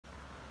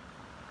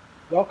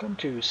Welcome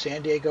to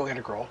San Diego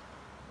Integral,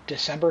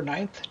 December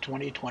 9th,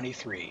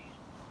 2023.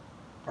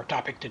 Our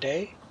topic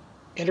today,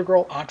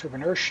 Integral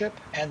Entrepreneurship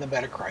and the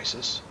Meta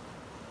Crisis,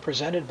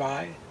 presented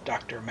by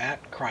Dr.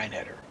 Matt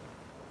Kreinheder.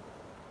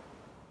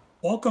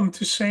 Welcome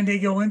to San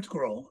Diego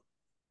Integral.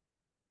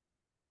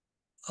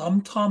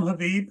 I'm Tom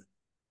Habib.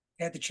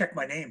 I had to check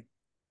my name.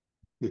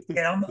 And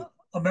I'm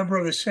a member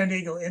of the San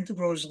Diego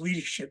Integral's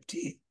leadership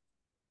team.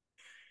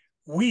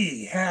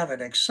 We have an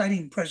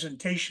exciting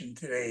presentation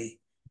today.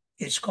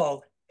 It's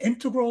called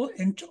Integral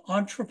into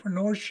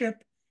Entrepreneurship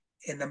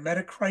in the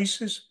Meta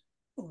Crisis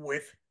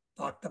with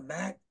Dr.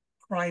 Matt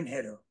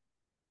Kreinheder.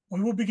 We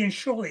will begin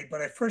shortly,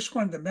 but I first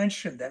wanted to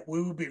mention that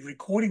we will be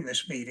recording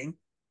this meeting.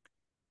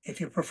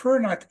 If you prefer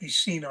not to be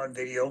seen on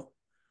video,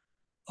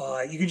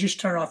 you can just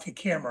turn off your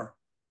camera,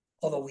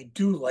 although we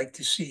do like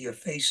to see your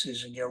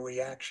faces and your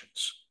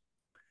reactions.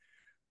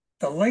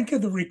 The link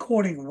of the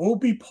recording will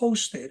be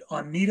posted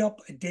on Meetup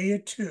a day or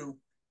two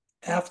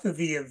after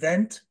the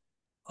event.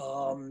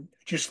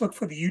 Just look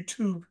for the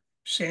YouTube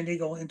San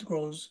Diego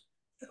Integrals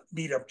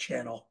Meetup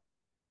channel.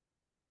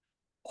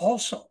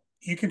 Also,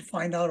 you can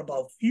find out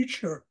about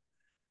future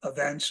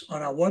events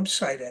on our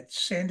website at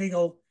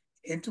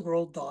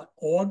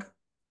sandiegointegral.org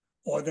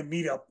or the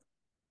Meetup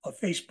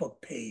Facebook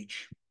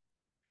page.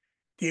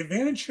 The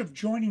advantage of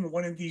joining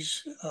one of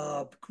these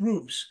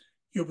groups,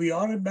 you'll be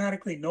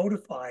automatically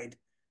notified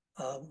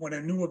when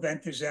a new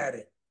event is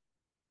added.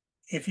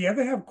 If you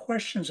ever have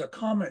questions or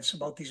comments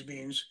about these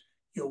meetings,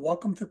 you're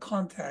welcome to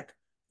contact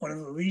one of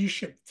the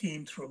leadership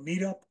team through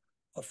Meetup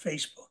or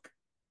Facebook.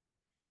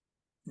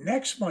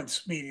 Next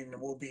month's meeting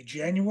will be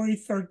January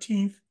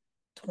 13th,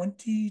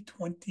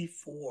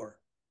 2024.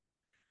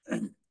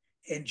 And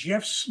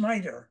Jeff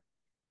Snyder,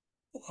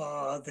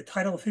 the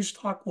title of his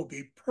talk will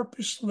be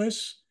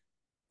Purposeless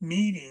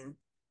Meeting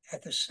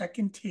at the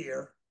Second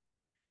Tier,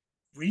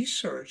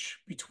 Research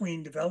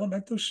Between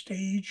Developmental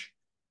Stage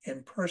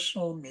and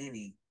Personal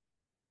Meaning.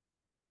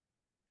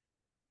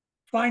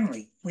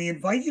 Finally, we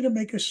invite you to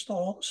make a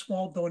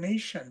small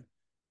donation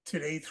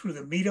today through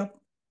the Meetup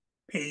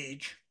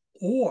page,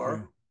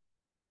 or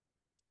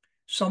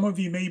some of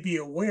you may be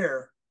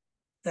aware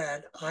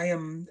that I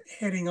am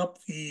heading up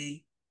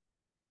the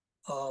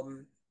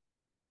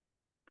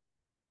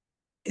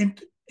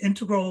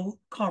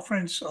Integral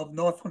Conference of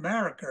North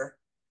America,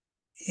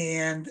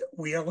 and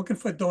we are looking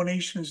for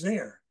donations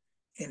there.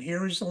 And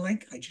here is the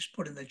link I just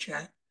put in the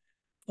chat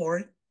for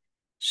it.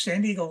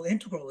 San Diego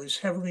Integral is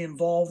heavily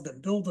involved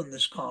in building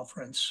this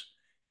conference,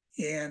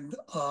 and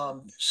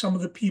some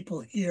of the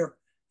people here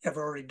have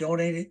already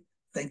donated.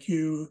 Thank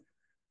you.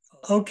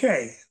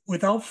 Okay,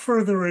 without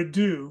further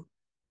ado,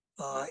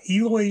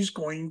 Eloy is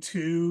going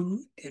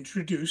to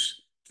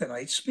introduce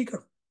tonight's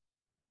speaker.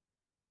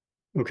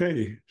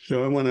 Okay,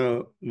 so I want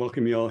to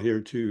welcome you all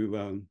here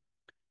to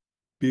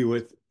be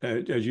with,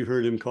 as you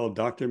heard him called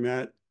Dr.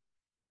 Matt.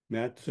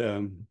 Matt,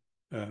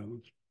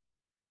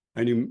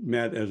 I knew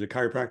Matt as a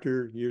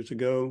chiropractor years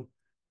ago,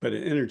 but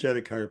an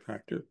energetic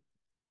chiropractor.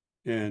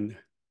 And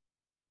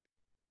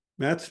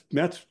Matt's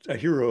a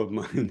hero of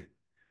mine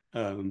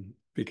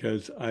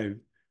because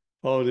I've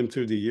followed him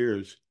through the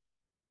years,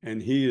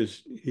 and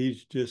he's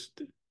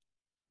just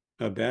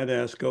a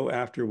badass, go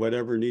after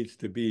whatever needs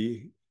to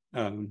be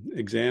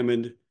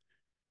examined,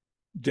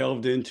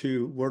 delved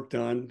into, worked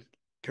on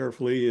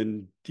carefully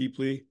and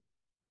deeply.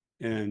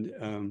 And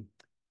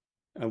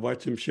I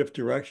watched him shift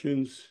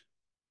directions,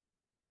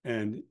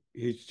 and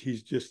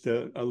he's just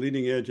a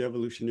leading edge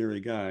evolutionary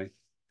guy.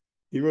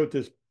 He wrote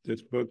this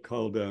book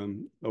called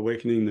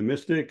Awakening the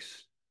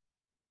Mystics,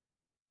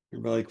 a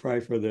rally cry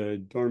for the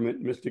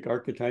dormant mystic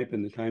archetype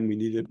in the time we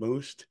need it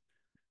most.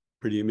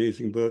 Pretty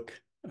amazing book.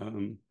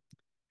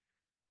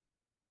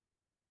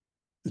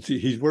 Let's see,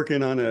 he's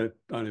working on a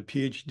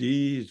PhD.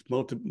 He's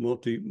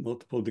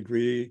multiple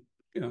degree.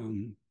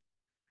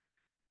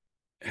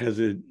 Has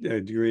a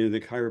degree in the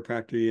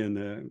chiropractic and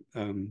the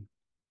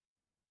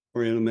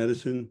Oriental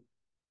medicine,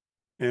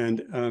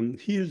 and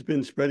he has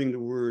been spreading the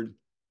word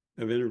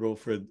of Integral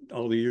for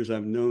all the years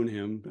I've known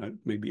him.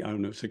 Maybe, I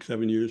don't know,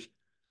 6-7 years,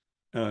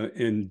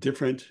 in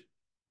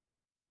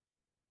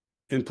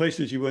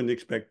places you wouldn't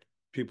expect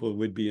people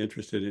would be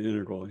interested in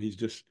Integral. And he's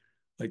just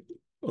like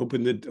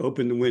opened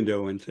the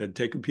window and said,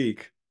 "Take a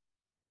peek,"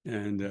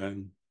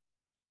 and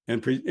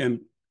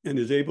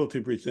is able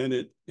to present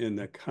it in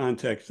the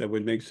context that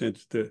would make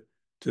sense to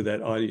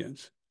that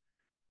audience.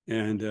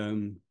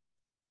 And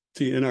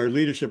see, in our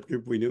leadership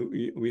group,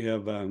 we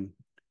have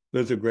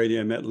Liz O'Grady.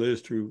 I met Liz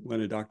through one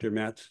of Dr.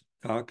 Matt's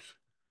talks,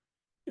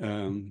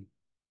 and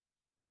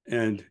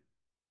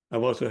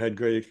I've also had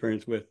great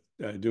experience with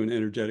doing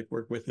energetic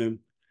work with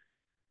him.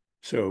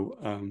 So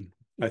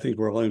I think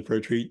we're all in for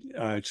a treat.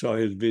 I saw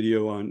his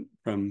video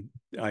from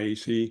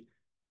IAC,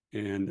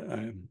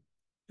 and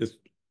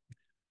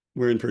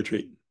we're in for a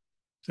treat.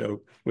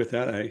 So with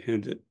that, I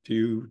hand it to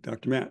you,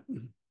 Dr. Matt.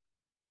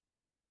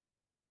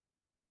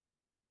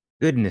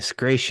 Goodness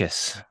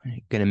gracious,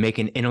 gonna make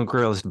an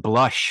integralist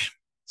blush.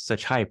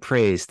 Such high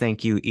praise.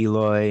 Thank you,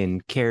 Eloy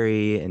and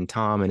Carrie and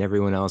Tom and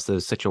everyone else. That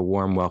was such a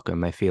warm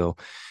welcome. I feel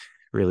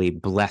really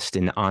blessed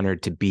and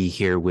honored to be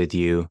here with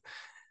you.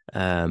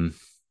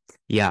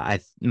 Yeah,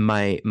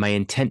 my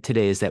intent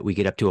today is that we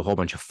get up to a whole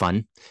bunch of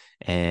fun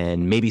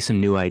and maybe some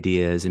new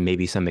ideas and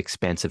maybe some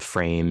expansive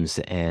frames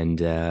and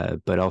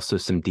but also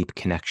some deep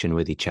connection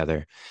with each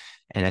other.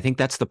 And I think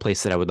that's the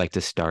place that I would like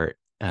to start.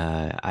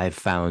 I've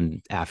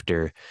found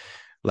after,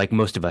 like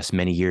most of us,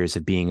 many years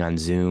of being on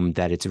Zoom,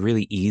 that it's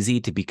really easy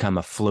to become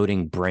a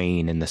floating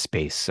brain in the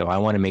space. So I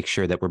want to make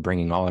sure that we're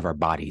bringing all of our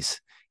bodies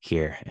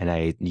here, and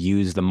I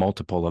use the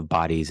multiple of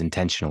bodies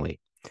intentionally.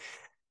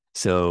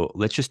 So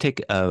let's just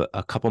take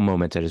a couple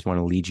moments. I just want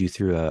to lead you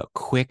through a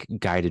quick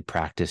guided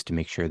practice to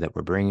make sure that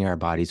we're bringing our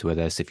bodies with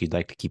us. If you'd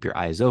like to keep your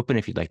eyes open,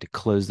 if you'd like to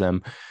close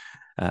them,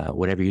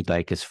 whatever you'd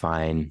like is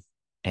fine.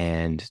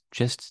 And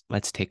just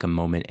let's take a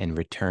moment and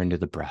return to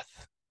the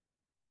breath.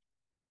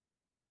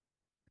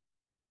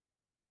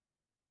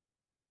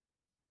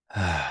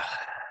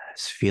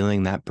 Just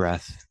feeling that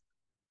breath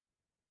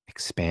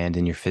expand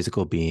in your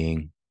physical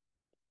being.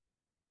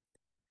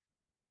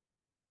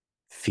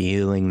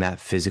 Feeling that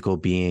physical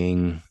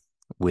being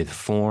with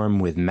form,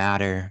 with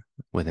matter,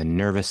 with a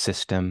nervous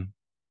system.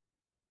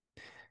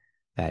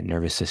 That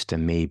nervous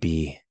system may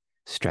be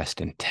stressed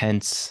and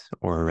tense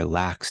or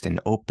relaxed and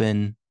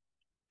open.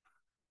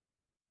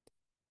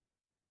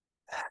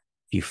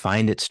 If you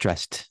find it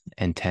stressed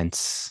and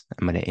tense,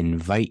 I'm going to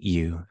invite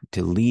you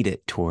to lead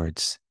it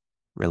towards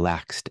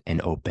relaxed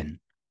and open.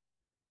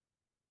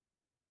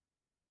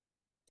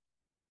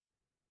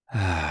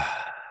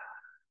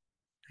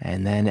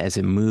 And then as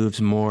it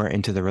moves more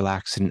into the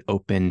relaxed and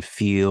open,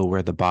 feel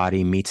where the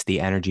body meets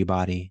the energy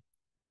body.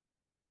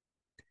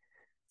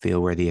 Feel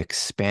where the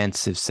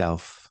expansive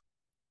self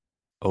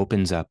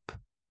opens up.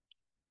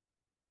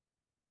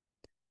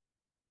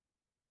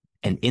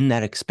 And in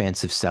that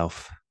expansive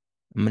self,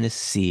 I'm going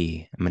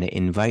to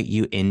invite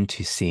you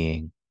into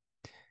seeing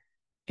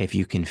if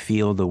you can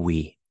feel the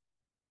we.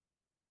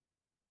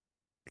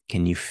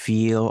 Can you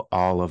feel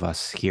all of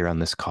us here on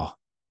this call?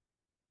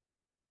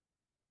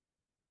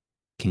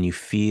 Can you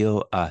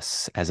feel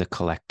us as a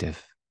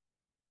collective?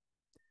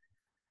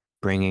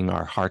 Bringing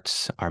our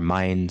hearts, our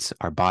minds,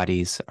 our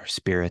bodies, our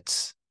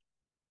spirits.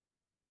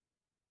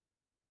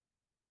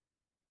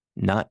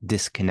 Not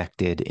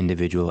disconnected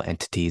individual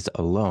entities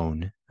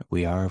alone.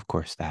 We are, of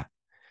course, that.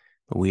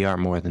 But we are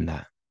more than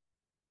that.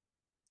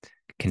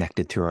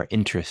 Connected through our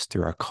interests,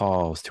 through our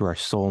calls, through our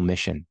soul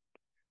mission.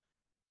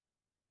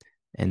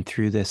 And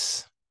through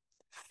this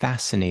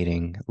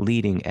fascinating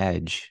leading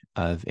edge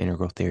of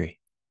integral theory.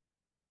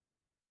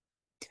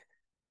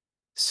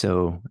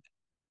 So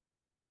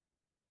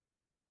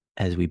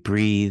as we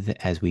breathe,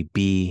 as we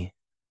be,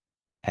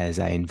 as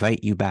I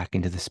invite you back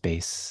into the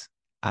space,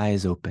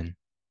 eyes open,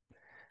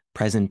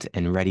 present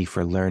and ready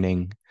for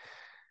learning,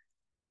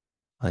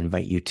 I'll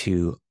invite you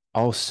to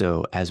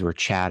also, as we're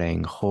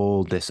chatting,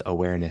 hold this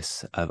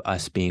awareness of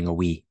us being a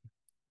we,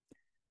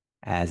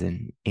 as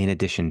in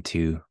addition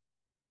to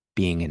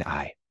being an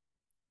I.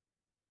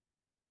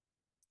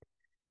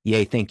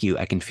 Yay, thank you.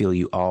 I can feel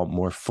you all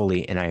more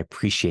fully, and I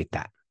appreciate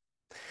that.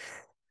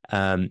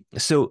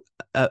 So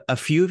a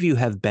few of you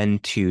have been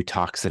to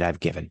talks that I've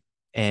given.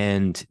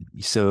 And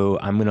so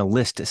I'm going to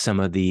list some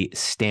of the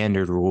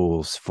standard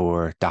rules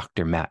for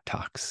Dr. Matt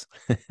talks.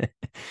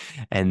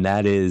 And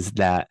that is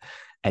that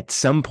at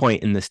some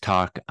point in this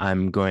talk,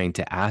 I'm going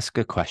to ask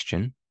a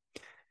question.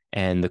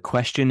 And the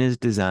question is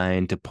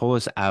designed to pull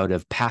us out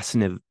of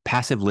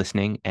passive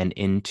listening and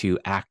into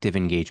active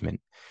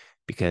engagement.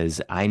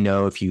 Because I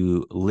know if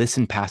you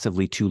listen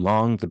passively too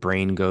long, the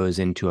brain goes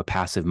into a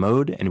passive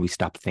mode and we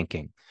stop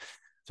thinking.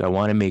 So I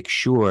want to make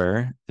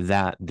sure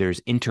that there's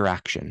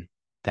interaction,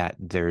 that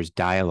there's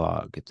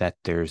dialogue, that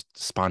there's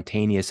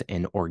spontaneous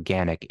and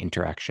organic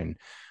interaction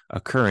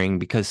occurring,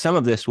 because some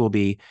of this will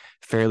be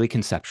fairly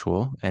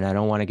conceptual and I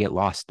don't want to get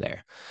lost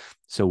there.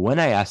 So when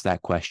I ask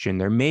that question,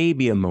 there may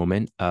be a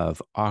moment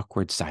of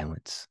awkward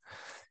silence.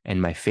 And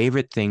my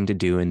favorite thing to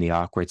do in the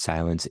awkward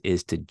silence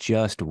is to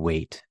just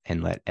wait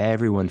and let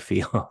everyone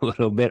feel a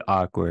little bit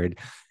awkward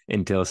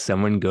until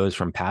someone goes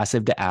from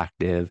passive to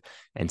active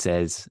and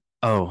says,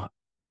 oh,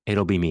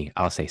 it'll be me.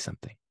 I'll say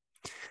something.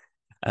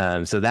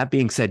 So that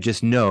being said,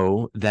 just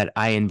know that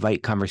I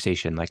invite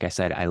conversation. Like I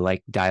said, I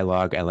like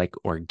dialogue. I like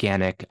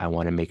organic. I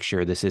want to make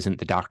sure this isn't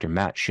the Dr.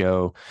 Matt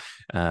show.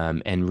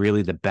 And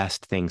really the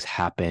best things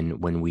happen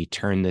when we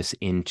turn this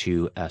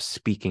into a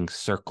speaking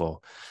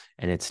circle.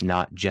 And it's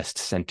not just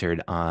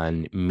centered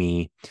on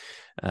me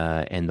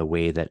and the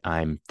way that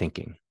I'm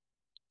thinking.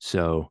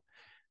 So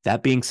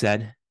that being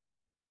said,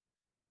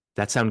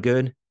 that sound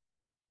good?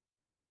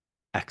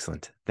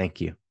 Excellent.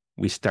 Thank you.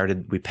 We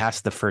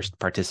passed the first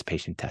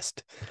participation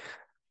test.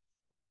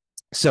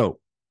 So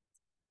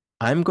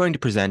I'm going to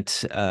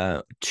present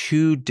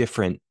two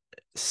different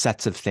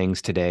sets of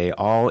things today,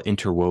 all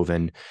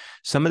interwoven.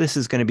 Some of this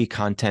is going to be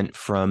content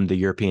from the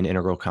European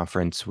Integral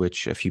Conference,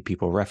 which a few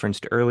people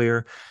referenced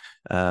earlier.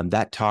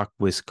 That talk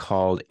was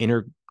called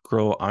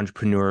Integral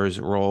Entrepreneurs'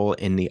 Role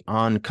in the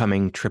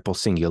Oncoming Triple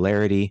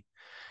Singularity.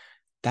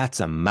 that's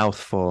a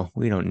mouthful.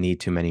 We don't need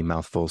too many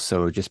mouthfuls.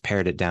 So just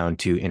pared it down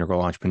to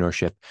integral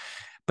entrepreneurship.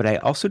 But I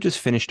also just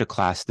finished a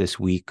class this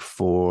week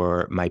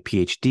for my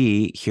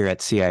PhD here at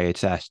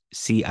CIHS.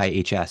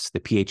 The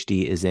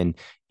PhD is in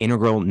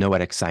integral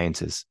noetic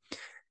sciences.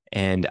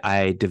 And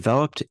I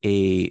developed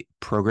a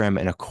program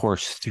and a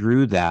course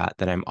through that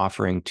I'm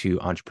offering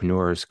to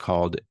entrepreneurs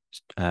called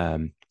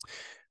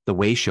the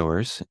Way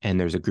Showers, and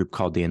there's a group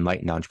called the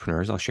Enlightened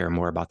Entrepreneurs. I'll share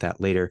more about that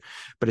later.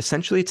 But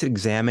essentially, it's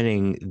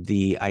examining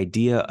the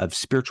idea of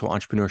spiritual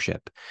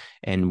entrepreneurship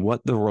and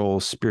what the role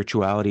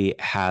spirituality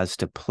has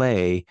to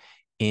play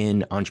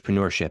in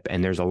entrepreneurship.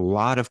 And there's a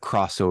lot of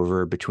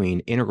crossover between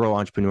integral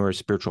entrepreneurs,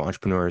 spiritual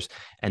entrepreneurs,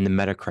 and the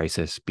meta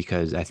crisis,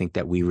 because I think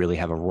that we really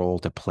have a role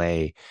to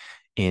play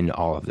in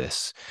all of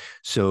this.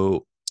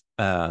 So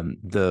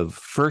the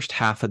first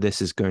half of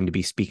this is going to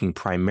be speaking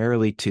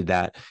primarily to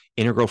that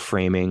integral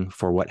framing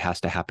for what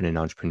has to happen in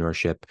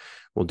entrepreneurship.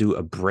 We'll do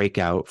a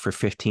breakout for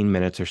 15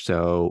 minutes or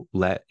so,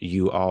 let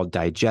you all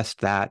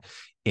digest that,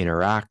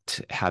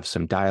 interact, have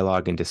some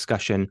dialogue and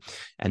discussion.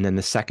 And then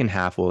the second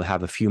half, we'll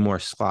have a few more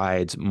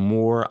slides,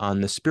 more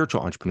on the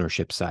spiritual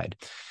entrepreneurship side.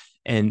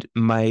 And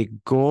my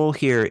goal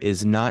here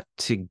is not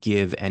to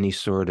give any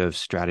sort of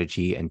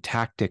strategy and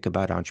tactic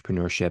about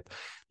entrepreneurship,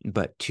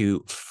 but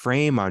to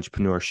frame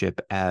entrepreneurship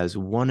as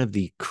one of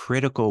the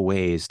critical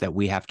ways that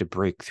we have to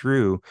break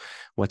through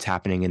what's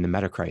happening in the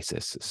meta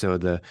crisis. So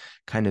the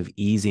kind of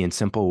easy and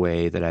simple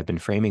way that I've been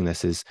framing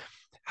this is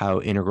how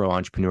integral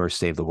entrepreneurs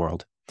save the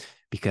world,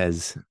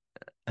 because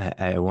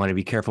I want to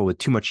be careful with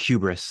too much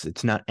hubris.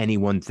 It's not any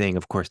one thing,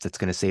 of course, that's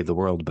going to save the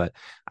world, but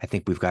I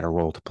think we've got a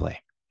role to play.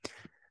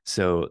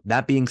 So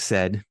that being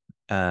said,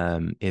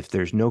 if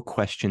there's no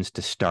questions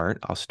to start,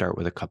 I'll start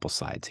with a couple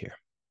slides here.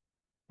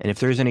 And if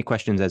there's any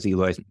questions, as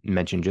Eloy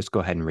mentioned, just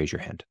go ahead and raise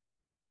your hand.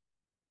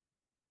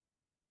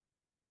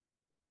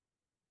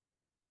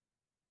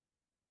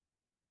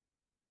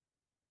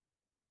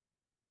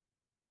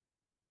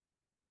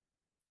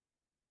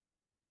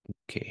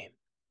 Okay.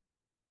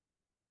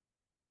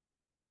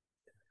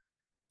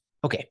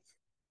 Okay.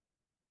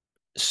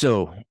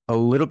 So a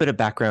little bit of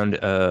background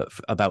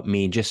about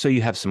me, just so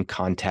you have some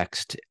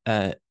context.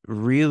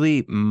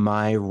 Really,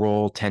 my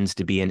role tends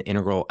to be an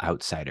integral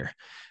outsider.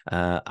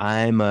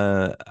 I'm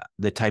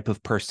the type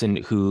of person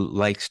who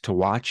likes to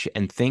watch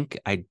and think.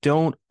 I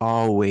don't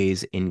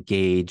always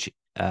engage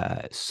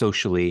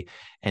socially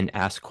and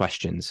ask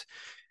questions.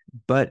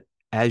 But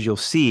as you'll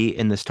see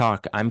in this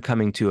talk, I'm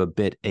coming to a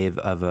bit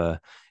of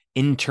a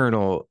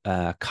internal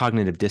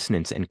cognitive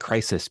dissonance and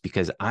crisis,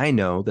 because I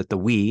know that the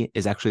we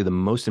is actually the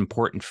most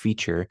important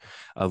feature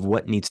of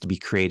what needs to be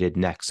created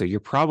next. So you're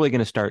probably going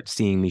to start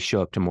seeing me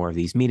show up to more of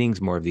these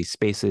meetings, more of these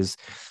spaces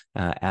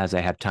as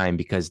I have time,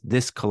 because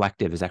this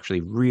collective is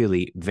actually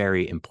really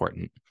very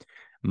important.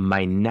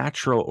 My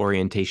natural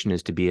orientation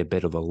is to be a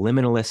bit of a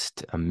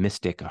liminalist, a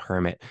mystic, a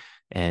hermit,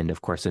 and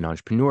of course an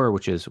entrepreneur,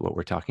 which is what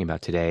we're talking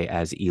about today.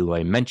 As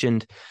Eloy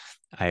mentioned,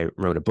 I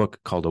wrote a book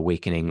called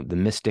Awakening the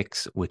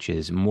Mystics, which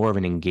is more of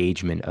an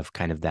engagement of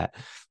kind of that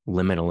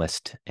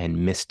liminalist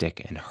and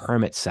mystic and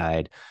hermit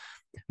side.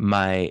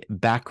 My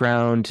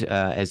background,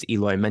 as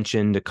Eloy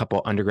mentioned, a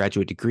couple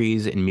undergraduate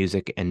degrees in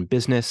music and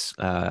business,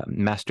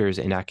 master's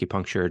in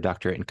acupuncture,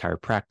 doctorate in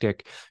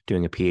chiropractic,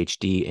 doing a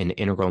PhD in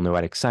integral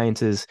noetic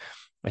sciences.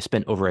 I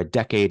spent over a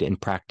decade in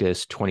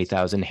practice,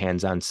 20,000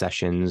 hands-on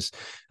sessions,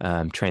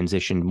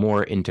 transitioned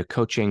more into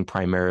coaching,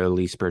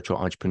 primarily spiritual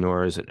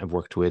entrepreneurs. I've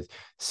worked with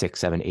 6,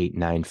 7, 8,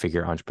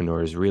 9-figure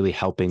entrepreneurs, really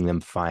helping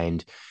them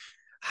find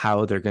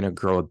how they're going to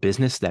grow a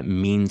business that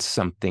means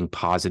something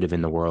positive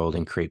in the world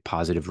and create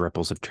positive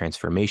ripples of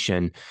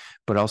transformation,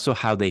 but also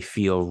how they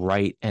feel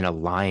right and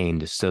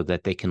aligned so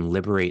that they can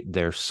liberate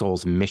their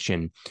soul's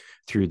mission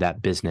through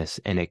that business,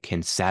 and it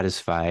can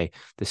satisfy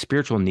the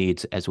spiritual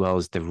needs as well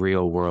as the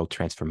real world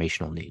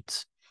transformational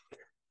needs.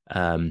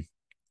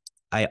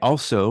 I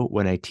also,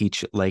 when I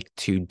teach, like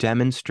to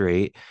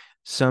demonstrate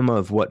some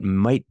of what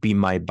might be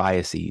my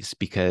biases,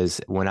 because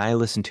when I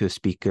listen to a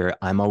speaker,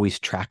 I'm always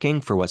tracking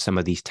for what some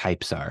of these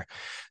types are.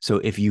 So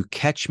if you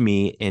catch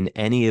me in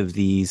any of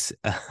these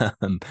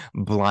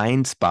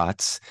blind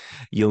spots,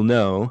 you'll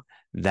know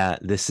that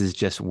this is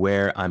just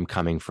where I'm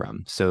coming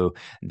from. So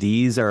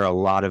these are a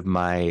lot of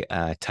my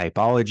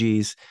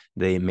typologies.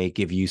 They may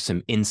give you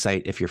some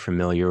insight, if you're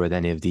familiar with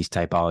any of these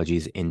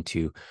typologies,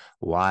 into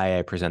why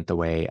I present the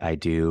way I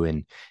do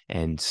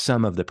and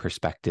some of the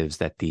perspectives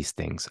that these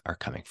things are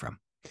coming from.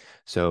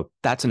 So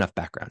that's enough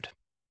background.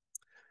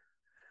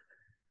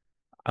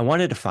 I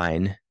want to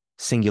define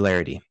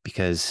singularity,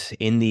 because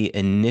in the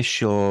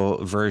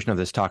initial version of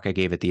this talk I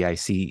gave at the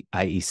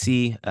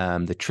IEC,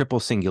 the triple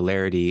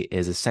singularity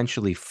is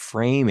essentially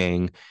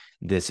framing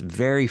this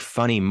very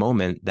funny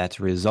moment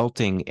that's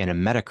resulting in a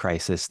meta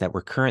crisis that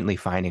we're currently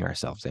finding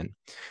ourselves in.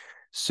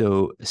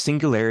 So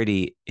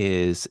singularity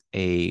is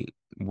a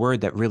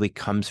word that really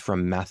comes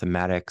from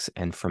mathematics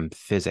and from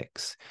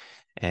physics.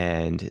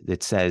 And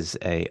it says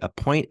a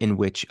point in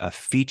which a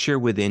feature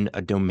within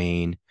a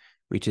domain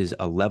reaches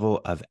a level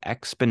of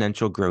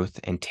exponential growth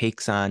and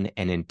takes on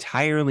an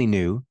entirely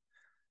new,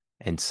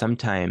 and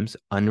sometimes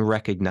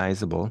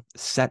unrecognizable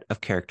set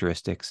of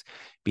characteristics,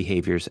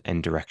 behaviors,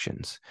 and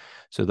directions.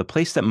 So the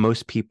place that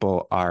most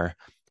people are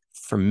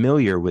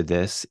familiar with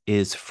this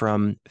is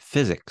from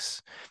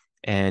physics.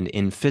 And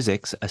in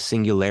physics, a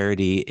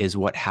singularity is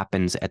what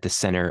happens at the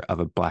center of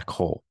a black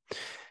hole.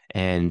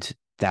 And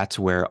that's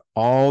where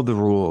all the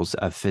rules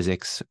of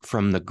physics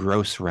from the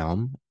gross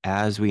realm,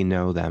 as we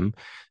know them,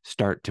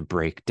 start to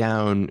break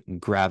down.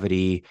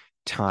 Gravity,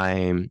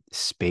 time,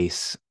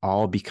 space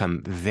all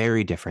become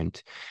very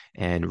different.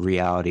 And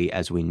reality,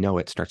 as we know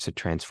it, starts to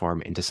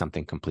transform into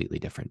something completely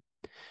different.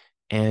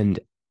 And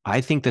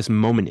I think this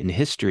moment in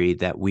history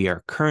that we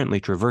are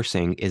currently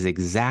traversing is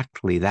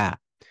exactly that.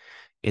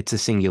 It's a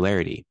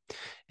singularity.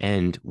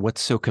 And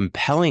what's so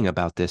compelling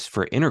about this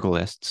for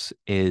integralists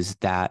is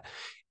that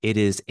it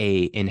is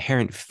an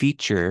inherent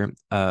feature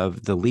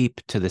of the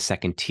leap to the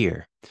second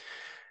tier.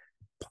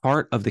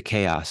 Part of the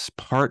chaos,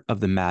 part of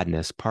the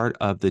madness, part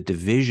of the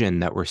division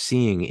that we're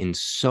seeing in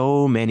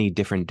so many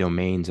different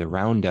domains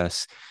around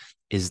us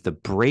is the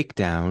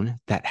breakdown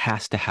that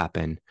has to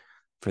happen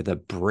for the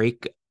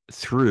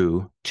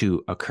breakthrough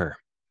to occur.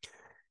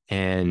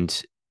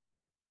 And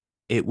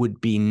it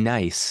would be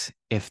nice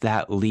if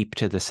that leap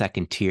to the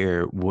second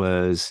tier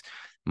was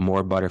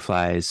more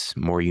butterflies,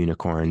 more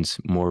unicorns,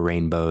 more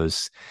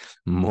rainbows,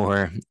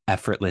 more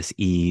effortless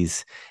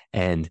ease.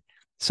 And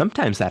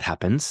sometimes that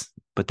happens,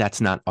 but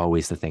that's not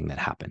always the thing that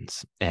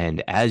happens.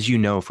 And as you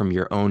know from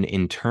your own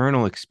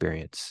internal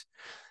experience,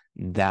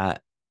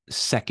 that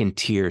second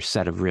tier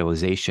set of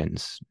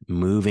realizations,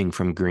 moving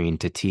from green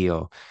to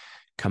teal,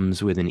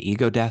 comes with an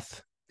ego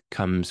death,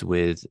 comes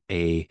with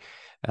a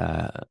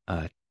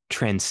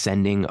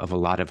transcending of a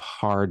lot of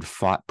hard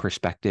fought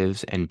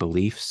perspectives and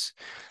beliefs.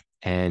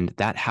 And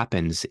that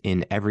happens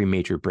in every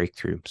major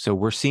breakthrough. So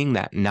we're seeing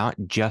that not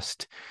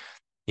just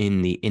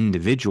in the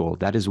individual,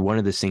 that is one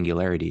of the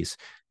singularities,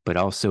 but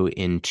also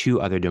in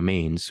two other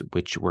domains,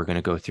 which we're going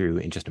to go through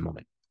in just a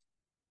moment.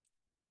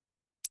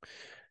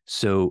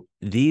 So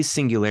these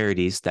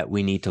singularities that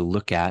we need to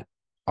look at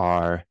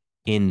are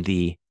in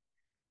the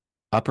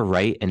upper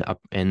right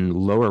and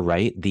lower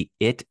right, the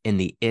it and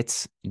the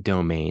its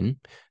domain.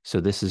 So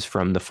this is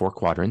from the 4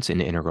 quadrants in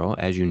integral,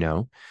 as you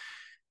know.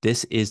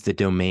 This is the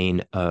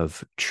domain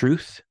of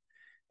truth.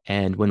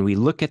 And when we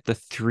look at the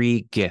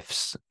 3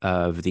 gifts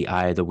of the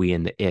I, the we,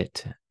 and the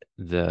it,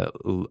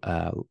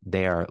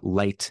 they are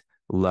light,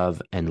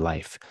 love, and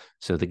life.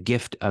 So the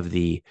gift of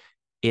the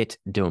it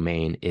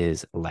domain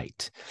is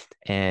light.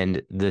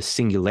 And the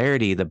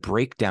singularity, the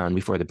breakdown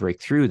before the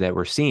breakthrough that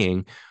we're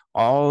seeing,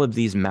 all of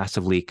these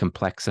massively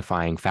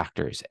complexifying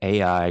factors,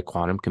 AI,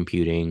 quantum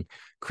computing,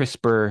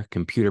 CRISPR,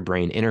 computer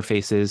brain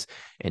interfaces,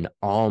 and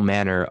all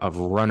manner of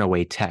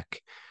runaway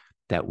tech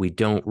that we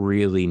don't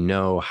really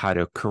know how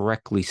to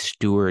correctly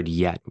steward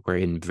yet.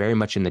 We're very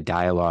much in the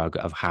dialogue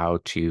of how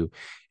to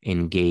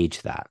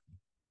engage that.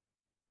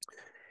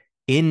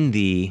 In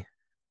the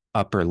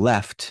upper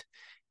left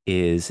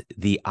is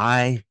the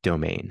I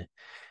domain,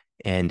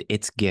 and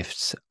its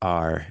gifts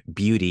are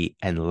beauty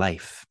and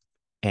life.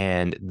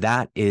 And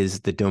that is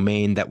the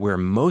domain that we're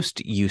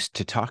most used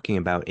to talking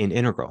about in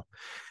integral.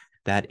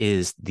 That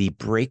is the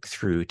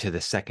breakthrough to the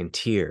second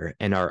tier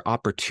and our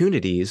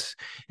opportunities.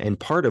 And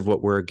part of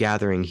what we're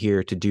gathering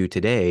here to do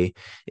today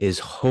is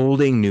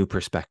holding new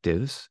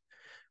perspectives,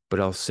 but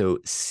also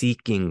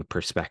seeking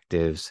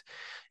perspectives.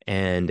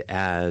 And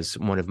as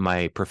one of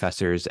my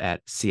professors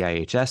at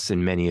CIHS,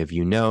 and many of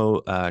you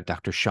know,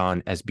 Dr.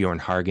 Sean Esbjorn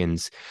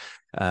Hargens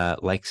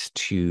likes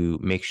to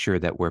make sure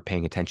that we're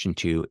paying attention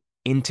to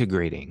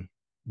integrating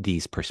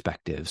these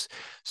perspectives.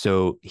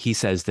 So he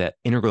says that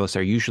integralists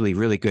are usually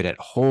really good at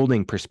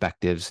holding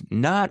perspectives,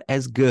 not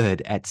as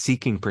good at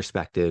seeking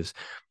perspectives,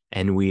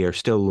 and we are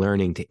still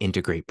learning to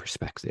integrate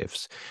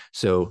perspectives.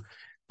 So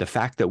the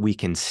fact that we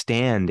can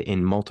stand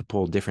in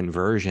multiple different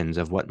versions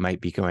of what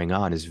might be going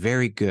on is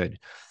very good,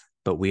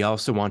 but we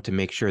also want to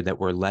make sure that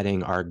we're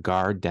letting our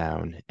guard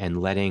down and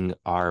letting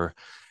our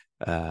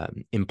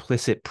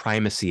implicit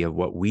primacy of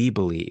what we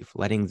believe,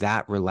 letting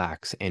that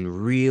relax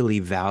and really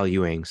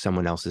valuing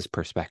someone else's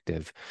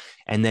perspective.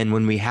 And then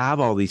when we have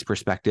all these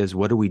perspectives,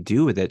 what do we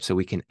do with it so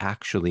we can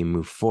actually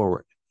move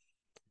forward?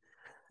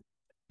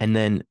 And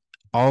then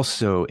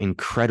also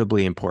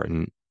incredibly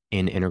important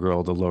in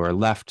integral, the lower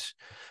left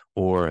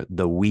or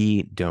the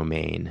we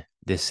domain.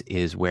 This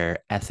is where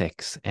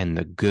ethics and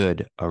the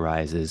good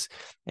arises.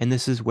 And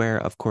this is where,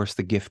 of course,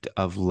 the gift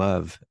of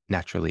love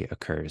naturally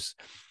occurs.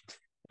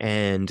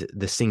 And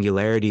the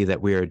singularity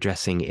that we're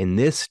addressing in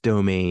this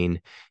domain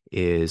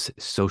is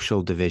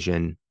social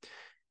division,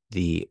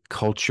 the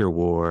culture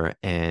war,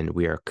 and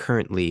we are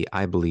currently,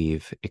 I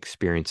believe,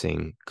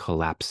 experiencing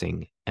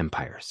collapsing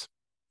empires.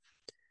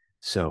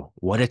 So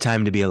what a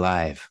time to be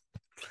alive.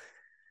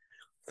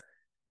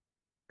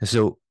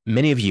 So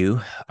many of you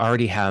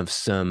already have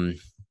some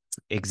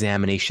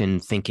examination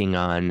thinking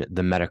on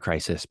the meta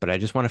crisis, but I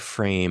just want to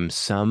frame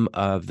some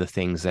of the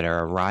things that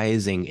are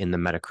arising in the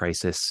meta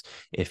crisis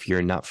if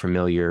you're not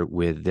familiar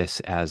with this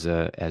as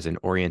an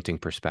orienting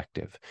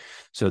perspective.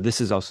 So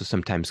this is also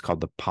sometimes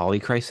called the poly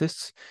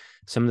crisis.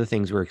 some of the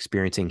things we're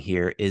experiencing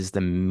here is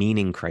the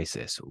meaning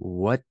crisis.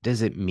 What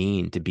does it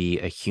mean to be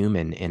a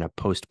human in a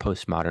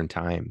postmodern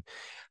time?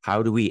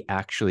 How do we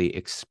actually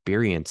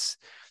experience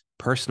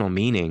personal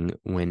meaning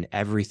when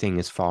everything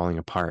is falling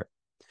apart?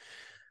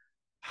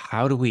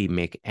 How do we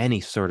make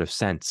any sort of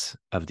sense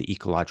of the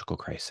ecological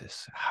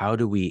crisis? How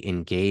do we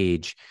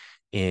engage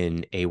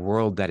in a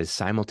world that is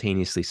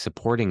simultaneously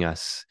supporting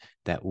us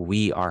that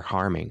we are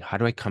harming? How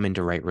do I come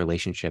into right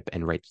relationship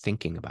and right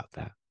thinking about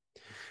that?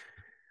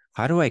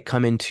 How do I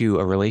come into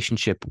a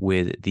relationship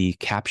with the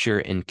capture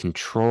and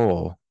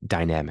control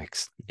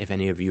dynamics? If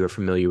any of you are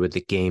familiar with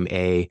the game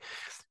A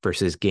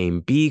versus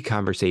game B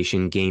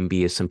conversation, game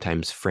B is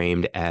sometimes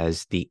framed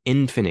as the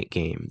infinite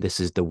game.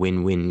 This is the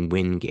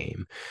win-win-win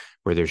game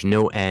where there's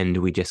no end.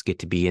 We just get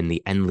to be in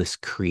the endless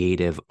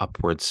creative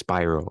upward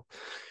spiral.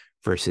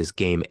 Versus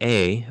game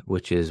A,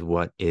 which is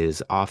what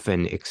is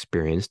often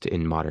experienced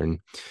in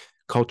modern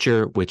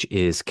culture, which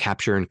is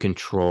capture and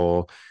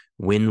control,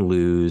 win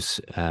lose,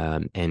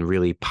 and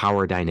really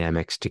power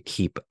dynamics to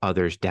keep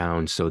others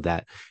down so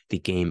that the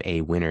game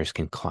A winners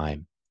can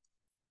climb.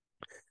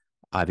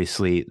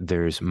 Obviously,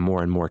 there's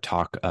more and more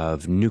talk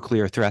of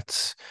nuclear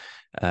threats,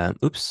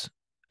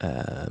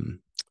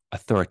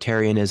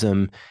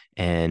 authoritarianism,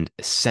 and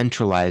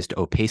centralized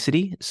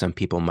opacity. Some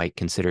people might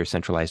consider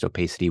centralized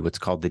opacity what's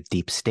called the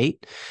deep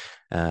state.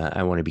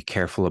 I want to be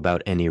careful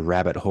about any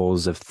rabbit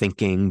holes of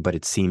thinking, but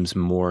it seems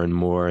more and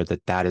more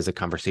that that is a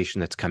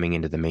conversation that's coming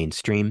into the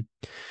mainstream.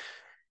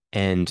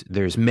 And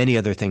there's many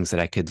other things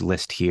that I could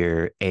list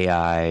here,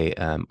 AI,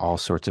 all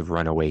sorts of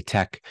runaway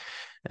tech.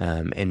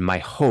 And my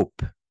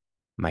hope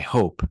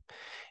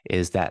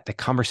is that the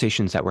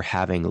conversations that we're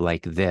having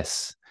like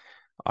this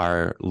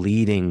are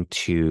leading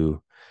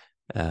to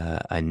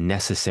a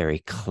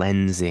necessary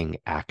cleansing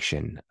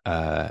action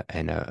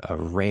and a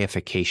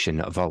reification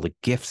of all the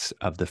gifts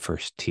of the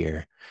first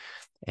tier,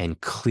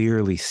 and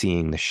clearly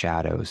seeing the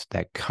shadows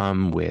that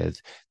come with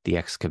the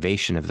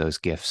excavation of those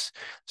gifts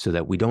so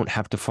that we don't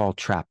have to fall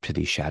trapped to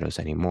these shadows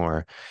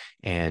anymore.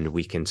 And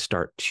we can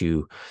start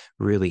to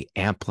really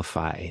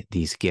amplify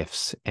these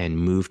gifts and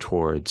move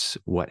towards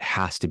what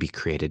has to be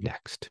created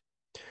next.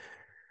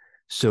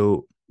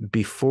 So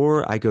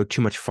before I go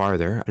too much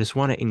farther, I just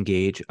want to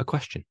engage a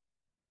question.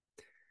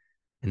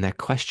 And that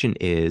question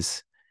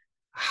is,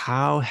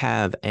 how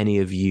have any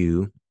of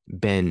you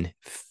been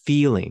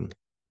feeling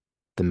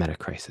the meta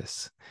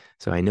crisis?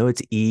 So I know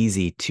it's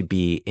easy to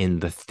be in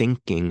the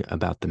thinking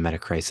about the meta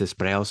crisis,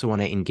 but I also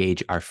want to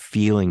engage our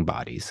feeling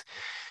bodies.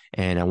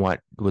 And I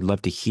would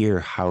love to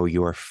hear how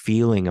you're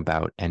feeling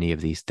about any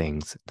of these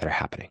things that are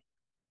happening.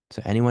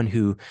 So anyone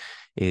who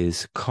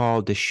is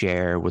called to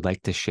share, would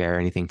like to share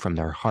anything from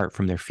their heart,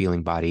 from their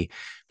feeling body,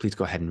 please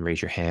go ahead and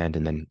raise your hand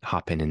and then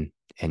hop in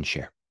and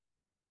share.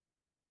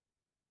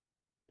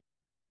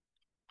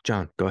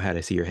 John, go ahead.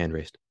 I see your hand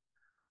raised.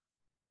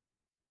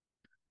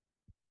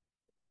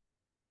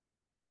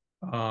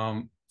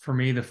 For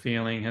me, the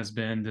feeling has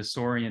been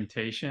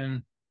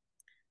disorientation,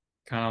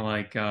 kind of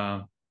like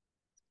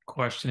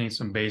questioning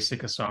some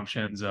basic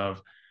assumptions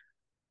of,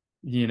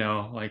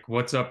 like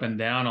what's up and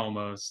down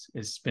almost.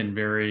 It's been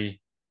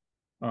very,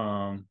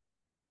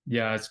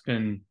 yeah,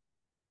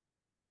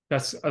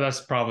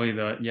 that's probably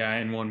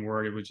in one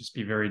word, it would just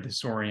be very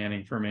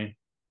disorienting for me.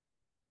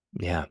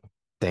 Yeah,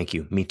 thank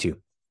you. Me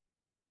too.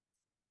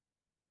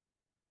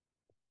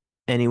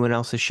 Anyone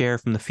else to share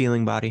from the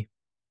feeling body?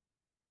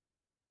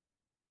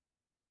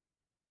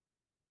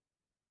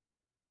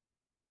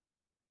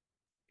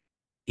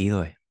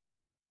 Eloy.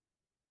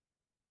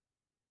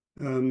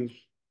 When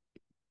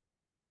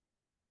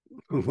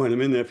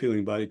I'm in that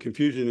feeling body,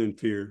 confusion and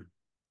fear.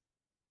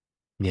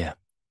 Yeah.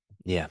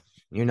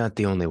 You're not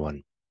the only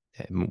one.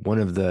 One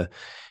of the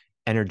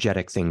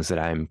energetic things that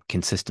I'm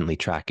consistently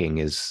tracking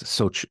is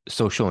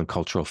social and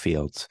cultural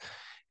fields.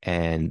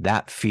 And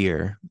that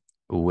fear,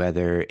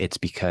 whether it's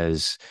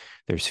because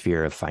there's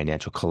fear of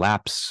financial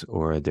collapse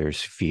or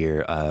there's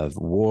fear of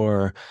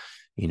war,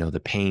 the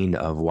pain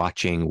of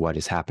watching what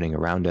is happening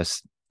around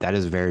us, that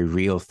is a very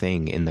real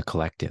thing in the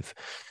collective.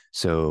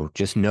 So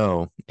just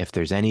know if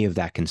there's any of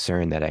that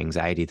concern, that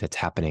anxiety that's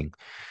happening,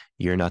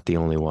 you're not the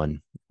only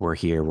one. We're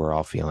here. We're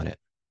all feeling it.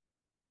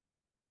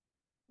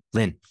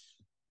 Lynn.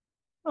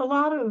 A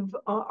lot of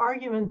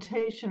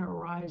argumentation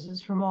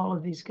arises from all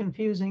of these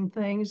confusing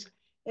things,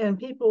 and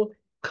people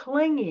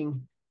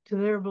clinging to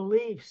their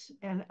beliefs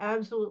and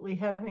absolutely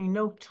having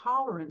no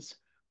tolerance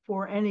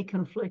for any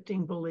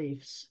conflicting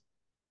beliefs.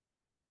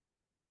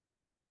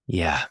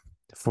 Yeah,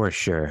 for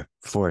sure.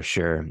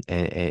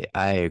 And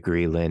I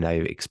agree, Lynn. I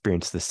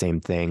experienced the same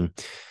thing.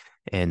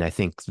 And I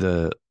think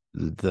the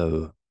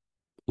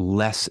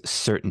less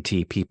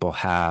certainty people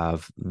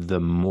have, the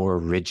more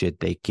rigid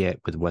they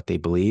get with what they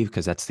believe,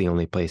 because that's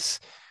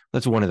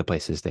one of the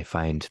places they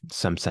find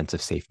some sense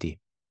of safety.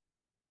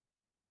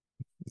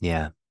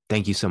 Yeah.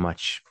 Thank you so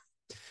much.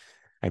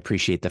 I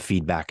appreciate the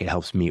feedback. It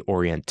helps me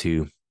orient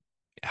to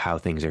how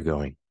things are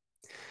going.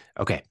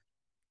 Okay.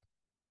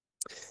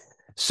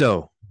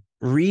 So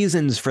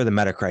reasons for the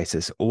meta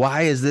crisis.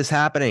 Why is this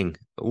happening?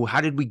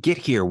 How did we get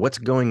here? What's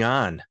going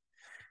on?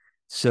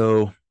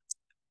 So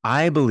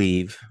I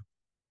believe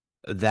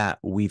that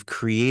we've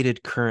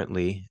created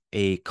currently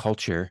a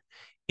culture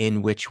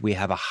in which we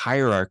have a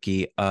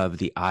hierarchy of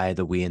the I,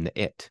 the we, and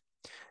the it.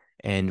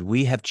 And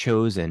we have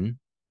chosen,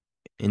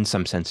 in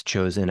some sense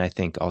chosen, I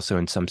think also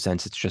in some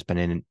sense, it's just been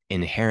an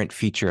inherent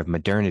feature of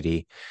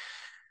modernity,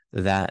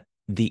 that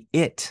the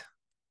it,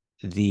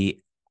 the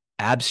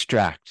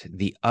abstract,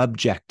 the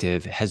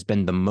objective has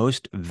been the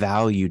most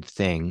valued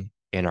thing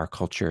in our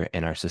culture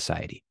and our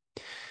society.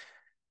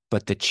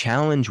 But the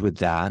challenge with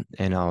that,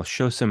 and I'll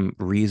show some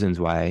reasons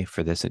why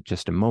for this in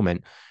just a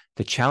moment,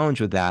 the challenge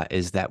with that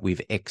is that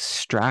we've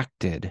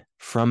extracted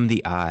from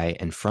the I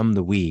and from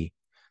the we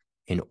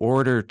in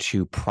order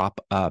to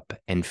prop up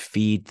and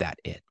feed that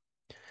it.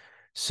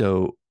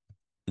 So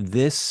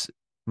this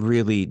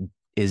really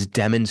is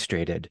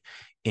demonstrated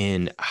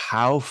in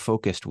how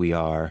focused we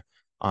are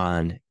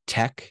on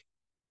tech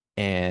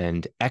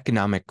and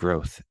economic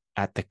growth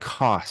at the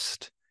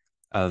cost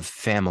of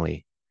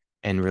family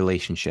and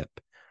relationship,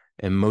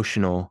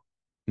 emotional,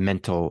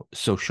 mental,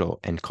 social,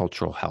 and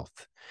cultural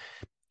health.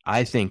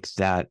 I think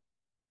that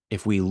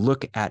if we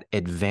look at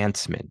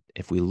advancement,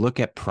 if we look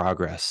at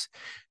progress,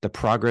 the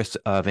progress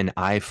of an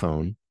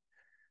iPhone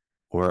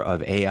or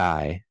of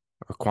AI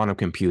or quantum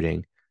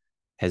computing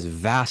has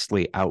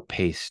vastly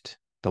outpaced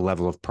the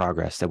level of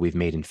progress that we've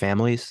made in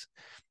families,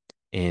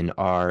 in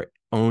our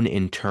own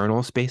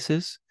internal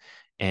spaces,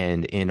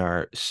 and in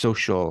our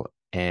social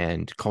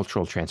and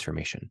cultural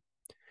transformation.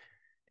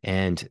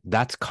 And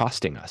that's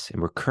costing us,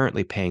 and we're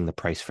currently paying the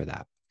price for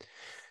that.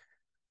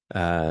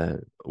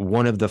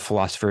 One of the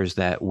philosophers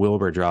that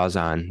Wilber draws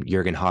on,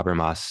 Jürgen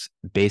Habermas,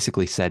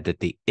 basically said that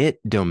the it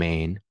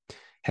domain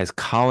has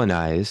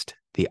colonized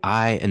the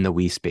I and the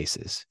we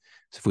spaces.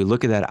 So if we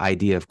look at that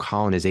idea of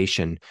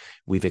colonization,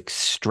 we've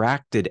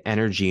extracted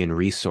energy and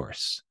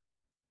resource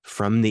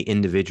from the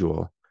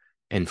individual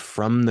and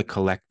from the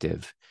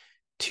collective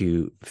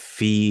to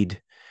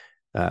feed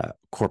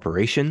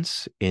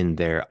corporations in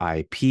their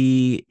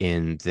IP,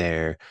 in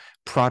their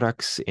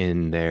products,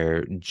 in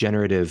their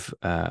generative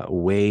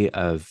way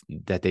of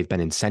that they've been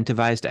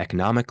incentivized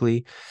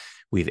economically.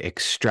 We've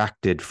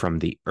extracted from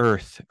the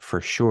earth for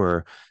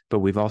sure, but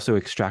we've also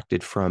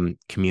extracted from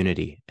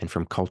community and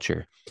from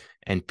culture.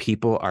 And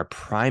people are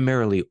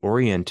primarily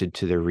oriented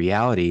to their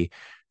reality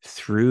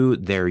through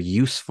their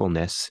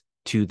usefulness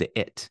to the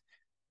it,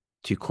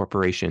 to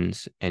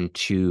corporations and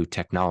to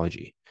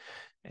technology.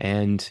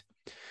 And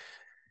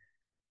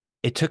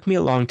it took me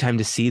a long time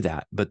to see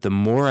that, but the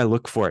more I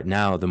look for it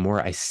now, the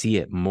more I see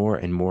it more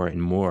and more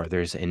and more.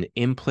 There's an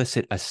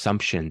implicit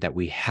assumption that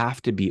we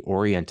have to be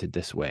oriented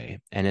this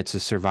way, and it's a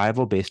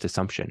survival-based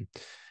assumption.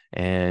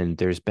 And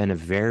there's been a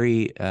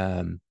very,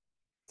 I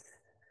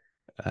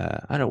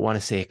don't want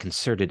to say a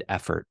concerted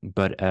effort,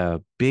 but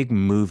a big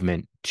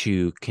movement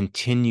to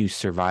continue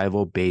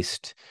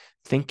survival-based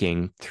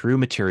thinking through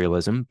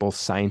materialism, both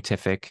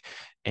scientific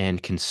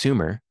and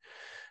consumer,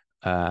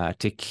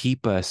 to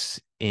keep us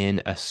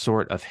in a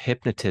sort of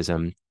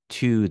hypnotism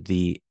to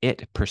the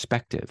it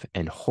perspective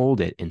and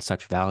hold it in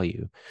such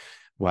value,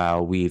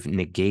 while we've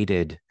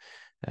negated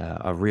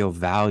a real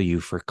value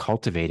for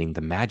cultivating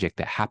the magic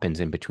that happens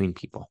in between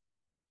people.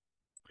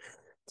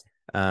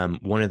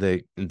 One of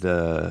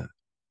the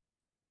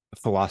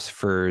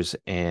philosophers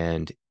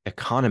and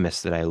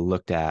economists that I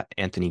looked at,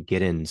 Anthony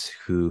Giddens,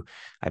 who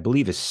I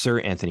believe is Sir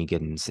Anthony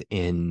Giddens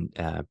in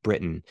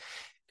Britain,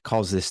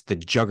 calls this the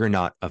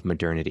juggernaut of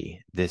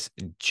modernity, this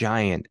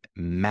giant,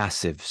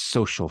 massive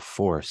social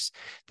force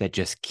that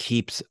just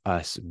keeps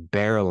us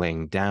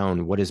barreling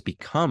down what has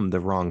become the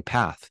wrong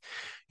path.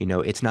 You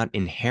know, it's not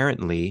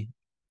inherently,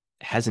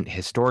 hasn't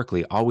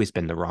historically always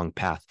been the wrong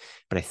path,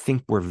 but I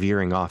think we're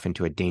veering off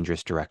into a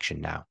dangerous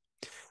direction now.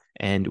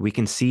 And we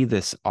can see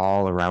this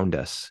all around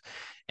us.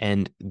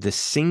 And the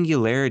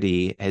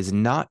singularity is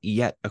not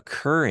yet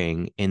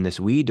occurring in this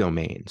we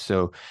domain.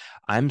 So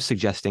I'm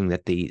suggesting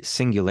that the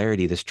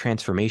singularity, this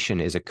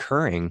transformation, is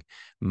occurring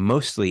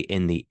mostly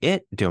in the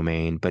it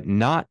domain, but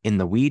not in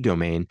the we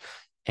domain.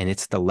 And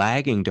it's the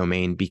lagging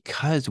domain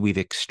because we've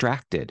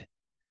extracted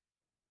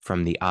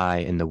from the I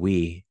and the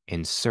we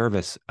in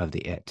service of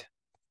the it.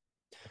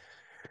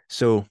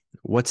 So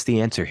what's the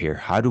answer here?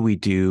 How do we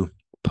do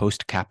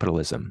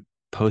post-capitalism,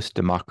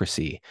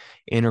 post-democracy,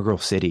 integral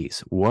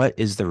cities? What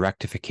is the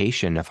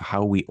rectification of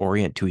how we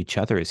orient to each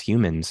other as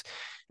humans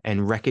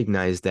and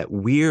recognize that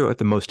we're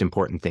the most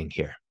important thing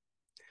here?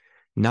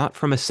 Not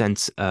from a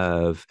sense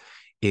of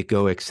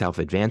egoic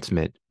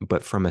self-advancement,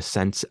 but from a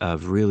sense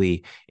of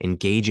really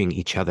engaging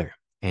each other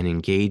and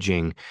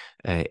engaging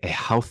a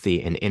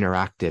healthy and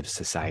interactive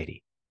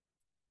society.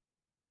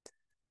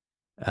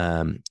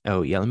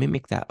 Oh yeah, let me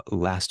make that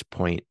last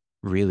point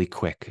really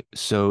quick.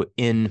 So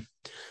in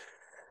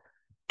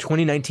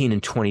 2019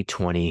 and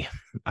 2020,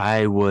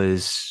 I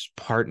was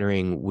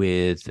partnering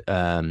with,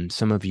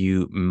 some of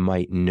you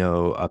might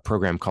know, a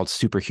program called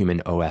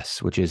Superhuman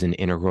OS, which is an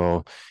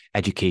integral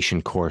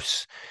education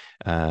course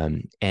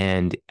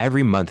And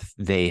every month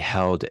they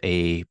held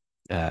a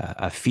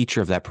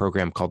feature of that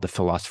program called the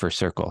Philosopher's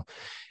Circle.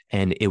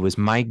 And it was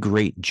my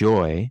great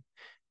joy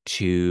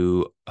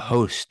to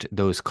host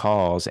those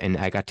calls. And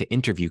I got to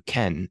interview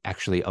Ken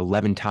actually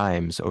 11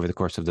 times over the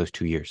course of those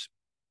 2 years.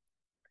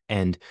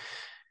 And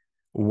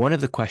one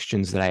of the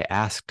questions that I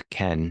asked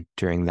Ken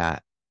during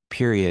that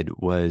period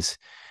was,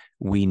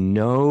 we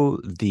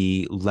know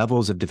the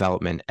levels of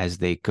development as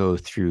they go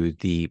through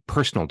the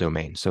personal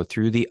domain. So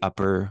through the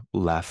upper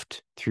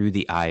left, through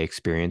the eye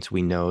experience,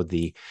 we know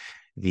the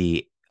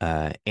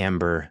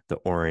amber, the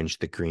orange,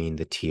 the green,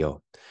 the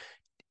teal.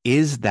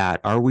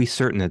 Are we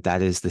certain that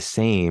that is the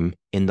same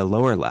in the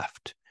lower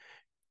left?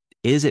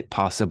 Is it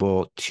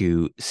possible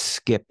to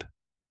skip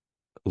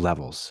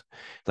levels?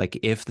 Like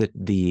if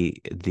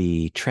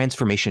the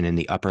transformation in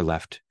the upper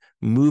left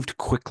moved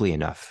quickly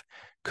enough,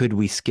 could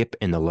we skip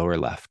in the lower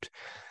left?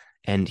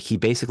 And he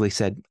basically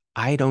said,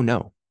 I don't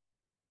know.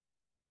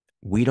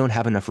 We don't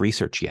have enough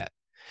research yet.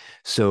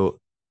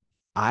 So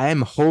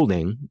I'm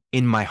holding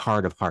in my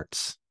heart of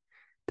hearts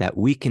that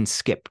we can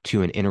skip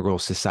to an integral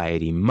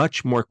society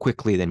much more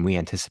quickly than we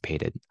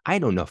anticipated. I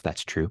don't know if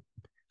that's true.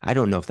 I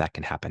don't know if that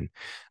can happen.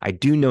 I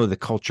do know the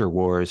culture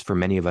wars for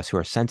many of us who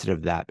are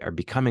sensitive to that are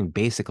becoming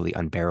basically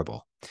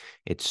unbearable.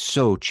 It's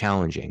so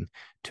challenging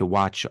to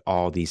watch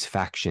all these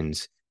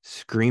factions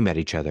scream at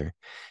each other,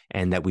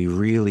 and that we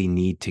really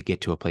need to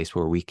get to a place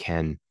where we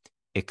can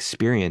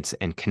experience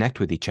and connect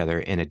with each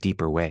other in a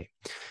deeper way.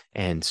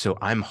 And so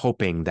I'm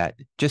hoping that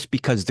just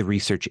because the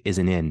research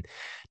isn't in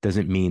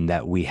doesn't mean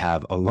that we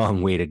have a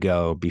long way to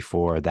go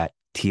before that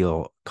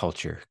teal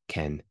culture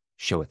can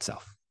show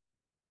itself.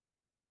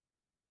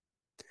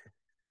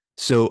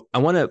 So I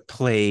want to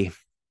play,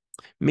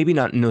 maybe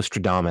not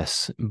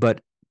Nostradamus,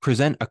 but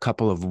present a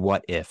couple of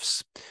what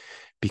ifs,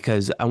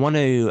 because I want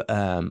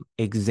to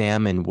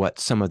examine what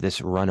some of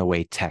this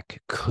runaway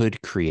tech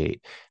could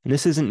create. And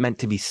this isn't meant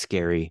to be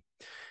scary,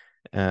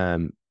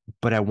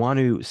 but I want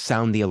to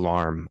sound the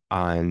alarm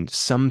on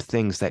some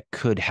things that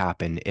could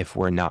happen if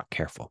we're not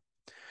careful.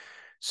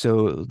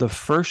 So the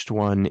first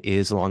one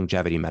is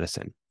longevity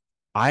medicine.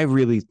 I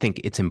really think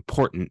it's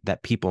important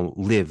that people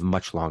live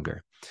much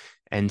longer.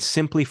 And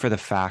simply for the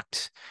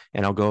fact,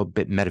 and I'll go a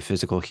bit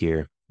metaphysical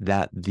here,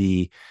 that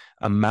the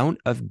amount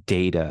of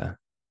data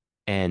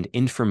and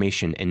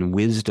information and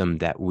wisdom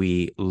that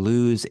we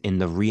lose in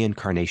the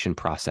reincarnation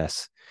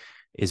process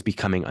is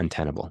becoming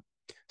untenable.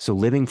 So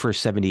living for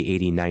 70,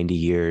 80, 90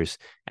 years,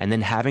 and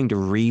then having to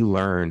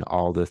relearn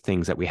all the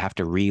things that we have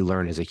to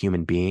relearn as a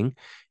human being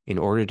in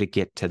order to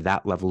get to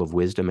that level of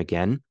wisdom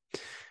again.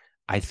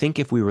 I think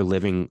if we were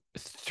living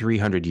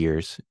 300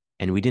 years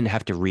and we didn't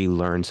have to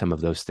relearn some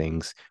of those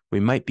things, we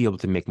might be able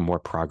to make more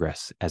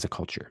progress as a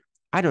culture.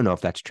 I don't know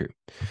if that's true,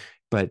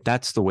 but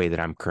that's the way that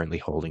I'm currently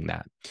holding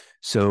that.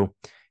 So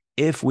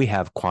if we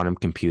have quantum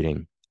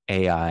computing,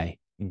 AI,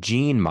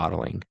 gene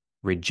modeling,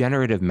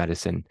 regenerative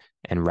medicine,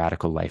 and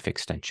radical life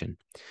extension,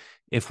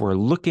 if we're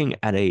looking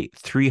at a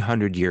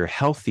 300-year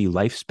healthy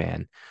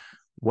lifespan,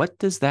 what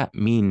does that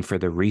mean for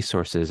the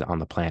resources on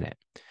the planet?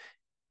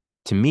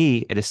 To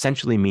me, it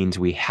essentially means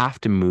we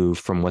have to move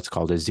from what's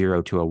called a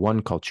 0 to a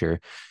 1 culture,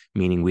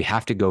 meaning we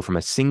have to go from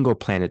a single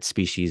planet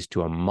species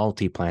to a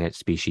multi-planet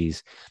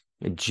species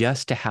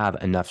just to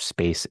have enough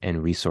space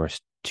and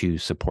resource to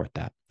support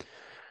that.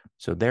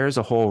 So there's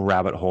a whole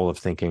rabbit hole of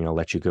thinking I'll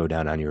let you go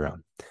down on your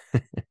own.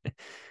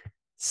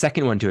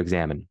 Second one to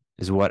examine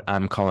is what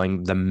I'm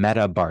calling the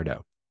meta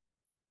bardo.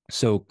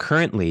 So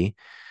currently,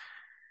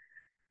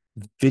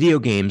 video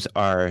games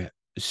are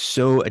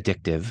so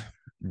addictive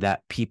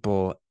that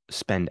people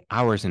spend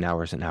hours and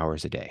hours and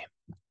hours a day.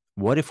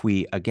 What if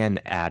we, again,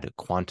 add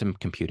quantum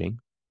computing,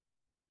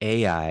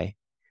 AI,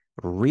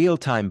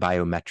 real-time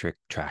biometric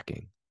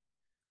tracking,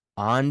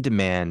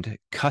 on-demand,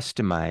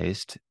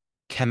 customized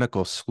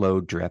chemical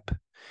slow drip?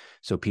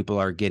 So people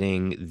are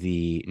getting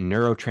the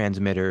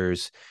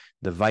neurotransmitters,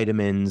 the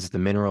vitamins, the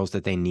minerals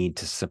that they need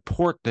to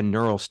support the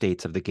neural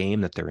states of the game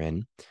that they're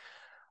in,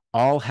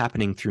 all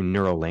happening through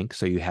Neuralink.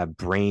 So you have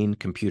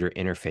brain-computer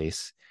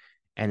interface,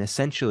 and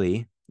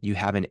essentially you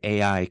have an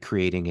AI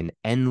creating an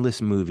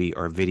endless movie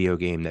or video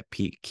game that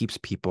keeps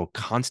people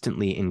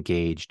constantly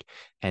engaged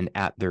and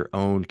at their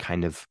own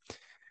kind of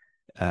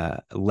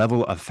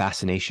level of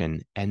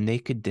fascination, and they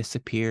could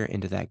disappear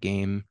into that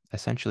game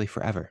essentially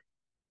forever.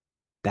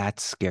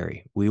 That's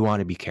scary. We want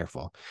to be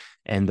careful.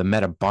 And the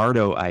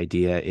metabardo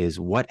idea is,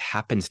 what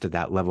happens to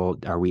that level?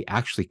 Are we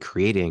actually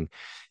creating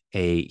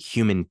a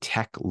human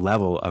tech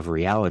level of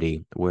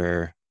reality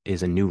where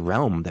is a new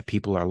realm that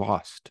people are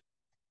lost?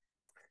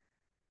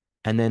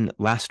 And then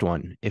last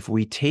one, if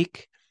we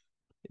take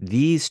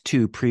these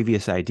two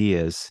previous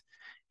ideas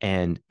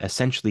and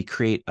essentially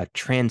create a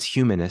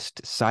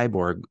transhumanist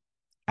cyborg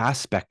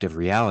aspect of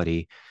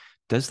reality,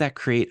 does that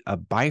create a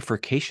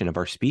bifurcation of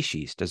our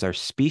species? Does our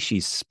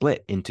species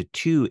split into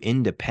two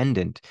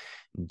independent,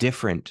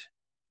 different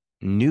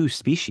new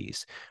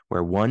species,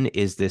 where one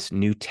is this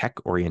new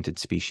tech-oriented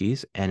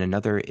species and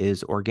another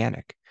is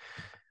organic?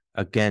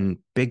 Again,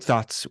 big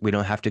thoughts. We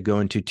don't have to go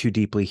into too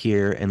deeply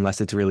here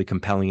unless it's really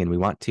compelling and we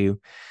want to.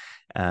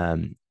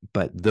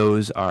 But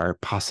those are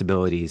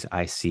possibilities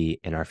I see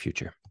in our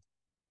future.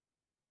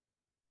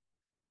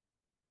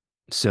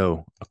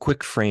 So a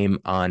quick frame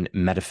on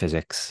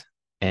metaphysics,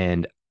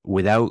 and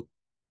without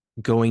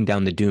going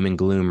down the doom and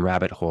gloom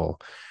rabbit hole,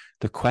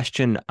 the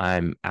question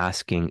I'm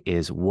asking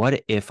is,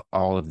 what if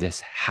all of this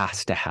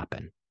has to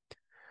happen?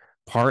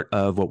 Part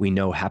of what we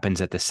know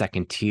happens at the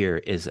second tier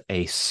is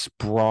a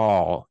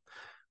sprawl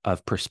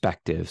of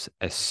perspectives,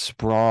 a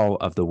sprawl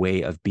of the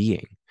way of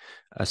being,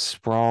 a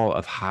sprawl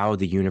of how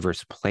the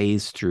universe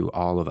plays through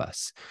all of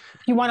us.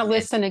 You want to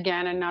listen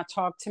again and not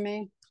talk to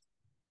me?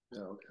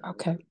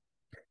 Okay.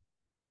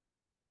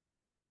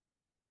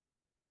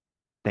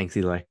 Thanks,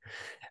 Eli.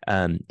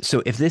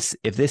 So if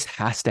this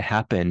has to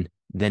happen,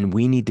 then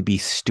we need to be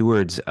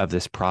stewards of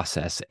this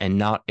process and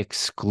not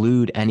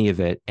exclude any of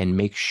it, and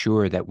make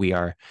sure that we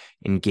are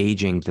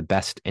engaging the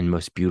best and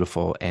most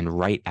beautiful and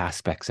right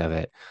aspects of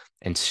it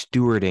and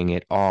stewarding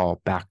it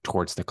all back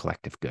towards the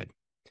collective good.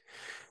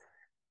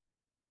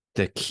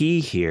 The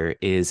key here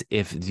is,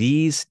 if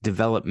these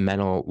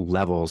developmental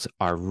levels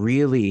are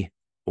really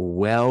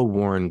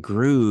well-worn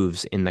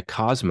grooves in the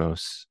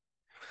cosmos,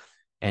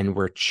 and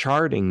we're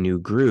charting new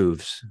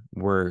grooves,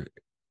 we're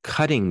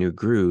cutting new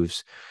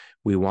grooves,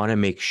 we want to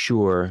make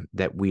sure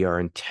that we are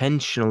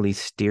intentionally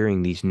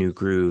steering these new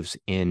grooves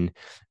in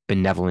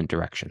benevolent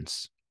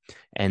directions,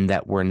 and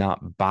that we're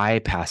not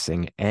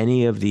bypassing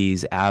any of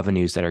these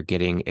avenues that are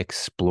getting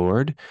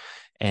explored,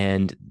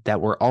 and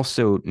that we're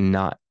also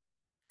not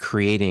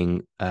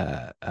creating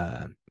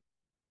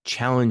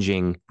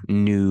challenging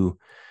new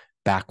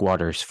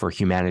backwaters for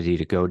humanity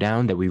to go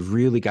down, that we've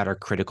really got our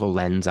critical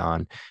lens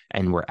on,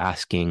 and we're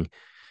asking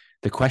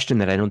the question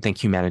that I don't think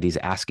humanity is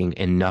asking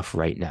enough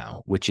right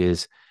now, which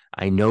is,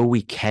 I know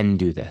we can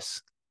do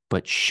this,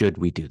 but should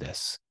we do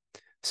this?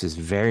 This is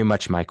very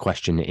much my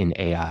question in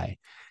AI.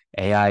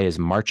 AI is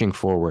marching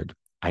forward.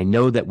 I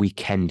know that we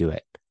can do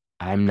it.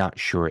 I'm not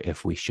sure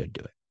if we should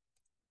do it.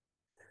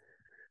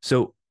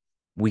 So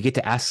we get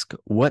to ask,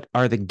 what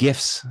are the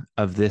gifts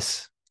of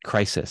this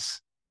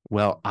crisis?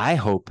 Well, I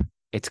hope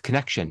it's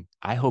connection.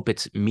 I hope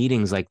it's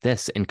meetings like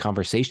this and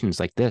conversations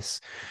like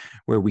this,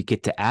 where we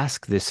get to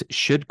ask this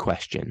should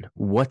question.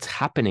 What's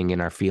happening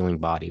in our feeling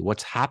body?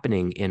 What's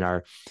happening in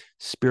our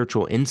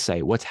spiritual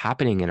insight? What's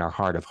happening in our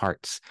heart of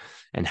hearts?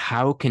 And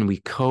how can we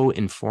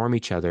co-inform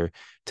each other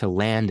to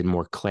land in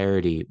more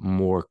clarity,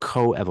 more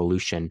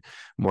co-evolution,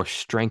 more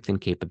strength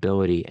and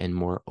capability, and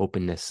more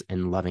openness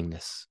and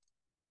lovingness?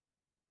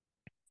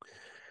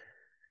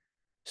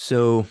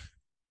 So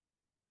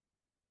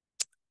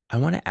I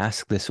want to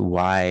ask this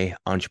why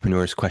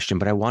entrepreneurs question,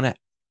 but I want to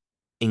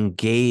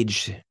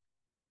engage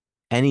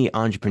any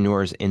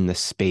entrepreneurs in the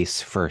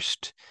space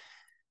first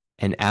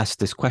and ask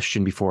this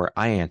question before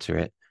I answer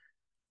it.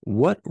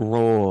 What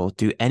role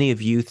do any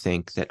of you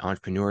think that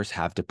entrepreneurs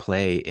have to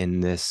play in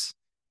this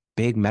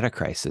big meta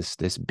crisis,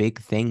 this big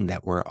thing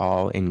that we're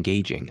all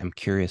engaging? I'm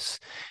curious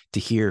to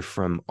hear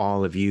from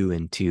all of you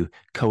and to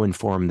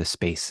co-inform the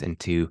space and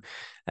to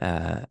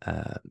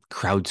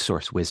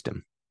crowdsource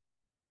wisdom.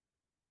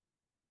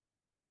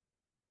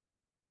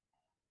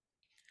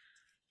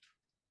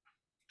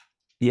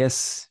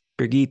 Yes,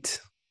 Birgit.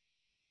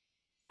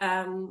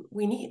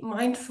 We need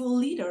mindful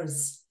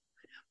leaders.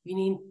 We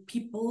need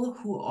people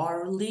who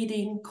are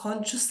leading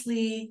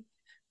consciously,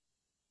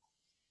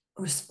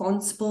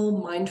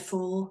 responsible,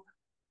 mindful,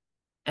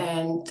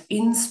 and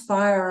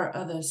inspire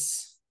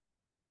others.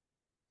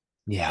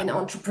 Yeah. And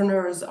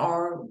entrepreneurs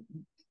are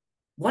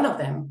one of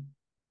them.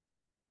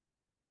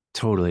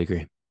 Totally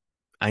agree.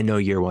 I know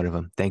you're one of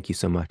them. Thank you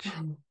so much.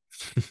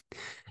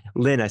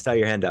 Lynn, I saw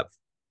your hand up.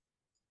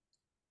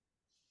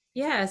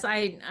 Yes,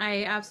 I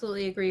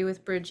absolutely agree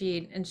with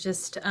Brigitte. It's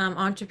just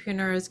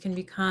entrepreneurs can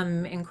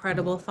become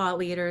incredible thought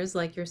leaders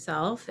like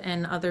yourself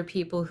and other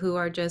people who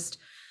are just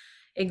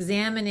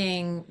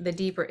examining the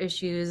deeper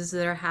issues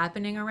that are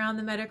happening around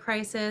the meta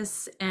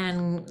crisis,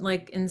 and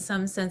like in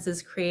some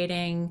senses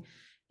creating,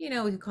 we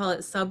could call it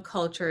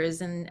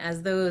subcultures. And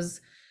as those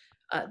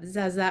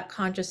as that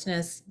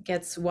consciousness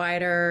gets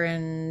wider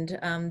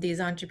and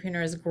these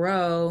entrepreneurs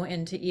grow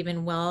into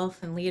even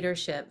wealth and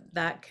leadership,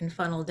 that can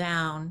funnel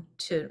down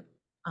to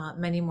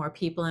many more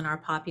people in our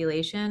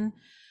population.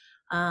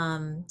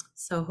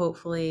 So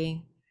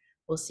hopefully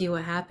we'll see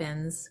what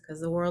happens,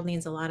 because the world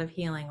needs a lot of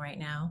healing right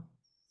now.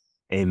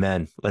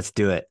 Amen. Let's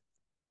do it.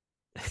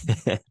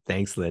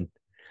 Thanks, Lynn.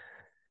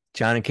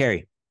 John and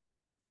Carrie.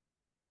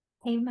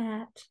 Hey,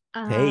 Matt.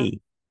 Hey.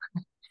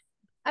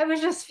 I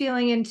was just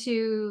feeling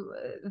into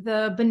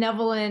the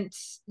benevolent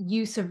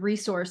use of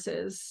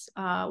resources,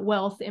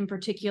 wealth in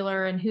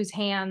particular, and whose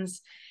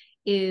hands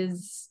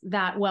is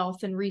that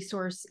wealth and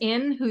resource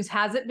in, whose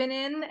has it been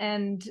in,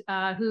 and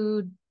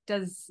who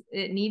does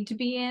it need to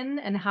be in,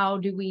 and how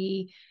do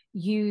we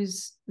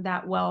use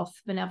that wealth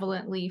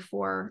benevolently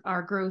for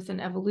our growth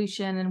and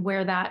evolution, and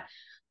where that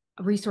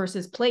resource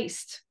is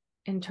placed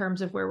in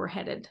terms of where we're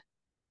headed.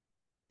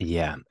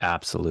 Yeah,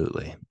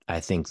 absolutely. I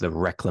think the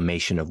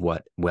reclamation of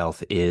what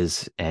wealth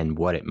is and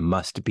what it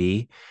must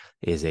be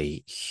is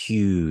a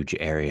huge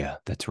area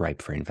that's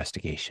ripe for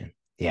investigation.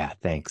 Yeah,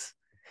 thanks.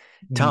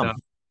 And Tom.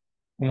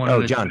 one of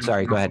Oh, the John,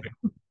 sorry, go ahead.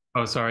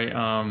 oh, sorry.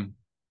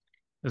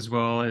 As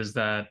well is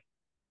that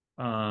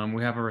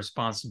we have a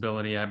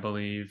responsibility, I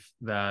believe,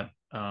 that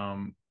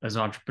as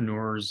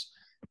entrepreneurs,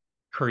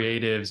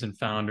 creatives, and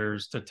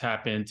founders to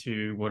tap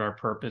into what our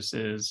purpose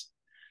is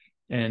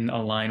and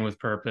align with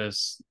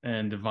purpose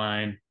and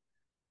divine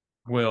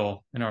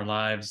will in our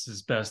lives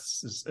as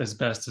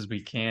best as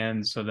we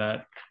can, so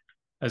that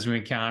as we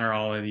encounter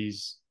all of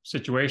these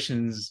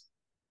situations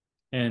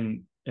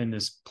in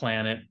this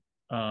planet,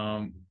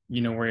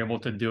 we're able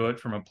to do it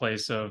from a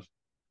place of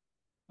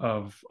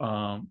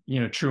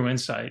true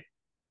insight.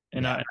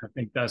 And Yeah. I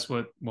think that's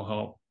what will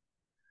help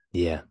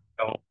Yeah.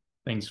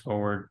 things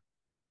forward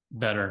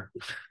better.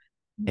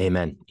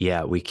 Amen.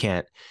 Yeah, we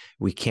can't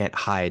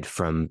hide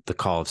from the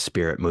call of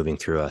spirit moving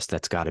through us.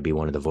 That's got to be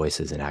one of the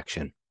voices in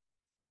action.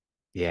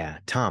 Yeah,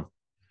 Tom.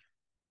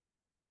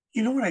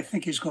 You know what I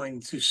think is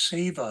going to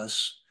save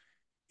us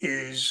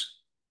is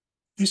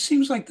this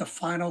seems like the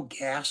final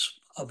gasp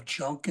of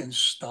junk and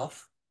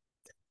stuff.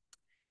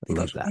 I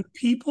love Because that. what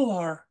people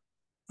are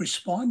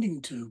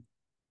responding to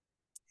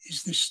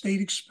is the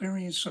state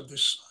experience of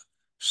the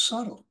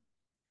subtle.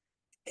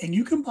 And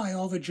you can buy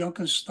all the junk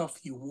and stuff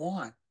you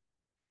want.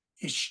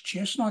 It's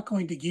just not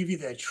going to give you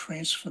that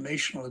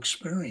transformational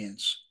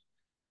experience.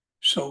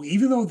 So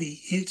even though the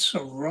its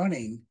are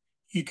running,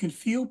 you can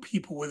feel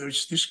people, whether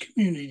it's this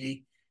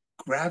community,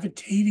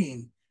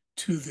 gravitating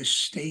to the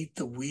state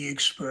that we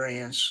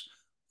experience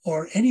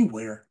or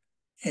anywhere.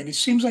 And it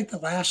seems like the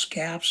last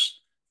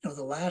gaps,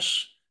 the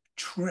last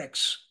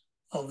tricks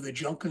of the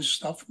junk and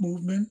stuff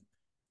movement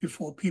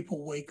before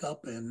people wake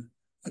up and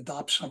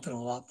adopt something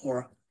a lot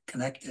more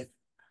connected.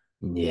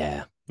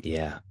 Yeah.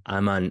 Yeah.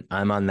 I'm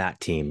on that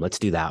team. Let's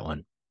do that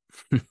one.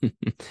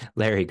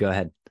 Larry, go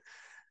ahead.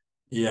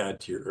 Yeah,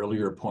 to your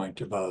earlier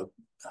point about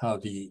how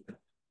the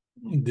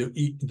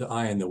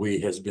I and the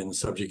we has been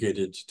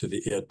subjugated to the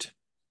it.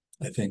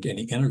 I think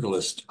any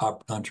integralist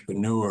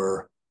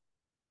entrepreneur,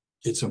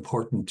 it's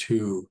important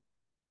to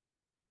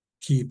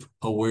keep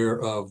aware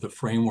of the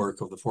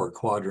framework of the 4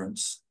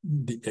 quadrants,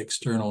 the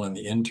external and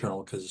the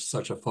internal, because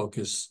such a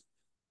focus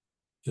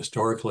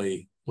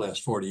historically,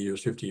 last 40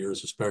 years, 50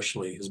 years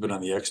especially, has been on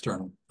the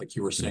external, like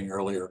you were saying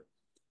earlier.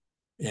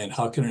 And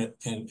how can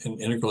an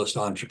integralist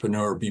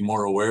entrepreneur be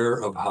more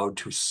aware of how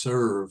to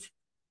serve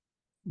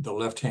the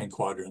left-hand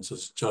quadrants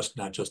as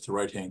not just the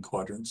right-hand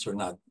quadrants, or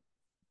not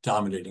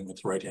dominating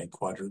with the right-hand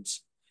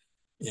quadrants?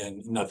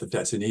 And not that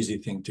that's an easy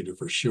thing to do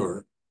for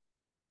sure,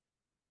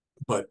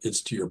 but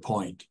it's to your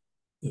point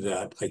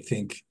that I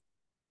think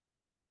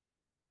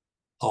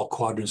all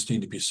quadrants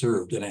need to be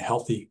served in a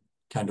healthy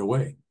kind of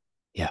way.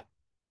 Yeah.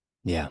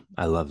 Yeah.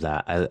 I love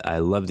that. I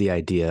love the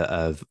idea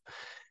of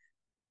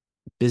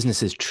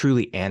businesses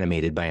truly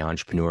animated by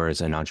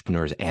entrepreneurs and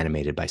entrepreneurs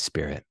animated by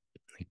spirit.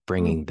 Like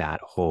bringing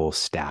that whole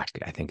stack,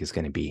 I think, is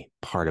going to be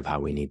part of how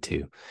we need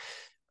to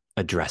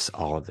address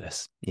all of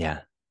this.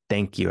 Yeah.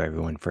 Thank you,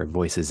 everyone, for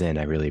voices in.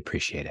 I really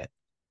appreciate it.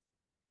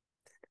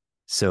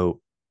 So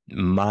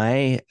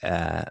my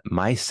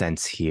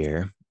sense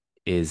here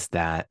is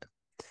that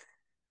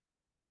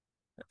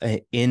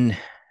in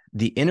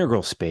the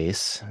integral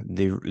space,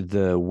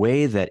 the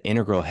way that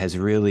integral has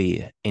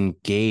really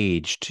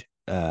engaged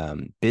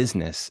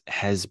business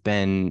has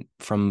been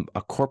from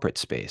a corporate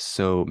space.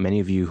 So many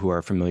of you who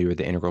are familiar with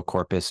the integral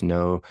corpus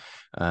know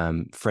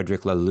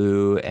Frederick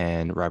Laloux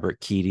and Robert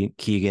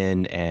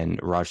Keegan and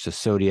Raj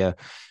Sisodia.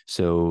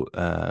 So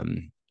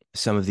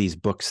some of these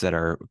books that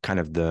are kind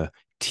of the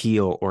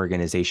Teal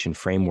organization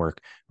framework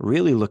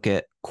really look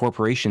at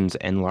corporations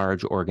and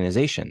large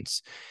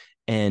organizations.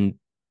 And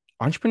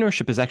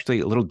entrepreneurship is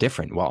actually a little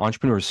different. While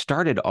entrepreneurs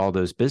started all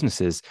those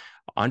businesses,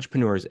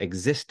 entrepreneurs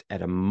exist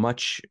at a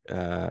much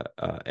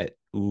at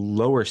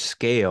lower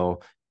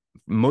scale.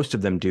 Most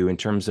of them do in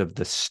terms of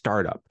the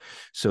startup.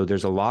 So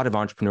there's a lot of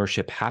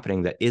entrepreneurship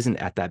happening that isn't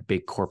at that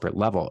big corporate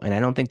level. And I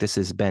don't think this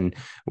has been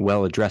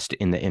well addressed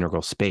in the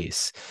integral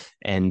space.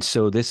 And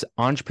so this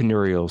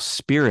entrepreneurial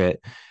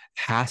spirit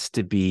has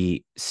to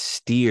be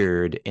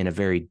steered in a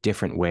very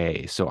different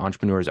way. So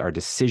entrepreneurs are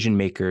decision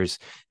makers,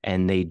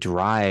 and they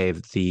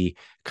drive the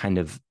kind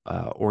of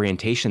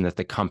orientation that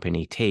the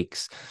company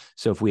takes.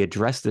 So if we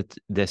address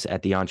this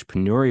at the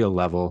entrepreneurial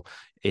level,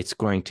 it's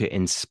going to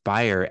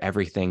inspire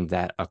everything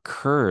that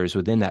occurs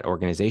within that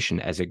organization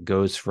as it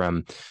goes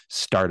from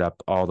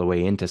startup all the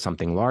way into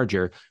something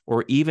larger,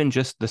 or even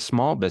just the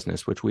small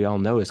business, which we all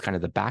know is kind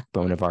of the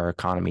backbone of our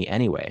economy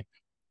anyway.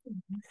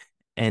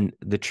 And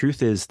the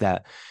truth is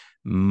that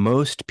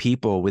most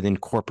people within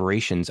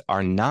corporations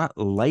are not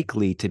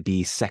likely to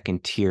be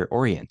second tier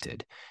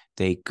oriented.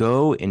 They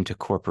go into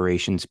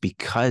corporations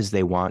because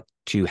they want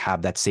to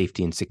have that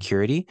safety and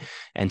security.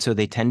 And so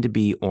they tend to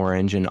be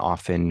orange and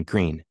often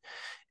green.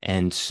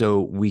 And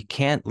so we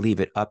can't leave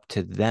it up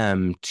to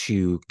them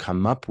to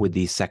come up with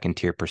these second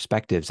tier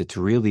perspectives. It's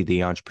really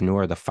the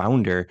entrepreneur, the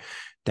founder,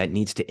 that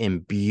needs to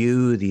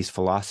imbue these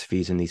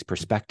philosophies and these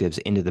perspectives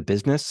into the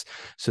business.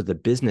 So the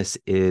business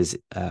is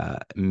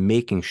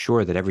making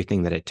sure that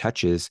everything that it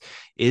touches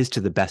is,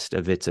 to the best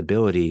of its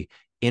ability,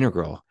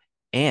 integral.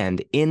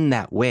 And in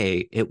that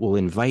way, it will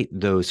invite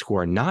those who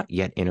are not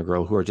yet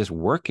integral, who are just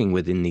working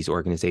within these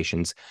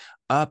organizations,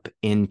 up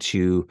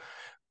into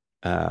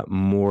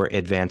more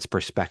advanced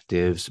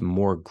perspectives,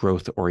 more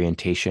growth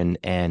orientation,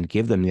 and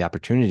give them the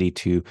opportunity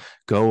to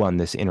go on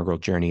this integral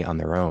journey on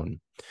their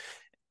own.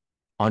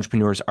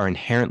 Entrepreneurs are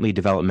inherently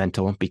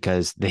developmental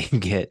because they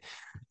get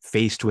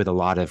faced with a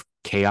lot of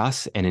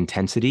chaos and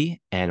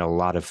intensity and a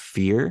lot of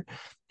fear,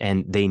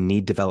 and they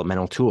need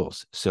developmental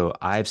tools. So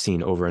I've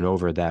seen over and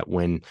over that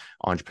when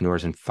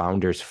entrepreneurs and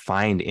founders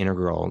find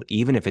integral,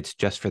 even if it's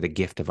just for the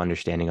gift of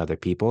understanding other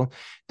people,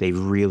 they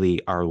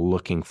really are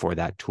looking for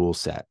that tool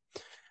set.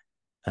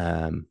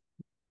 And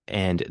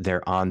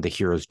they're on the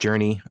hero's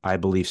journey. I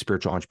believe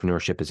spiritual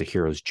entrepreneurship is a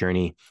hero's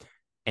journey.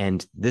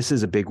 And this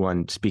is a big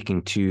one,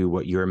 speaking to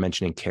what you were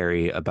mentioning,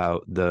 Carrie,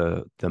 about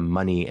the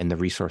money and the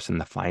resource and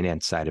the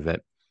finance side of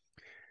it.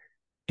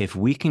 If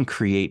we can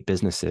create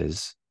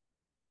businesses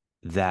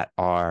that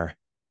are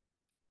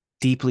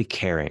deeply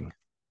caring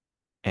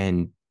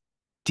and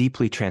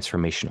deeply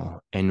transformational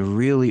and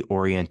really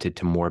oriented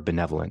to more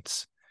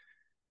benevolence,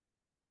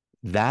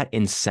 that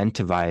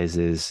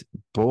incentivizes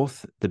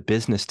both the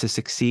business to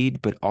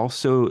succeed, but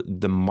also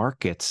the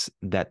markets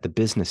that the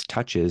business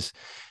touches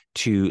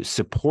to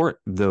support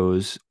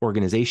those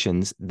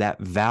organizations that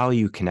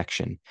value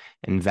connection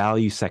and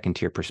value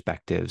second-tier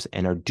perspectives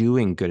and are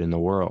doing good in the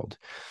world.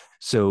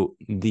 So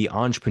the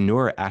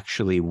entrepreneur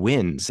actually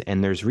wins,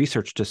 and there's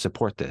research to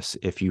support this.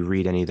 If you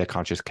read any of the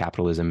conscious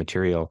capitalism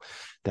material,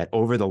 that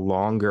over the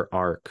longer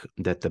arc,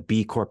 that the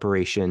B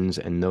corporations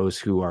and those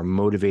who are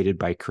motivated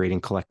by creating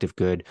collective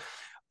good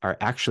are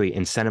actually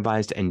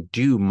incentivized and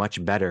do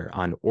much better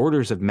on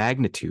orders of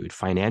magnitude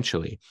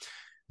financially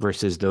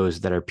versus those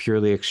that are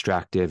purely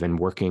extractive and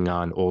working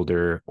on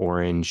older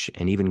orange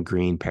and even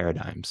green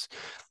paradigms.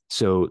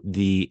 So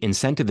the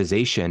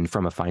incentivization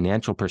from a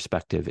financial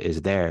perspective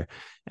is there.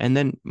 And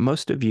then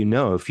most of you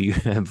know, if you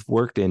have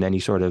worked in any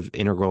sort of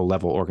integral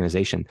level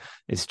organization,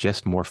 it's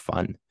just more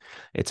fun.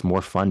 It's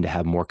more fun to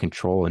have more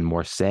control and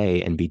more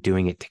say and be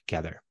doing it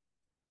together.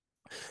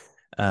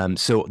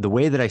 So the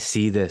way that I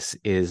see this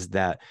is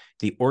that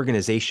the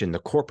organization, the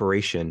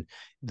corporation,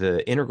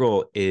 the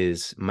integral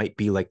might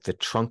be like the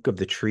trunk of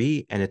the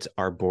tree, and it's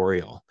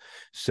arboreal.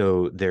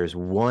 So there's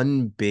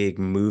one big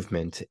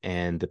movement,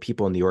 and the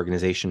people in the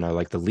organization are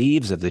like the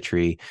leaves of the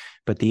tree,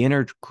 but the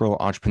integral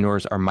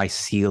entrepreneurs are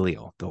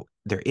mycelial.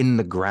 They're in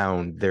the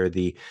ground. They're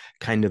the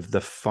kind of the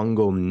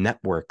fungal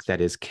network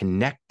that is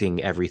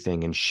connecting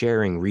everything and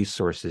sharing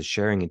resources,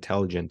 sharing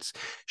intelligence,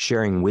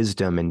 sharing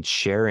wisdom, and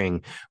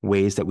sharing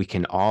ways that we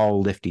can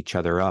all lift each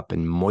other up,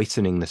 and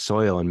moistening the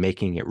soil and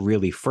making it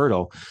really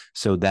fertile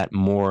so that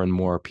more and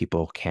more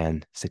people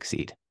can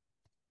succeed.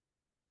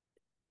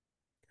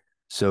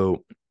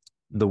 So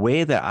the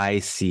way that I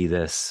see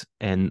this,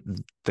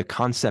 and the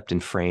concept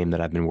and frame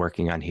that I've been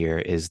working on here,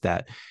 is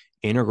that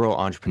integral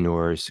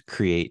entrepreneurs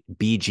create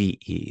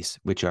BGEs,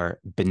 which are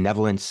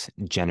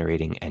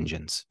benevolence-generating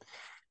engines.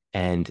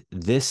 And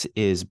this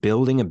is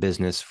building a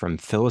business from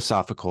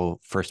philosophical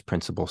first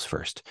principles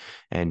first.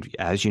 And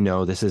as you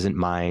know, this isn't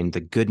mine.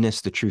 The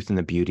goodness, the truth, and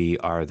the beauty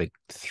are the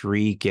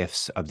three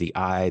gifts of the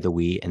I, the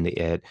we, and the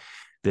it.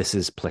 This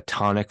is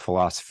Platonic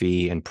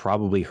philosophy and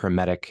probably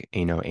Hermetic,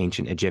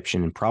 ancient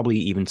Egyptian, and probably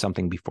even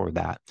something before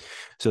that.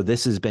 So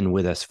this has been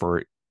with us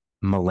for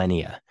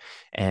millennia.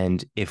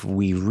 And if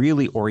we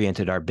really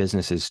oriented our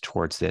businesses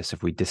towards this,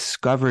 if we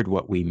discovered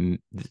what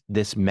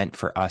this meant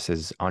for us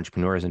as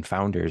entrepreneurs and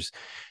founders,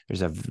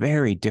 there's a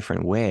very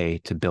different way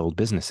to build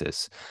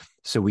businesses.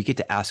 So we get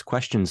to ask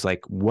questions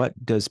like, what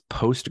does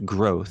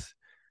post-growth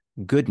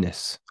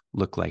goodness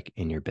look like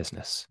in your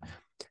business?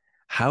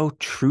 How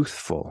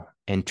truthful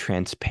and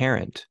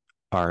transparent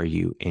are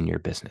you in your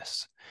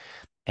business?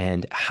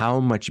 And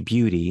how much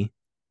beauty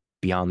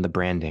beyond the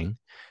branding,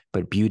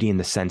 but beauty in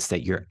the sense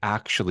that you're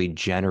actually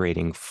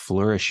generating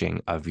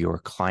flourishing of your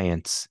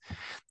clients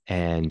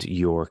and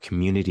your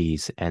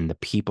communities and the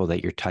people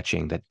that you're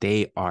touching, that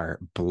they are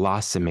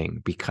blossoming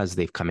because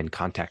they've come in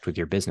contact with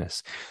your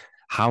business.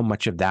 How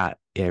much of that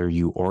are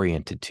you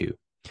oriented to?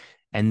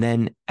 And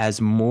then as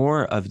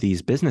more of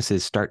these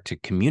businesses start to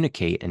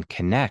communicate and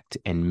connect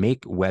and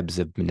make webs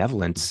of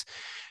benevolence,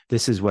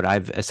 this is what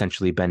I've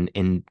essentially been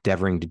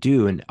endeavoring to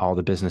do in all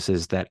the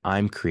businesses that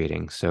I'm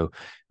creating. So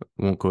I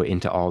won't go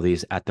into all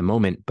these at the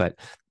moment, but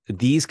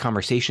these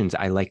conversations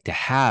I like to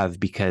have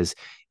because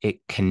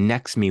it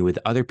connects me with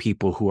other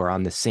people who are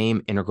on the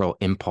same integral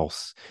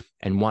impulse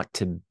and want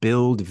to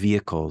build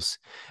vehicles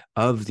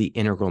of the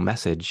integral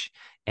message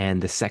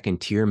and the second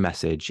tier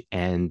message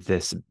and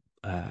this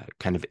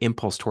kind of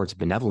impulse towards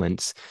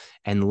benevolence,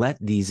 and let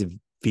these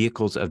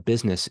vehicles of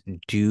business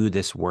do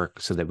this work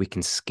so that we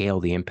can scale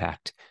the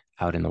impact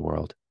out in the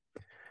world.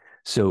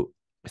 So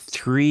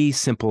 3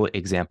 simple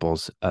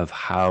examples of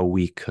how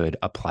we could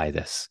apply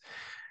this.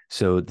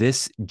 So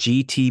this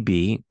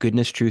GTB,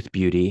 goodness, truth,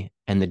 beauty,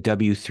 and the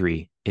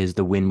W3 is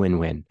the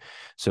win-win-win.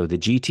 So the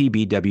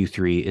GTB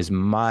W3 is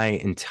my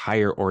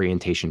entire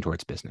orientation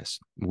towards business.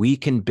 We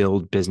can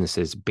build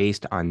businesses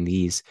based on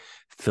these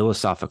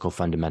philosophical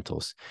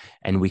fundamentals,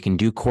 and we can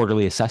do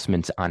quarterly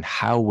assessments on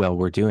how well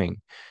we're doing.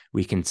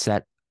 We can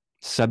set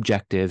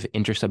subjective,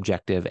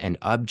 intersubjective, and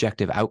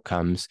objective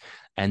outcomes,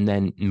 and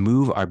then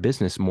move our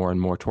business more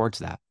and more towards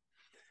that.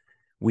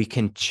 We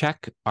can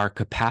check our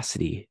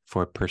capacity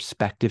for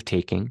perspective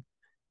taking,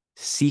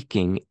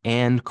 seeking,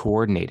 and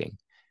coordinating.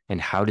 And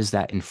how does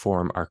that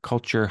inform our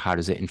culture? How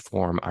does it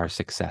inform our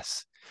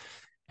success?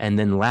 And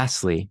then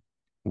lastly,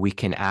 we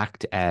can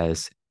act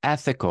as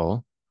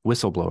ethical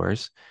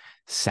whistleblowers,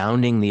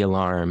 sounding the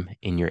alarm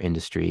in your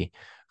industry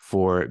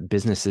for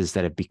businesses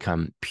that have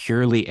become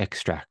purely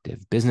extractive,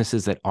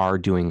 businesses that are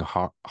doing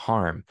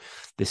harm.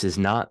 This is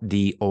not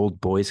the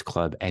old boys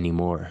club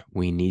anymore.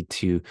 We need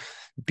to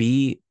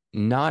be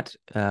not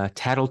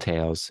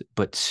tattletales,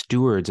 but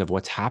stewards of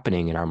what's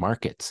happening in our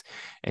markets,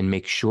 and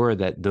make sure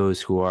that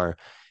those who are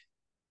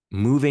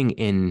moving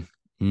in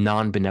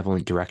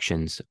non-benevolent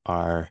directions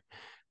are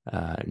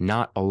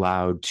not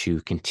allowed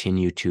to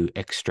continue to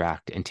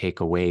extract and take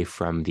away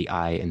from the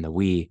I and the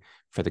we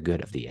for the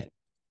good of the it.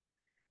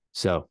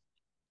 So,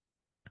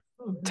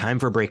 time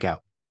for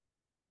breakout.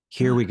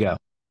 Here we go.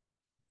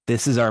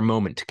 This is our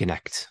moment to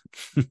connect.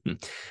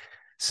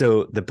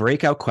 So the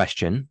breakout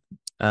question,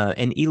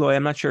 and Eloy,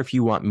 I'm not sure if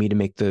you want me to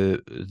make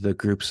the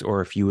groups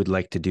or if you would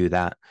like to do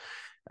that.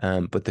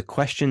 But the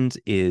questions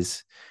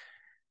is,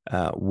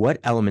 what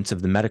elements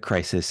of the meta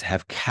crisis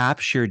have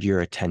captured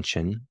your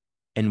attention,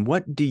 and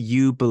what do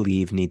you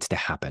believe needs to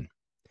happen?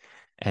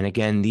 And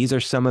again, these are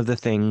some of the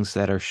things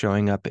that are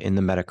showing up in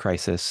the meta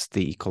crisis: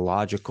 the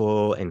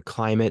ecological and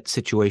climate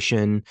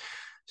situation,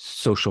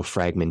 social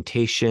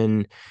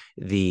fragmentation,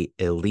 the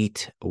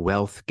elite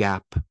wealth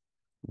gap,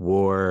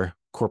 war,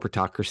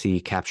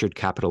 corporatocracy, captured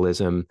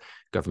capitalism,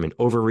 government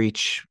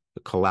overreach,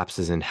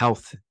 collapses in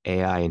health,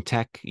 AI and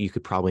tech. You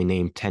could probably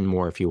name 10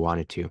 more if you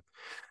wanted to.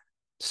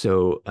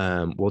 So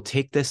we'll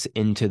take this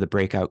into the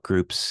breakout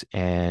groups,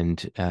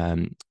 and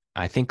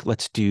I think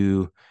let's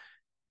do,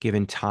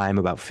 given time,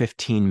 about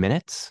 15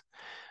 minutes,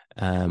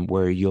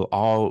 where you'll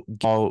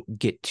all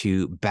get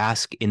to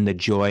bask in the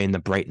joy and the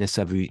brightness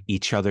of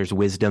each other's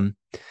wisdom.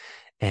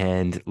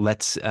 And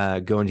let's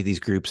go into these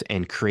groups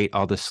and create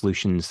all the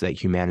solutions that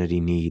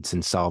humanity needs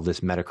and solve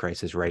this meta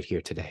crisis right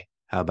here today.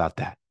 How about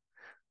that?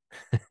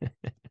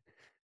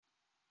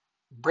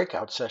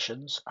 Breakout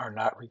sessions are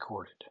not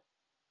recorded.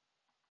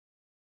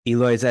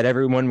 Eloy, is that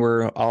everyone?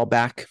 We're all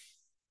back?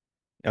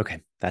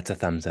 Okay, that's a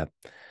thumbs up.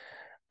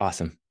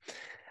 Awesome.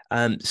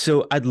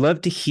 So I'd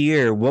love to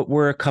hear, what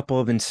were a couple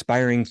of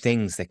inspiring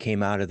things that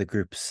came out of the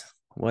groups?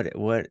 What it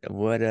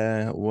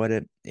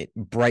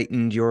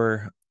brightened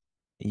your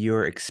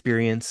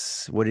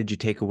experience? What did you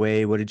take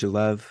away? What did you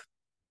love?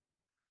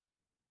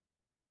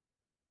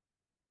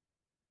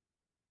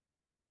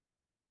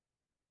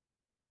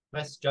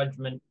 Less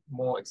judgment,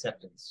 more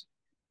acceptance.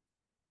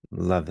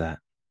 Love that.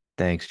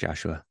 Thanks,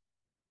 Joshua.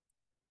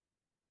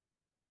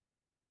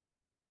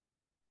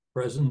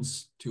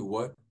 Presence to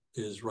what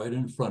is right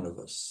in front of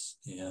us,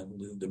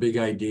 and the big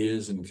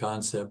ideas and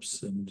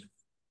concepts and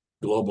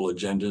global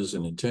agendas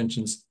and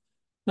intentions.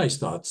 Nice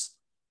thoughts,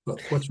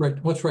 but what's right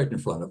in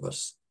front of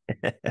us?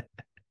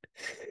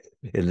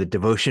 The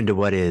devotion to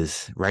what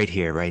is right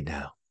here, right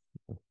now.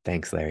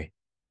 Thanks, Larry.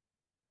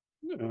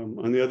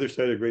 On the other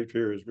side of great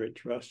fear is great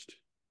trust.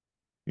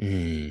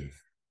 Yep,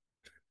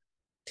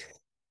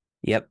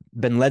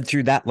 been led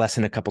through that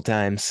lesson a couple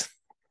times.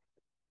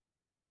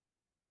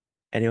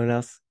 Anyone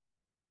else?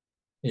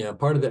 Yeah,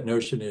 part of that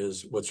notion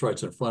is what's right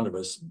in front of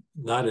us,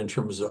 not in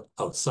terms of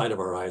outside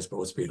of our eyes, but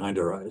what's behind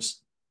our eyes.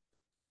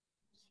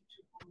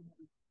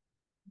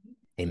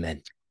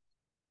 Amen.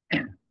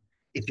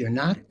 If you're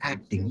not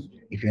acting,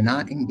 if you're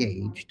not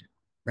engaged,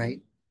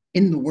 right,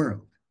 in the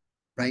world,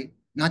 right,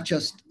 not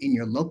just in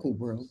your local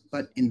world,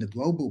 but in the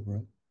global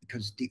world,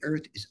 because the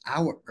earth is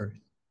our earth,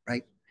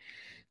 right,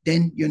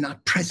 then you're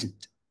not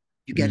present.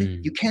 You get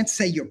it? You can't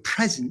say you're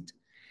present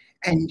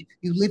and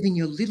you live in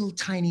your little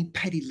tiny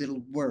petty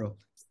little world,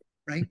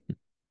 right?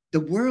 The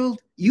world,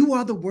 you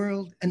are the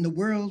world, and the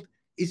world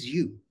is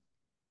you.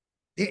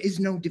 There is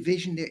no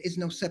division, there is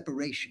no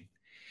separation.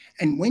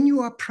 And when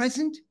you are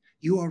present,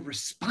 you are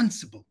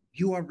responsible.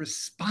 You are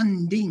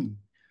responding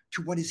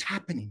to what is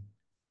happening.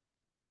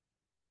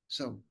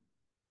 So,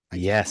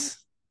 yes,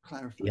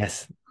 clarify.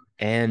 Yes,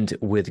 and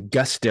with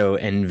gusto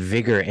and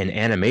vigor and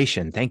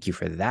animation. Thank you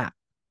for that.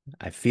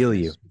 I feel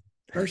you.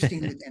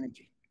 Bursting with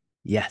energy.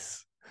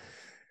 Yes.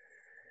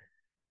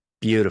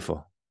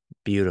 Beautiful.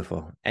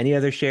 Beautiful. Any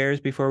other shares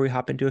before we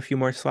hop into a few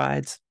more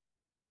slides?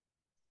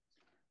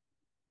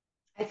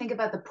 I think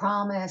about the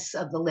promise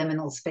of the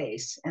liminal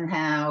space and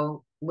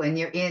how when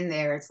you're in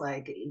there, it's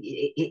like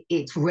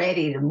it's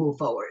ready to move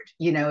forward.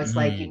 You know, it's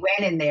like you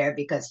went in there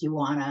because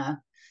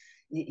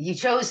you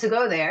chose to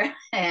go there,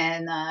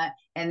 and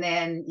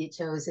then you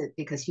chose it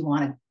because you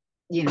want to,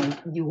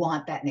 you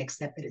want that next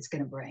step that it's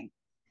going to bring.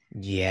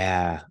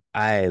 Yeah,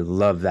 I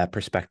love that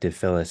perspective,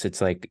 Phyllis.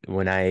 It's like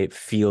when I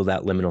feel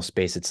that liminal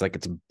space, it's like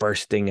it's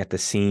bursting at the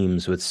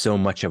seams with so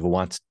much of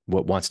what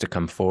wants to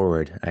come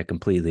forward. I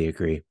completely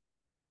agree.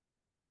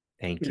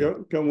 Thank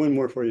you. Got one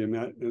more for you,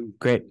 Matt. And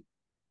great.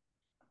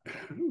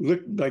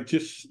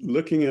 Just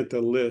looking at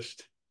the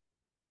list,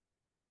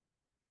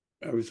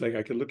 I was like,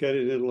 I could look at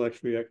it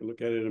intellectually, I could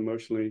look at it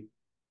emotionally,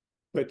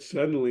 but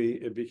suddenly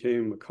it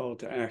became a call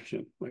to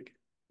action. Like,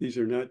 these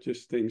are not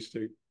just things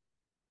to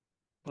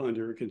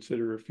ponder or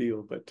consider or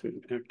feel, but to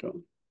act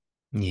on.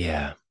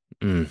 Yeah.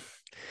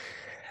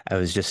 I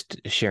was just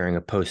sharing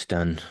a post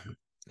on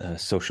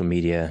social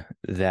media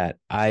that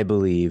I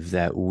believe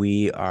that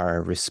we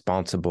are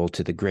responsible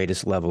to the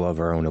greatest level of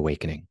our own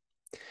awakening.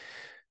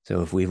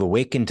 So if we've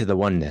awakened to the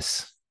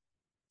oneness,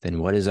 then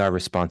what is our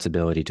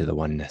responsibility to the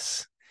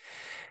oneness?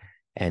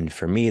 And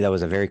for me, that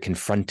was a very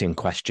confronting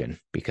question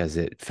because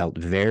it felt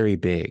very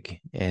big.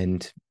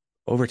 And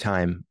over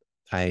time,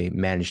 I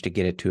managed to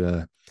get it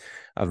to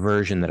a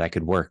version that I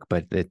could work.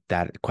 But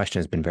that question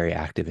has been very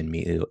active in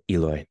me,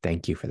 Eloy.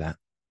 Thank you for that.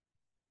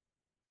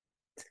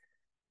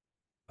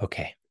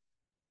 Okay.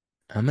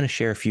 I'm going to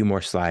share a few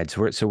more slides.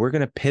 So we're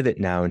going to pivot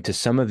now into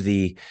some of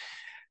the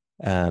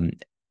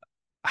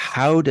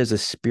how does a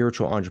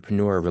spiritual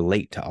entrepreneur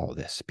relate to all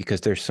this?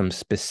 Because there's some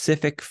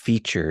specific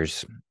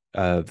features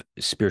of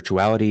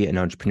spirituality and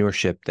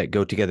entrepreneurship that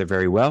go together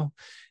very well.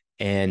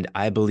 And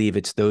I believe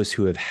it's those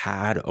who have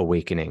had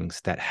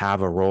awakenings that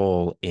have a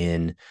role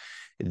in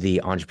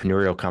the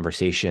entrepreneurial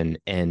conversation,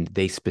 and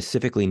they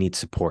specifically need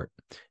support.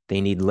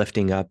 They need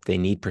lifting up, they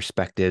need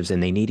perspectives,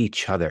 and they need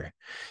each other.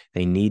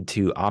 They need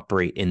to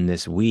operate in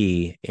this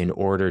we in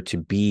order to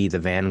be the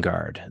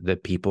vanguard, the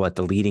people at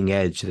the leading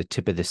edge, the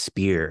tip of the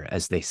spear,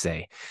 as they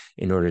say,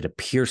 in order to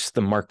pierce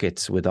the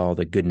markets with all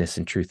the goodness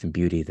and truth and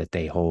beauty that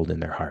they hold in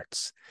their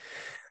hearts.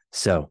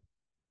 So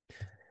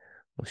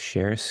we'll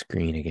share a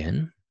screen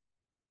again.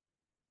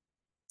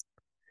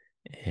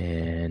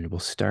 And we'll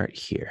start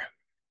here.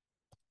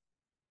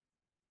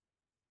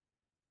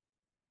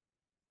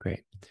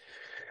 Great.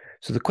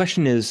 So the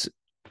question is,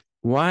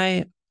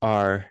 why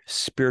are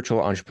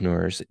spiritual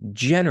entrepreneurs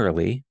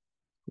generally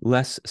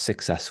less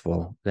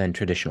successful than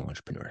traditional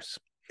entrepreneurs?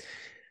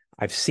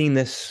 I've seen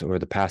this over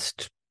the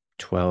past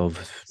 12,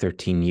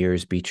 13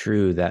 years be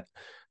true that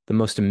the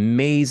most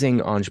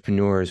amazing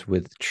entrepreneurs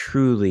with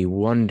truly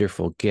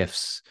wonderful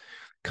gifts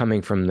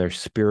coming from their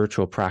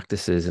spiritual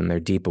practices and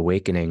their deep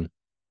awakening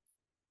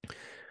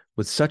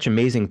with such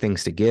amazing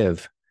things to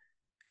give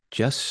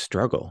just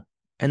struggle.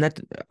 And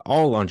that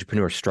all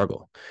entrepreneurs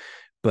struggle.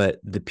 But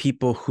the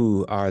people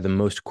who are the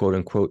most quote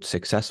unquote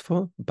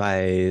successful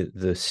by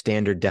the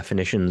standard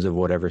definitions of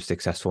whatever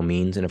successful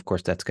means, and of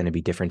course that's going to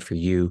be different for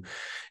you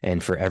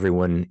and for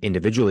everyone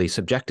individually,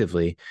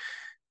 subjectively.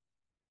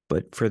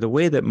 But for the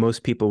way that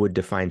most people would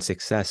define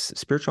success,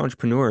 spiritual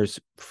entrepreneurs,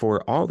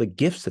 for all the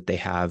gifts that they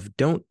have,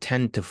 don't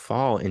tend to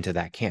fall into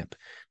that camp.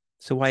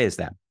 So why is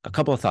that? A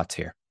couple of thoughts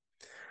here.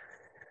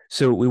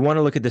 So we want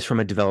to look at this from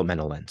a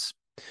developmental lens.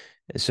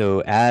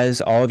 So as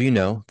all of you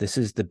know, this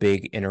is the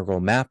big integral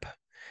map.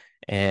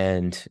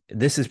 And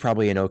this is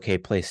probably an okay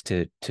place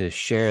to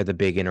share the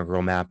big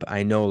integral map.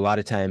 I know a lot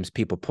of times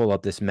people pull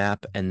up this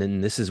map and then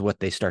this is what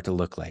they start to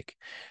look like.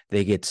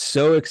 They get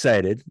so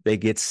excited, they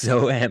get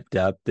so amped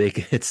up, they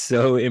get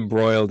so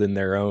embroiled in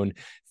their own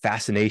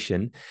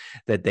fascination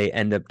that they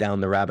end up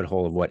down the rabbit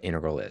hole of what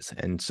integral is.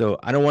 And so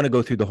I don't want to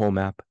go through the whole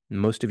map.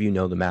 Most of you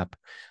know the map.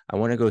 I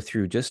want to go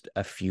through just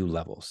a few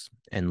levels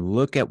and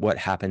look at what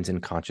happens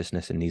in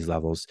consciousness in these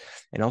levels,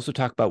 and also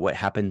talk about what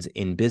happens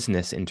in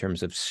business in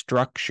terms of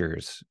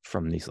structures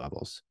from these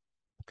levels.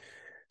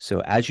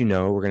 So as you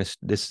know,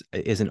 this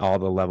isn't all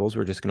the levels.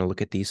 We're just going to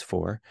look at these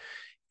four.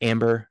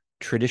 Amber,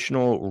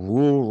 traditional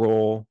rule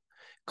role,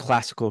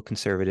 classical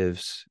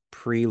conservatives,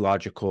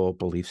 pre-logical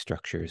belief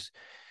structures.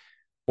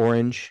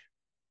 Orange,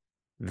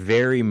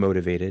 very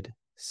motivated,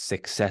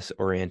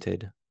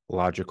 success-oriented,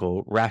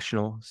 logical,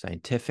 rational,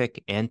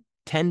 scientific, and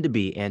tend to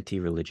be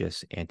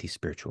anti-religious,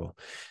 anti-spiritual.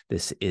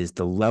 This is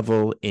the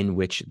level in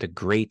which the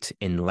great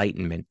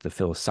enlightenment, the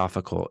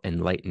philosophical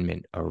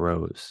enlightenment,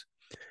 arose.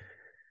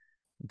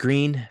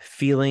 Green,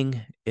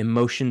 feeling,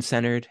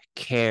 emotion-centered,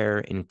 care,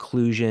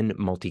 inclusion,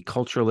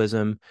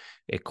 multiculturalism,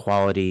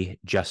 equality,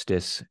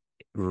 justice,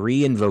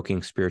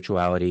 re-invoking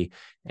spirituality,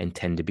 and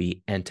tend to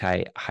be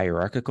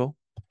anti-hierarchical.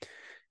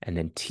 And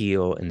then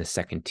teal in the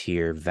second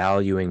tier,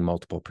 valuing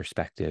multiple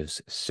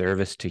perspectives,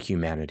 service to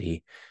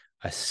humanity,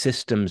 a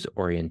systems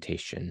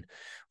orientation,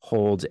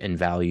 holds and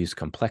values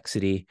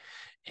complexity,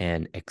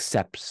 and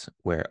accepts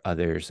where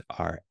others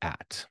are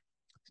at.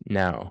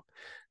 Now,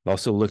 I've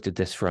also looked at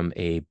this from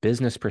a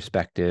business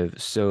perspective.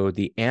 So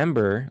the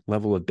amber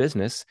level of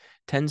business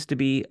tends to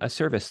be a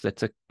service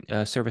that's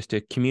a service to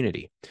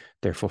community.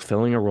 They're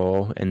fulfilling a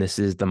role, and this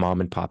is the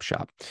mom and pop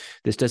shop.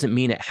 This doesn't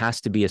mean it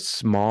has to be a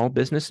small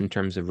business in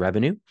terms of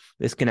revenue.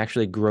 This can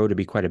actually grow to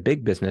be quite a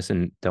big business,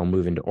 and they'll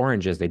move into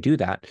orange as they do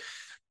that.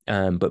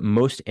 But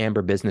most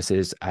amber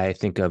businesses, I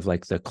think of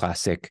like the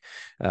classic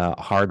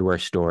hardware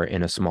store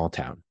in a small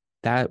town.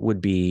 That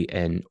would be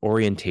an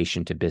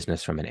orientation to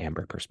business from an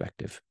amber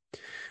perspective.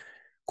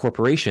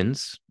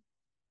 Corporations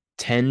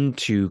tend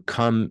to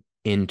come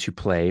into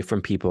play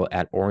from people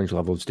at orange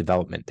levels of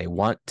development. They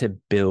want to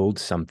build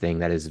something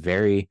that is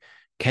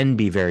can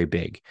be very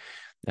big.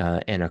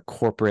 And a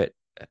corporate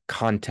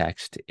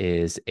context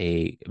is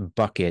a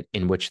bucket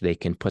in which they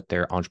can put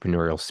their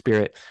entrepreneurial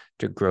spirit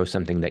to grow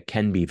something that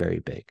can be very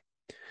big.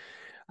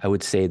 I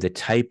would say the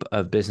type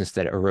of business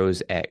that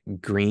arose at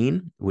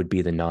green would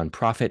be the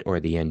nonprofit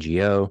or the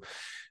NGO.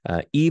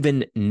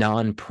 Even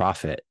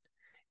nonprofit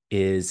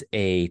is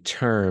a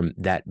term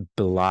that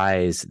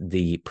belies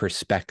the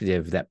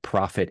perspective that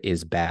profit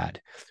is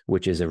bad,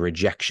 which is a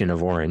rejection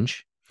of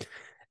orange.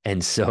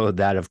 And so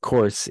that, of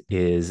course,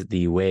 is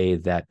the way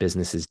that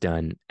business is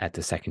done at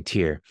the second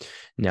tier.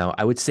 Now,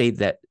 I would say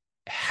that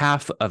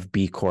half of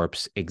B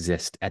Corps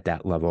exist at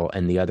that level,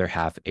 and the other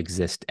half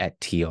exist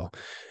at teal.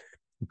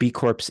 B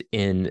Corps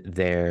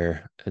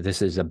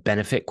this is a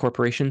benefit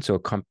corporation, so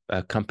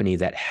a company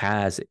that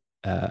has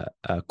a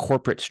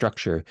corporate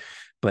structure,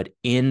 but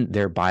in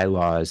their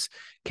bylaws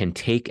can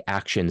take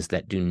actions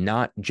that do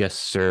not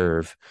just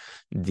serve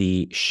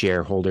the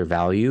shareholder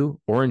value.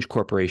 Orange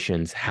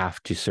corporations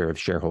have to serve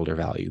shareholder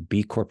value.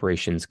 B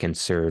corporations can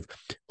serve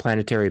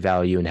planetary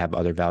value and have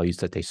other values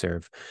that they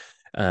serve.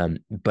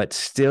 But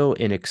still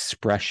in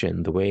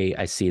expression, the way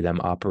I see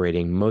them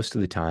operating most of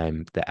the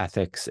time, the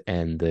ethics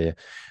and the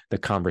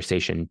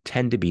conversation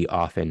tend to be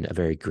often a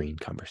very green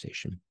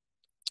conversation.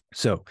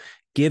 So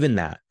given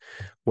that,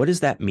 what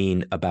does that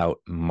mean about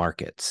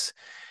markets?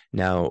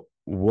 Now,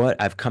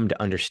 what I've come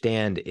to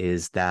understand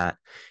is that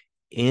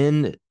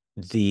in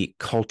the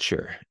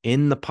culture,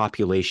 in the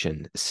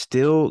population,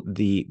 still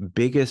the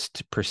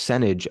biggest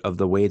percentage of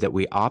the way that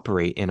we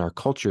operate in our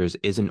cultures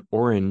is an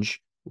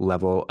orange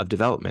level of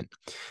development.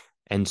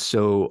 And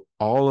so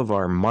all of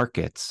our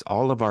markets,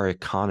 all of our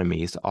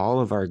economies, all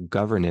of our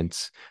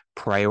governance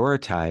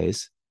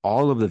prioritize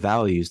all of the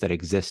values that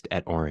exist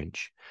at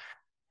orange.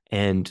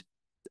 And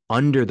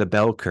under the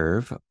bell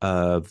curve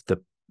of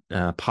the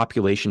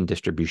population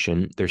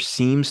distribution, there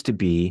seems to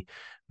be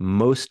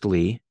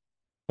mostly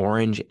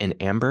orange and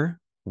amber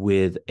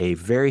with a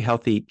very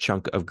healthy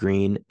chunk of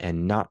green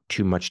and not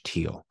too much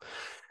teal.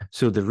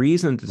 So the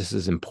reason that this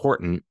is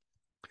important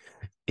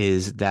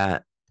is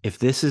that if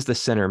this is the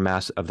center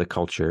mass of the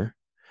culture,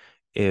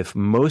 if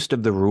most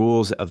of the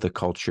rules of the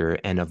culture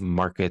and of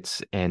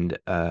markets and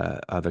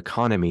of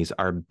economies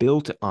are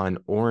built on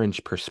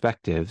orange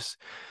perspectives,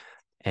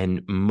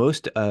 and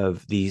most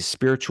of these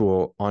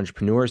spiritual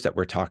entrepreneurs that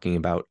we're talking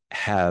about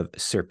have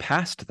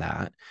surpassed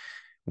that,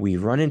 we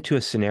run into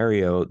a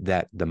scenario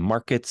that the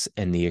markets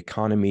and the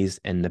economies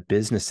and the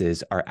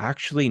businesses are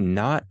actually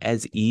not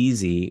as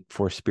easy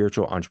for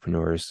spiritual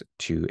entrepreneurs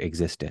to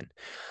exist in.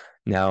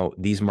 Now,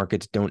 these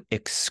markets don't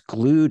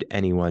exclude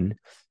anyone,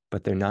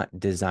 but they're not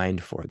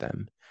designed for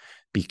them.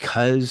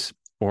 Because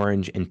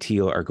orange and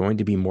teal are going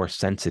to be more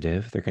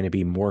sensitive, they're going to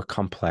be more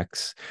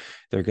complex,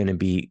 they're going to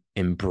be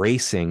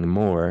embracing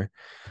more,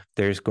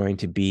 there's going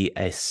to be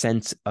a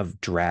sense of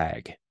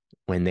drag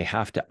when they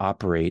have to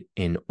operate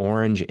in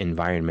orange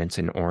environments,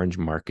 in orange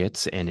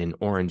markets, and in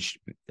orange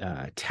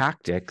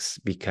tactics,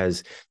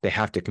 because they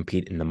have to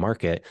compete in the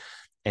market.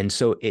 And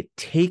so it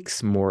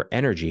takes more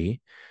energy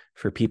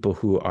for people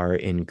who are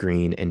in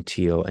green and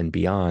teal and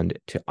beyond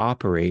to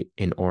operate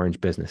in orange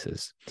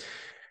businesses.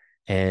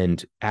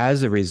 And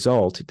as a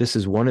result, this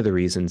is one of the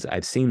reasons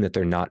I've seen that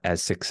they're not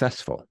as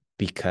successful,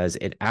 because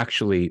it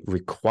actually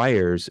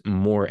requires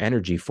more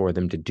energy for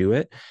them to do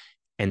it.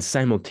 And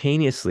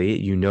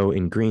simultaneously,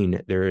 in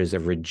green, there is a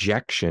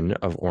rejection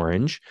of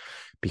orange,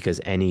 because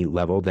any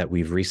level that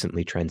we've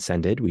recently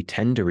transcended, we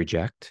tend to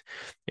reject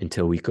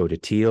until we go to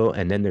teal.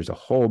 And then there's a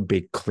whole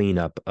big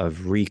cleanup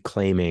of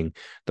reclaiming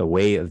the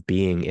way of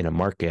being in a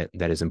market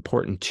that is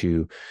important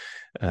to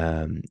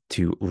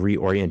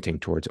reorienting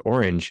towards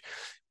orange.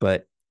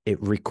 But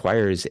it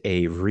requires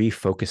a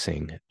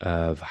refocusing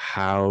of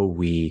how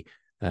we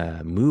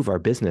move our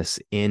business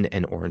in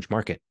an orange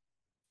market.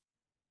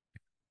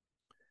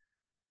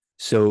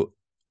 So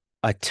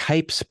a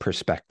types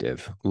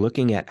perspective,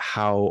 looking at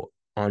how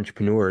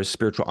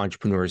spiritual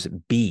entrepreneurs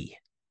be.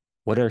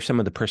 What are some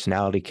of the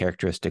personality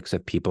characteristics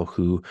of people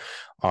who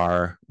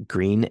are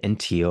green and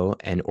teal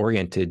and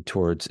oriented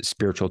towards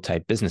spiritual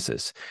type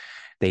businesses?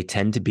 They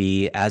tend to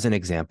be, as an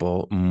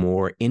example,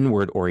 more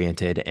inward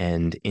oriented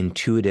and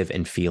intuitive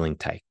and feeling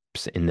types.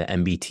 In the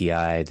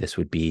MBTI, this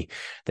would be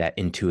that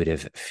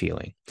intuitive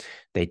feeling.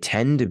 They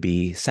tend to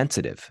be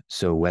sensitive.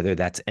 So whether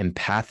that's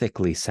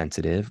empathically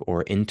sensitive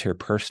or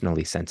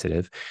interpersonally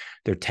sensitive,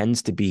 there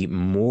tends to be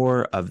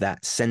more of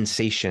that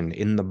sensation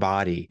in the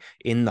body,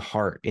 in the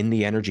heart, in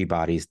the energy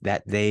bodies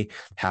that they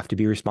have to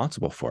be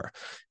responsible for.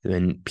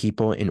 Then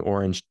people in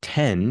orange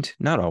tend,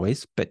 not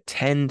always, but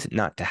tend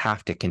not to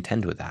have to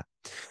contend with that.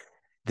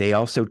 They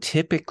also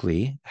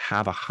typically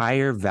have a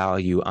higher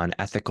value on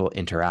ethical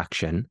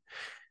interaction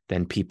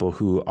than people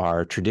who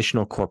are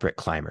traditional corporate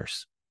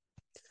climbers.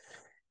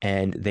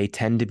 And they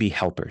tend to be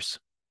helpers.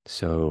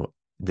 So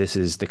this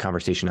is the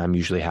conversation I'm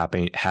usually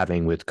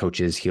having with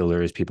coaches,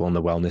 healers, people in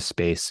the wellness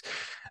space,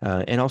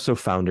 and also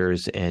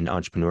founders and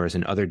entrepreneurs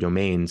in other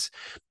domains.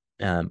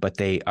 But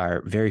they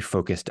are very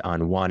focused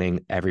on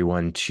wanting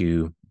everyone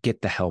to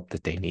get the help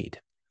that they need.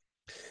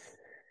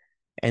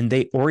 And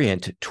they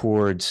orient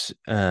towards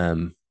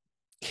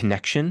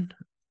connection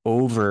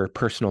over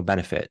personal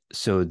benefit.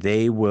 So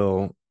they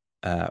will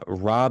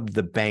rob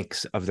the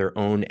banks of their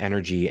own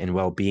energy and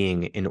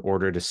well-being in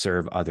order to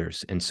serve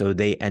others. And so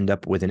they end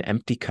up with an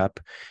empty cup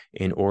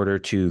in order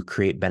to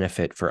create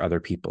benefit for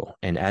other people.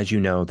 And as you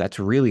know, that's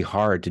really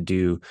hard to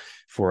do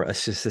for a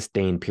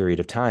sustained period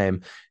of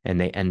time, and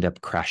they end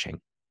up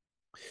crashing.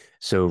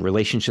 So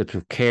relationships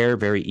of care,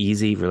 very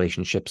easy.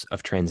 Relationships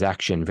of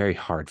transaction, very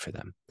hard for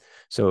them.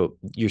 So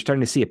you're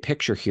starting to see a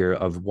picture here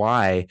of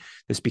why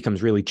this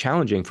becomes really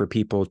challenging for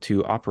people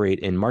to operate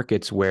in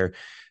markets where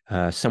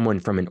someone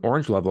from an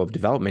orange level of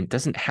development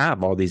doesn't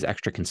have all these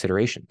extra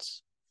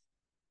considerations.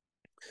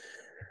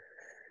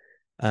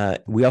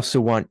 We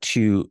also want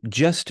to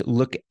just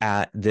look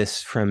at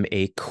this from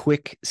a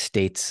quick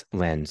states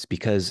lens,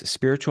 because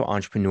spiritual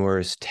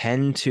entrepreneurs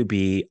tend to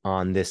be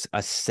on this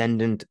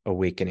ascendant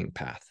awakening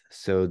path.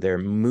 So they're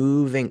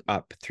moving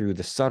up through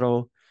the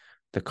subtle,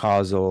 the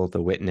causal,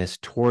 the witness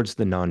towards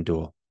the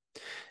non-dual.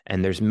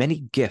 And there's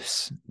many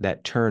gifts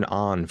that turn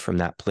on from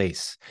that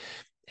place.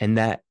 And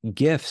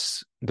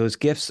those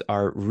gifts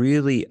are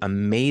really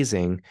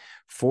amazing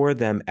for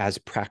them as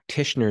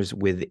practitioners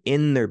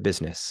within their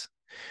business.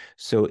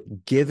 So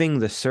giving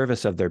the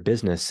service of their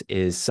business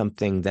is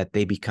something that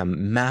they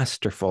become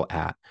masterful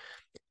at.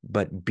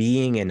 But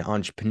being an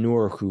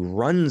entrepreneur who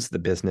runs the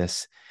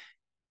business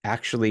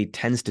actually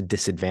tends to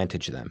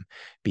disadvantage them,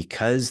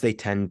 because they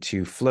tend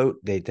to float.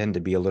 They tend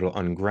to be a little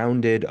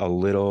ungrounded, a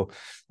little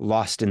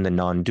lost in the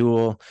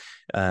non-dual.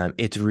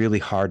 It's really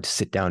hard to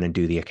sit down and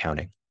do the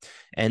accounting.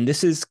 And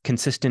this is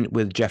consistent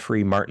with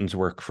Jeffrey Martin's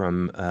work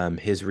from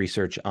his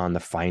research on the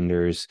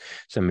Finders.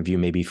 Some of you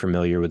may be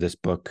familiar with this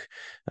book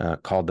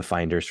called The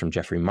Finders from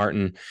Jeffrey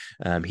Martin.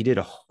 He did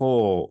a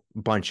whole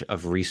bunch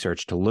of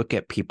research to look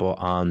at people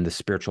on the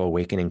spiritual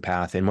awakening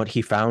path. And what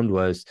he found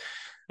was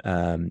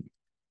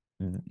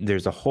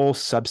there's a whole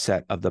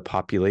subset of the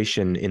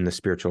population in the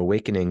spiritual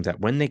awakening that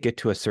when they get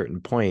to a certain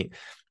point,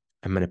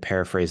 I'm going to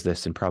paraphrase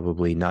this and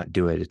probably not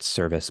do it, it's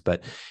service,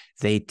 but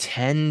they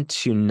tend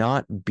to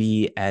not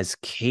be as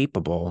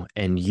capable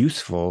and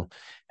useful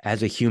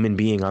as a human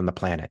being on the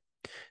planet.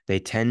 They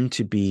tend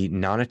to be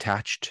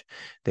non-attached.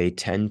 They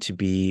tend to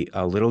be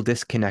a little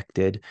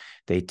disconnected.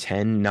 They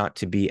tend not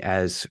to be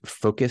as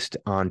focused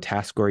on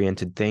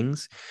task-oriented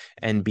things.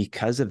 And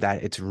because of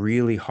that, it's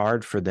really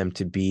hard for them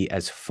to be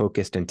as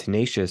focused and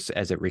tenacious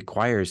as it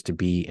requires to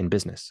be in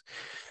business.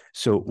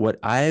 So what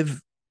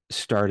I've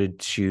started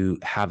to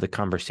have the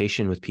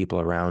conversation with people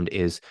around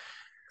is,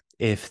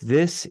 if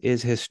this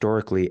is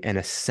historically an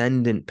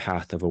ascendant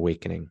path of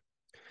awakening,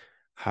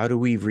 how do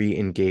we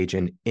re-engage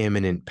an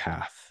imminent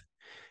path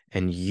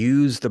and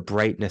use the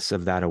brightness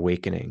of that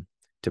awakening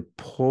to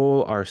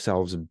pull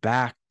ourselves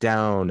back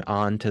down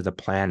onto the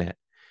planet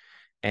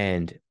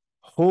and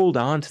hold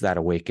on to that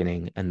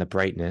awakening and the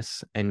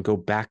brightness and go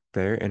back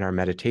there in our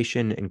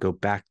meditation and go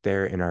back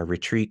there in our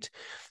retreat,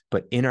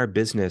 but in our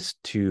business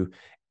to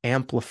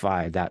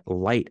amplify that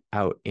light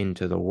out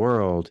into the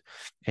world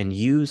and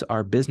use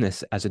our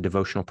business as a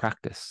devotional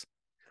practice.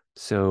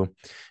 So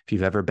if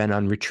you've ever been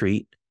on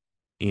retreat,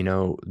 you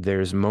know,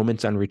 there's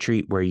moments on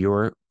retreat where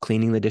you're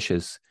cleaning the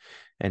dishes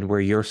and where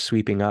you're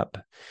sweeping up.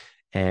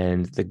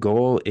 And the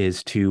goal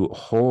is to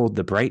hold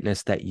the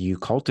brightness that you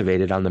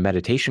cultivated on the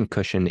meditation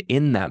cushion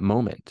in that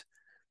moment.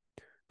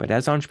 But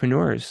as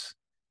entrepreneurs,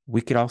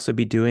 we could also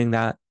be doing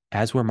that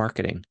as we're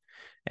marketing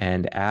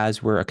and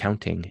as we're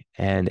accounting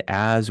and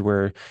as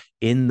we're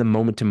in the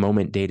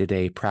moment-to-moment,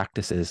 day-to-day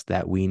practices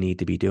that we need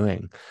to be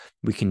doing.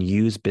 We can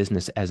use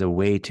business as a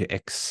way to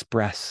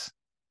express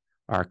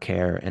our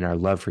care and our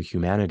love for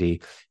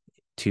humanity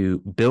to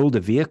build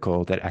a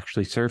vehicle that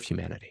actually serves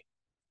humanity.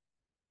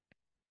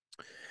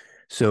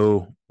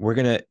 So we're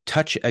going to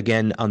touch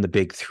again on the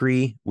big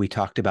three. We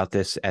talked about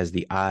this as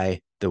the I,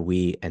 the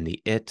we, and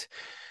the it.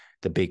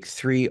 The big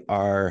three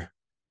are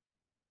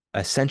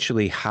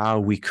essentially how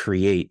we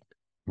create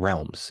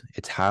realms.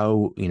 It's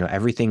how, you know,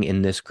 everything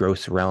in this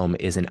gross realm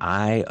is an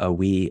I, a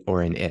we,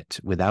 or an it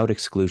without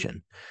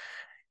exclusion.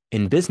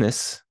 In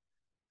business,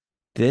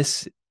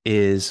 this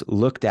is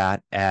looked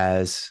at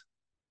as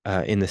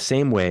in the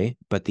same way,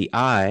 but the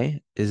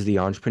I is the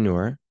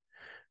entrepreneur,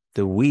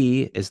 the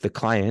we is the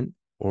client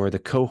or the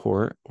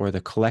cohort or the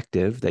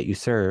collective that you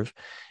serve,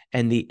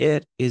 and the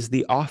it is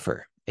the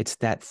offer. It's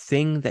that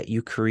thing that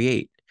you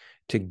create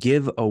to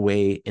give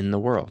away in the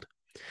world.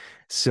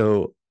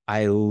 So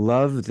I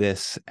love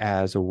this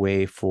as a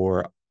way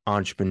for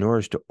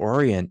entrepreneurs to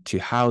orient to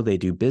how they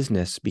do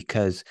business,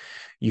 because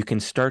you can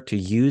start to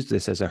use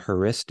this as a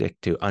heuristic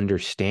to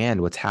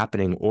understand what's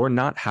happening or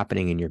not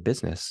happening in your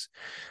business,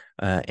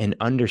 and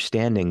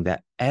understanding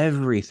that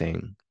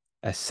everything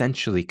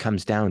essentially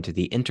comes down to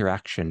the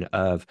interaction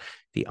of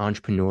the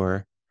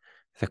entrepreneur,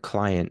 the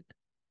client,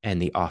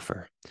 and the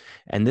offer.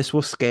 And this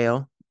will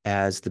scale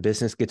as the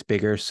business gets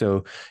bigger.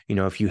 So,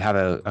 if you have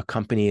a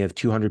company of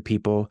 200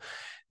 people,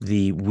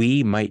 the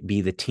we might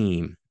be the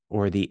team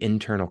or the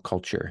internal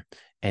culture,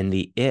 and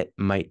the it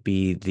might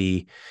be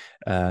the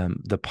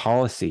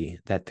policy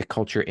that the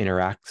culture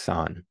interacts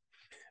on.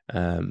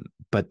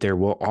 But there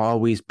will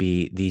always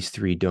be these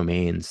three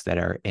domains that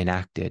are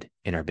enacted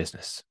in our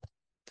business.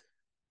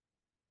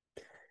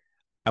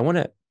 I want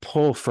to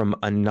pull from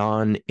a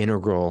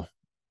non-integral,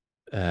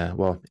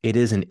 it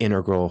is an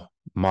integral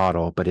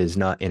model, but it is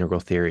not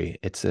integral theory.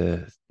 It's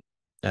a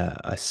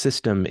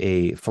system,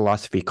 a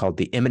philosophy called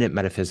the Immanent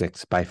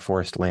Metaphysics by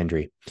Forrest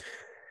Landry.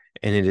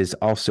 And it is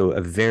also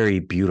a very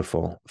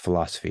beautiful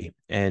philosophy.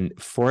 And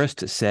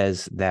Forrest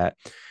says that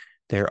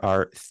there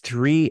are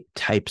three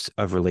types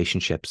of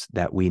relationships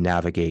that we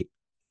navigate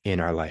in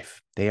our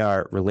life. They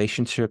are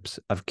relationships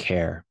of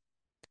care,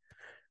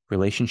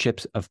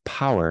 relationships of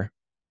power,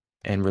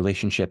 and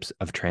relationships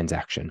of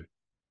transaction.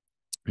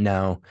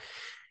 Now,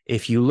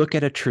 if you look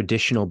at a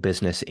traditional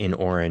business in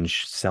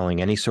Orange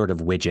selling any sort of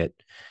widget,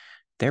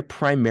 they're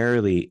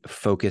primarily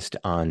focused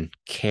on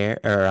care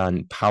or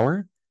on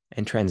power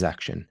and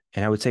transaction.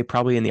 And I would say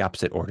probably in the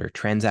opposite order,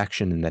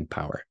 transaction and then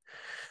power.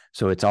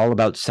 So it's all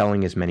about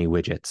selling as many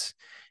widgets,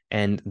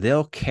 and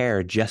they'll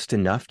care just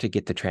enough to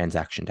get the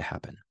transaction to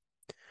happen.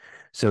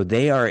 So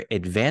they are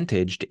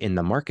advantaged in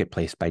the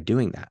marketplace by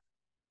doing that.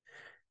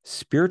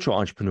 Spiritual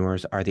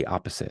entrepreneurs are the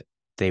opposite.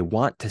 They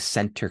want to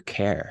center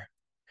care,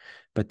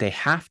 but they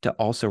have to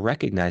also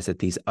recognize that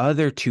these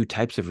other two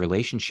types of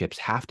relationships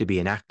have to be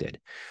enacted.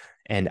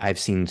 And I've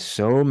seen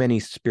so many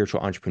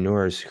spiritual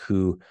entrepreneurs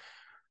who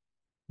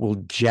will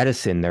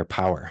jettison their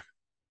power.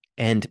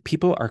 And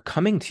people are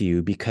coming to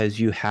you because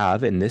you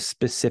have, in this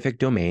specific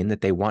domain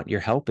that they want your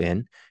help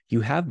in,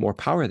 you have more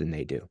power than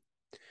they do.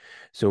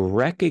 So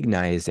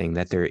recognizing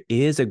that there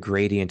is a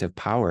gradient of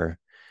power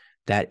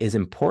that is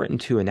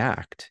important to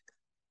enact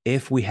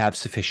if we have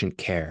sufficient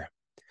care.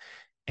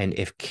 And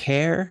if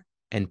care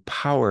and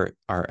power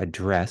are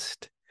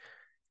addressed,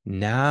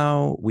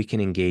 now we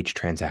can engage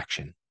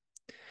transaction.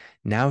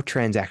 Now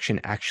transaction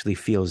actually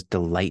feels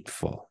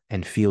delightful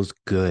and feels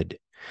good.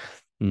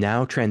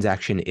 Now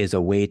transaction is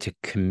a way to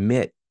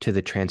commit to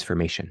the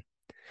transformation,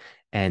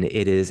 and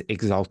it is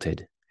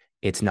exalted.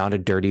 It's not a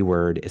dirty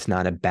word. It's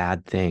not a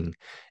bad thing.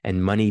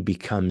 And money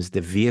becomes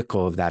the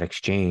vehicle of that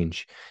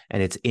exchange,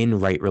 and it's in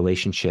right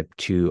relationship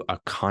to a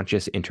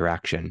conscious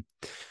interaction.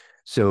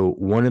 So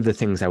one of the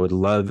things I would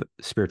love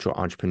spiritual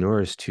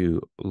entrepreneurs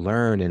to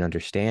learn and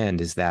understand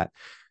is that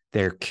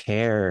their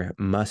care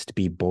must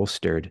be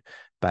bolstered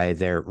by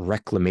their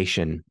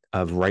reclamation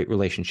of right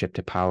relationship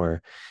to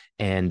power,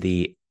 and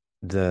the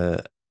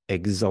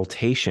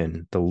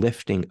exaltation, the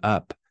lifting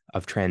up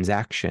of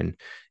transaction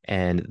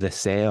and the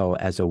sale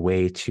as a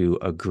way to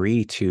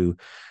agree to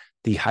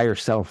the higher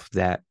self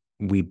that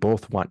we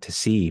both want to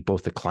see,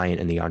 both the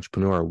client and the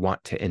entrepreneur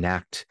want to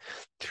enact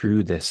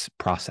through this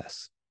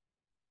process.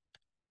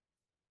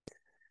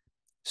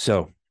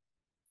 So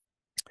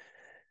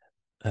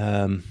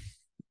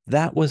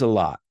that was a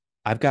lot.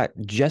 I've got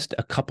just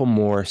a couple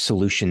more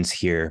solutions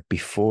here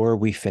before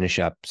we finish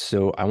up.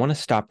 So I want to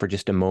stop for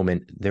just a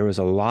moment. There was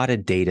a lot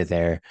of data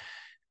there.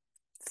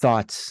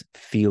 Thoughts,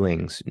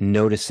 feelings,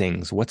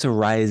 noticings, what's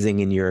arising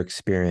in your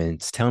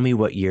experience. Tell me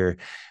what you're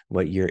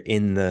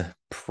in the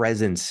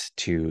presence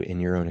to in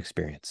your own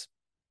experience.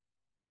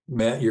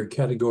 Matt, your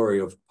category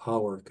of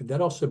power, could that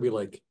also be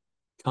like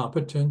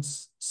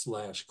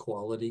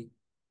competence/quality?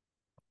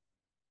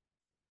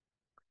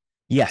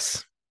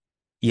 Yes,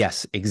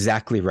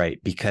 exactly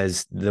right.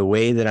 Because the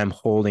way that I'm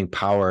holding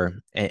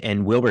power,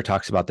 and Wilbur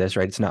talks about this,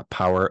 right? It's not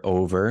power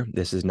over.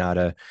 This is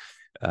not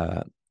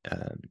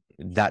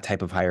that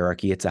type of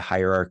hierarchy. It's a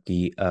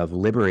hierarchy of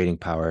liberating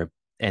power.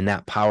 And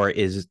that power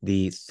is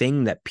the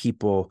thing that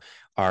people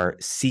are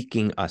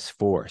seeking us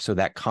for. So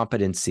that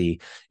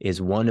competency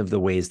is one of the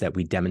ways that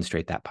we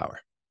demonstrate that power.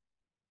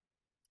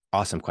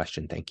 Awesome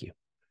question. Thank you.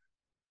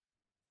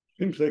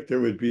 Seems like there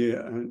would be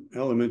an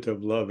element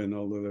of love in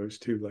all of those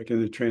too, like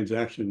in the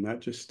transaction, not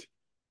just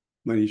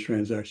money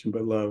transaction,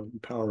 but love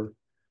and power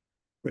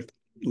with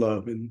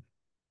love. And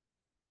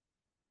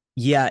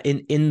yeah,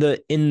 in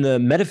the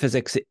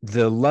metaphysics,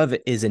 the love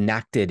is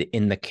enacted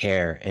in the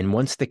care. And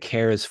once the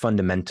care is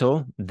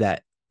fundamental,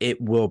 that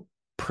it will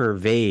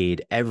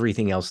pervade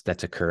everything else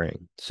that's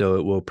occurring. So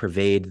it will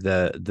pervade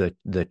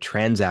the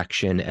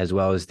transaction as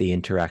well as the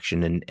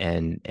interaction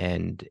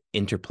and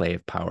interplay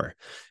of power.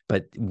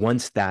 But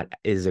once that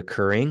is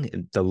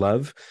occurring, the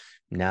love,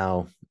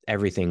 now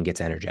everything gets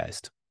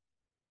energized.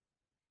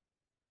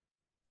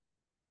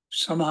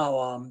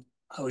 Somehow,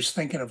 I was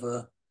thinking of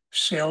a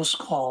sales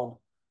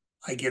call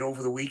I get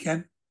over the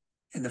weekend,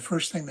 and the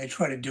first thing they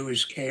try to do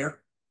is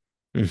care.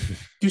 The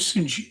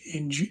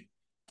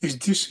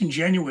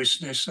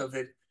disingenuousness of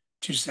it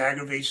just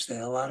aggravates the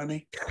hell out of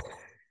me.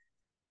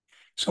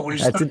 So when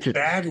it's done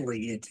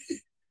badly,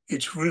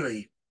 it's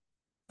really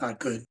not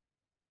good.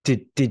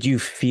 Did you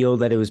feel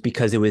that it was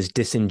because it was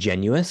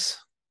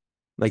disingenuous?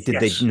 Like, did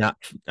they not?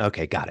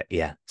 Okay, got it.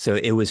 Yeah. So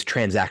it was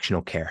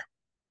transactional care.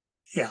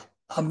 Yeah,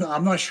 I'm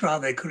not sure how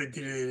they could have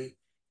did it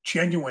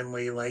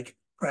genuinely, like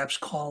perhaps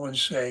call and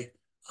say,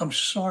 "I'm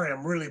sorry,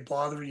 I'm really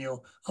bothering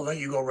you. I'll let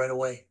you go right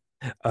away."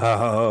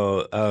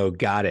 Oh,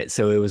 got it.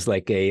 So it was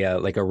like a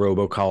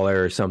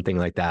robocaller or something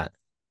like that.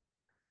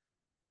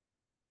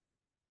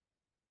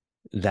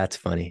 That's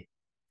funny.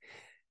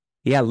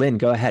 Yeah, Lynn,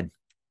 go ahead.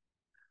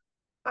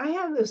 I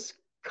have this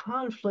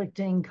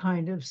conflicting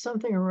kind of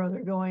something or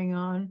other going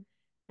on,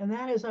 and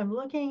that is I'm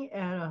looking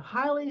at a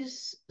highly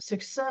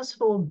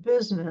successful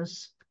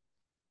business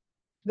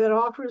that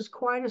offers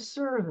quite a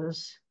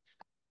service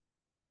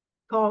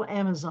called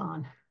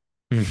Amazon.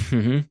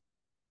 Mhm.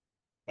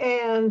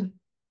 And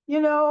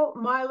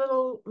my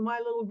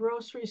little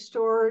grocery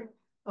store,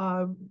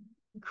 uh,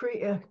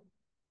 cre-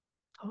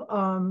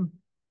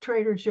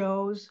 Trader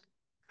Joe's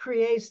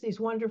creates these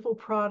wonderful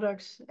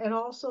products, and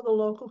also the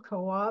local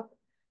co-op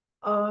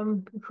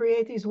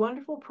create these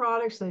wonderful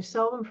products. They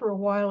sell them for a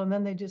while and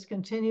then they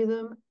discontinue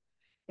them.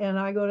 And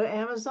I go to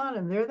Amazon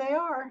and there they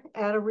are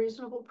at a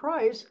reasonable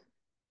price.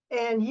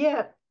 And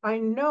yet I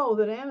know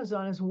that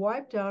Amazon has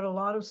wiped out a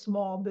lot of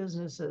small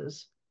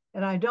businesses,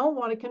 and I don't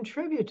want to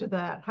contribute to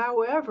that.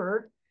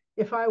 However,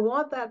 if I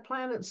want that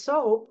Planet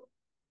soap,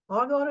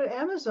 I'll go to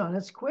Amazon.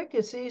 It's quick,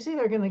 it's easy.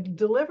 They're going to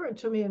deliver it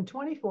to me in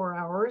 24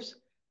 hours.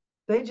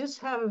 They just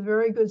have a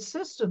very good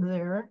system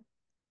there.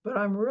 But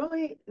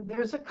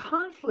there's a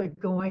conflict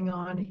going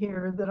on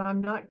here that I'm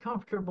not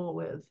comfortable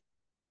with.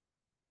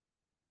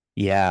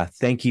 Yeah,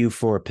 thank you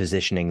for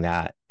positioning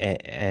that.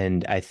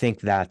 And I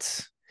think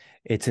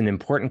it's an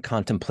important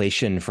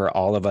contemplation for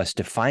all of us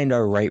to find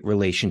our right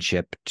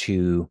relationship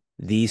to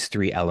these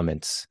three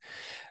elements.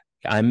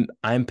 I'm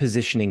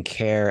positioning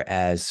care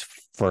as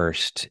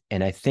first,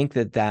 and I think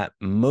that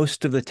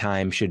most of the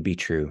time should be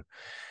true.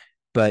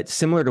 But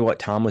similar to what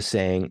Tom was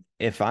saying,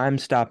 if I'm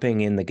stopping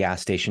in the gas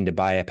station to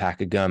buy a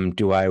pack of gum,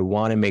 do I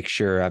want to make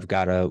sure I've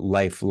got a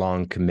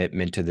lifelong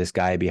commitment to this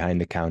guy behind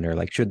the counter?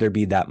 Like, should there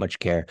be that much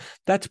care?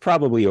 That's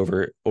probably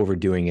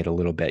overdoing it a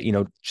little bit.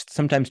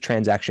 Sometimes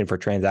transaction for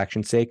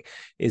transaction's sake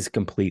is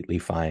completely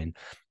fine.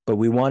 But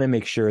we want to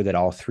make sure that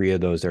all three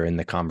of those are in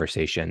the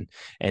conversation.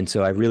 And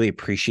so I really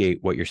appreciate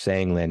what you're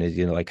saying, Lynn, is,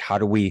 like, how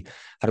do we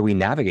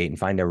navigate and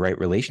find a right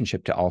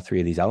relationship to all three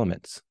of these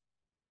elements?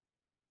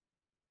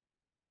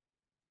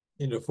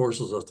 It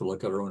forces us to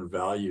look at our own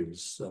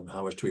values.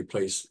 How much do we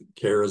place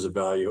care as a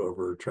value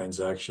over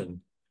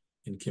transaction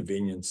and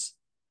convenience?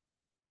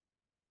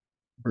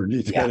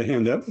 Brigitte's got a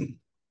hand up.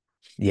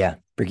 Yeah,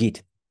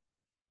 Brigitte.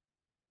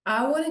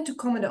 I wanted to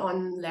comment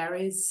on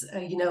Larry's,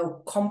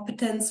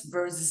 competence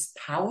versus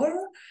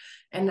power.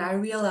 And I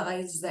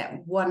realized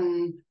that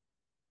one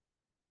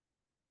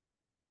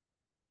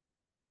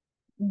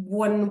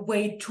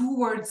way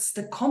towards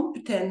the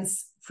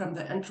competence from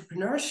the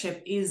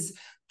entrepreneurship is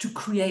to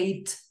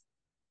create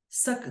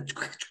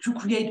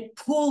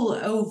pull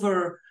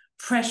over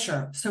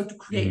pressure. So to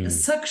create a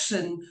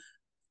suction.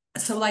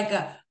 So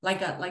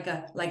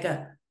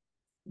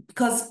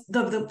because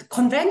the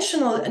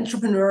conventional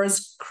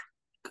entrepreneurs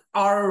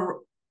are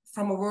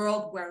from a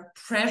world where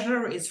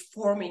pressure is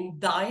forming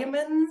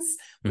diamonds,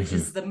 which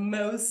is the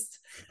most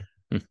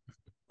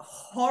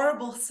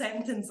horrible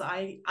sentence.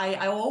 I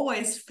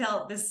always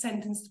felt this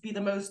sentence to be the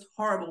most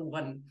horrible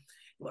one.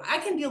 I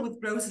can deal with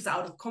roses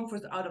out of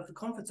the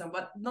comfort zone,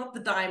 but not the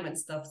diamond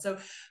stuff. So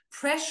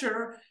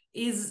pressure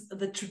is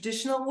the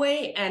traditional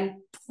way, and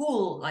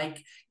pull,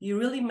 like you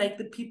really make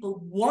the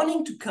people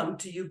wanting to come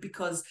to you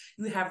because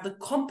you have the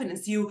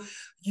competence. You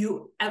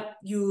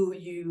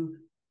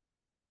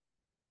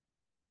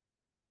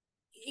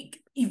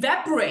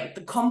evaporate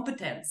the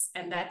competence,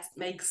 and that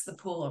makes the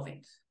pull of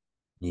it.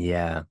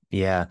 Yeah.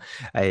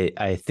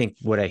 I think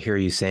what I hear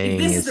you saying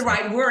if this is the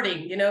right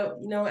wording,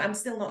 I'm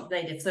still not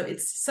native, so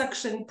it's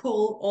suction,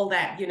 pull, all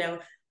that,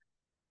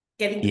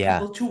 getting the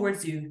people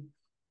towards you.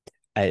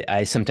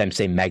 I sometimes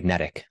say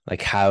magnetic.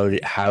 Like, how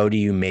do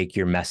you make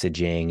your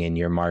messaging and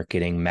your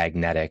marketing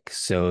magnetic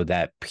so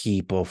that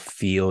people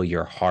feel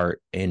your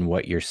heart in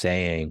what you're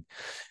saying?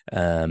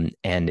 And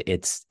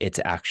it's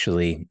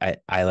actually,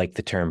 I like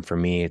the term, for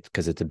me,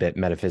 because it's a bit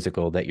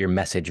metaphysical, that your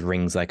message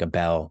rings like a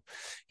bell,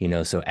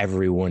 so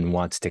everyone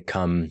wants to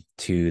come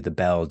to the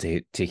bell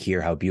to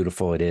hear how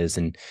beautiful it is,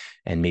 and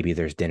maybe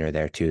there's dinner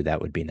there too.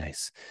 That would be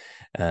nice.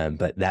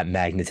 But that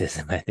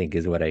magnetism, I think,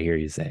 is what I hear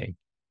you saying.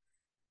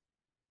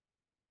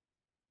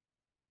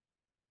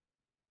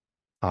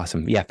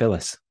 Awesome. Yeah,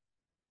 Phyllis.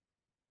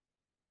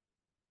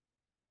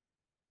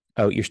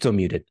 Oh, you're still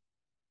muted.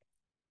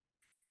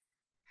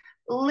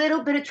 A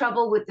little bit of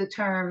trouble with the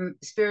term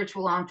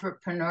spiritual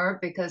entrepreneur,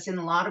 because in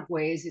a lot of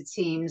ways it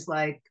seems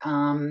like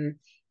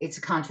it's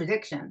a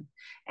contradiction.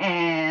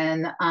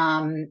 And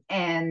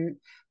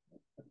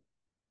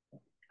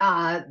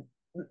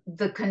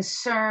the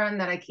concern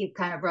that I keep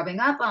kind of rubbing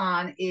up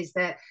on is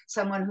that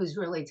someone who's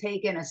really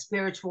taken a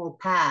spiritual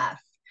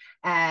path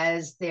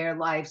as their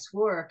life's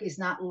work is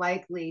not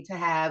likely to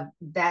have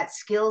that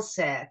skill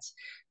set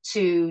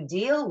to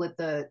deal with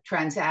the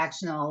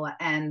transactional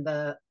and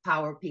the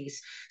power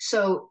piece.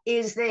 So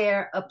is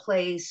there a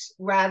place,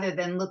 rather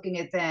than looking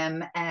at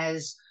them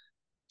as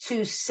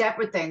two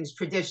separate things,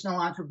 traditional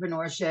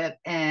entrepreneurship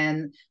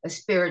and a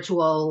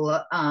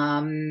spiritual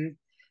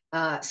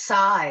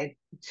side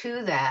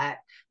to that,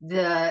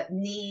 the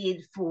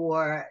need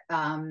for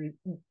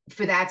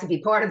that to be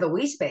part of the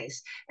we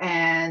space,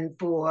 and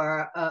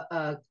for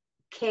a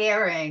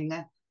caring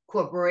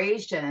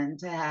corporation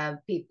to have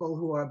people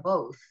who are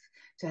both,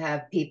 to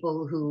have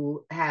people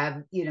who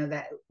have, you know,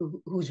 that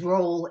whose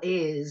role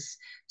is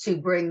to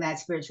bring that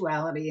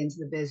spirituality into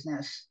the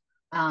business,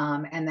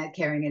 and that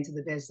caring into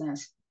the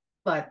business,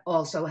 but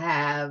also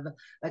have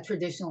a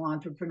traditional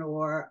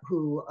entrepreneur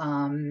who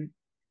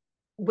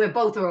where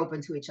both are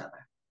open to each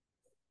other.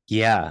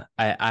 Yeah,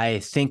 I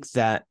think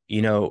that,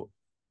 you know,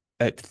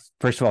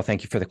 first of all,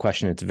 thank you for the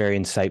question. It's very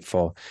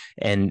insightful.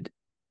 And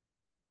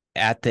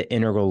at the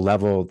integral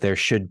level, there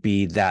should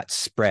be that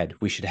spread.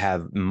 We should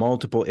have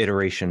multiple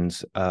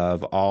iterations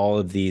of all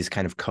of these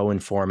kind of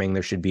co-informing.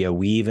 There should be a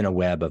weave and a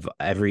web of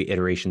every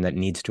iteration that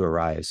needs to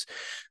arise.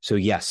 So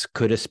yes,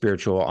 could a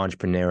spiritual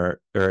entrepreneur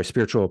or a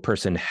spiritual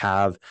person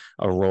have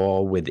a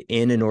role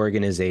within an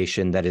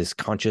organization that is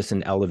conscious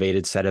and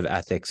elevated set of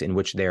ethics in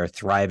which they are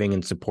thriving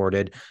and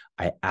supported?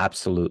 I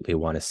absolutely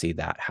want to see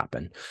that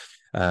happen.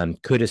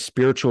 Could a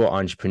spiritual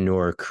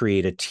entrepreneur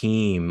create a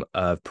team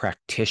of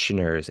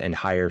practitioners and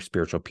hire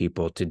spiritual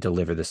people to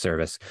deliver the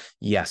service?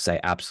 Yes,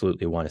 I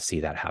absolutely want to see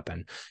that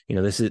happen. You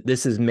know, this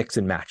is mix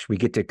and match. We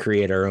get to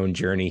create our own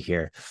journey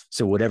here.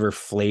 So whatever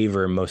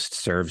flavor most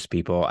serves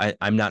people.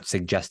 I'm not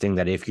suggesting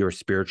that if you're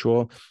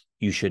spiritual,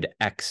 you should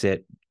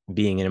exit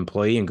being an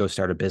employee and go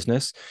start a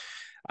business.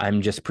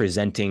 I'm just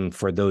presenting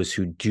for those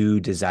who do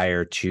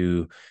desire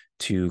to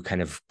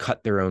kind of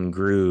cut their own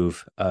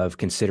groove of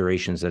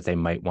considerations that they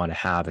might want to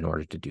have in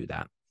order to do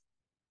that.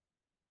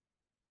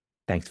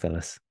 Thanks,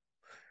 Phyllis.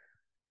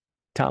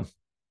 Tom.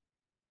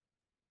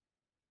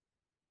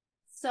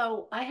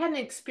 So I had an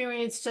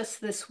experience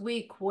just this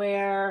week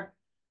where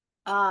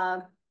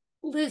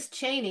Liz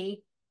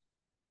Cheney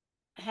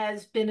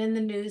has been in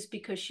the news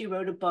because she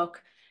wrote a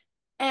book.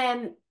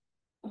 And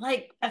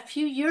like a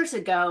few years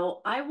ago,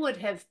 I would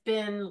have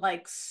been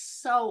like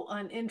so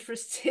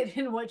uninterested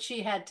in what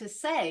she had to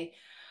say.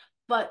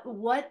 But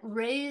what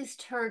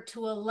raised her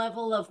to a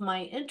level of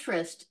my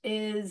interest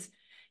is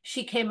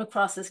she came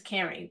across as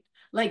caring.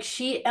 Like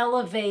she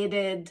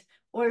elevated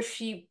or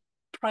she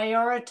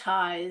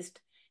prioritized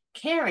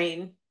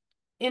caring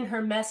in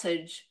her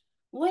message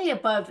way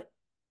above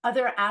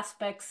other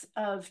aspects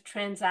of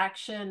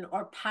transaction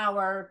or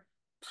power,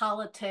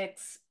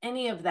 politics,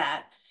 any of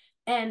that.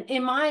 And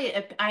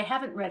I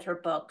haven't read her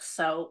book,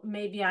 so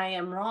maybe I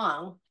am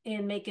wrong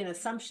in making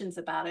assumptions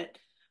about it.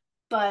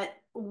 But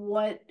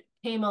what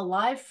came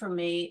alive for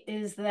me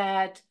is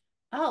that,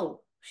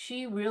 oh,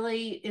 she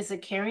really is a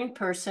caring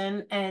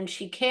person and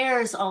she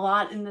cares a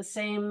lot in the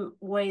same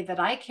way that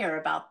I care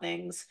about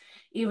things,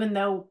 even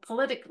though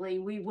politically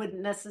we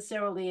wouldn't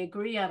necessarily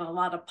agree on a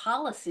lot of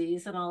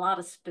policies and a lot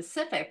of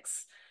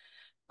specifics.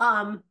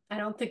 I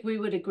don't think we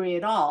would agree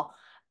at all,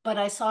 but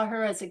I saw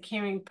her as a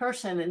caring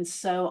person. And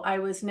so I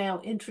was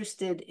now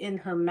interested in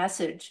her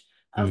message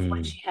of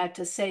what she had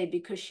to say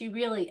because she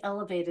really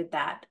elevated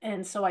that.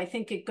 And so I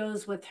think it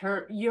goes with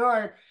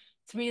your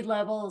 3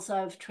 levels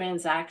of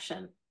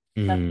transaction.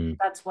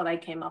 That's what I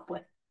came up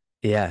with.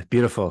 Yeah,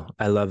 beautiful.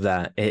 I love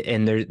that.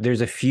 And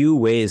there's a few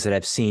ways that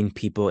I've seen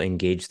people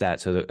engage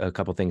that. So a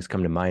couple things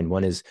come to mind.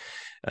 One is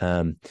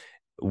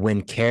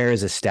when care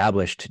is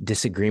established,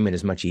 disagreement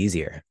is much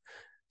easier.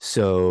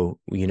 So,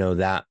 you know,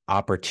 that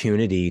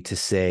opportunity to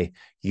say,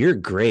 you're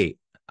great,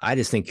 I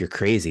just think you're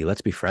crazy, let's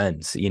be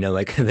friends, you know,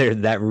 like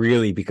that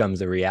really becomes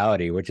a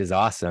reality, which is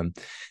awesome.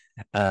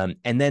 And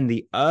then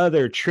the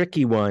other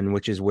tricky one,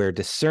 which is where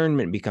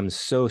discernment becomes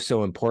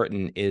so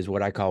important, is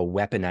what I call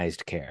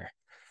weaponized care.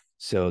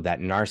 So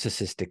that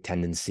narcissistic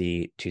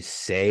tendency to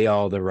say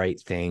all the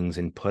right things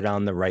and put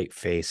on the right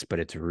face, but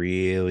it's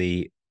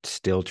really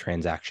still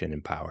transaction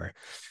and power.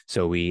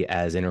 So we,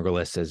 as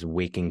integralists, as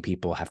waking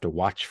people, have to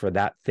watch for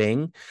that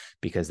thing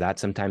because that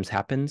sometimes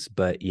happens.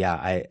 But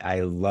yeah,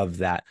 I love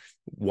that,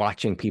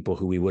 watching people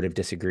who we would have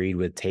disagreed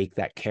with take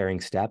that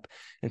caring step.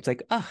 And it's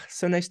like, oh,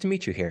 so nice to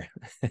meet you here.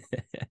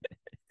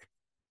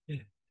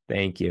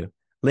 Thank you.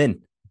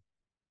 Lynn.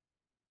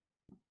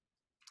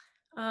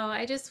 Oh,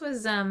 I just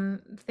was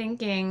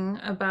thinking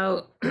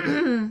about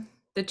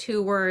the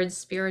 2 words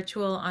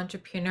spiritual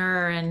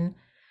entrepreneur, and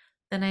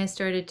then I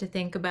started to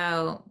think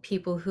about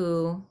people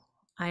who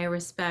I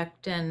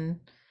respect and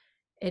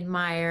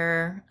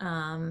admire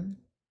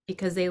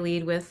because they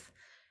lead with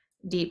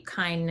deep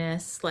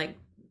kindness, like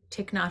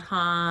Thich Nhat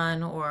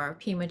Hanh or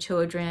Pema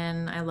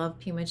Chodron. I love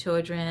Pema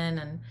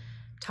Chodron and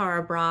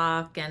Tara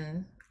Brach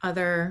and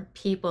other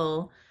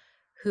people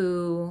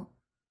who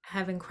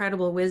have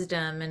incredible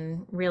wisdom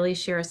and really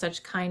share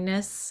such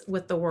kindness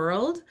with the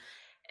world.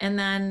 And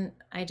then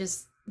I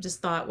just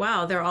thought,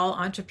 wow, they're all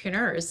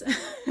entrepreneurs.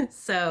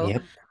 So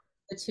yep.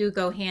 The 2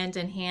 go hand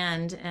in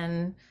hand,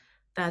 and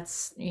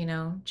that's, you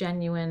know,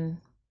 genuine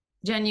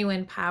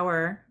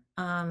power.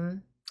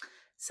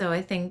 So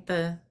I think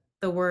the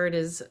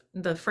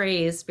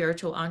phrase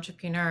spiritual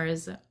entrepreneur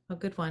is a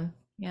good one.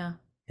 Yeah.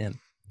 Yeah,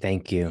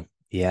 thank you.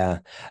 Yeah,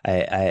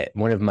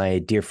 one of my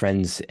dear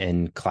friends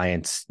and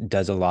clients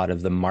does a lot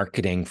of the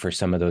marketing for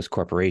some of those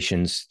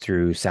corporations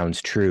through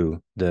Sounds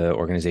True, the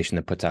organization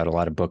that puts out a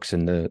lot of books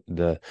in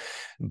the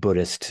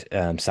Buddhist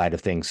side of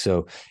things.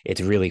 So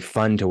it's really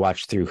fun to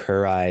watch through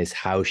her eyes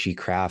how she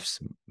crafts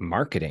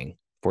marketing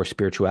for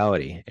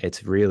spirituality.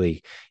 It's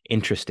really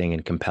interesting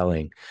and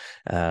compelling.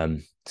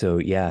 So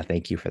yeah,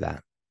 thank you for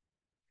that.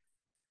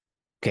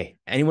 Okay,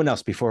 anyone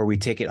else before we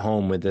take it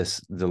home with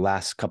the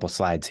last couple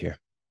slides here?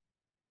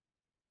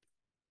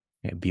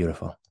 Okay,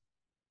 beautiful.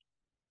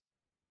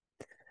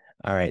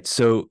 All right,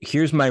 so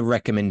here's my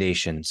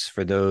recommendations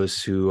for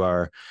those who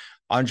are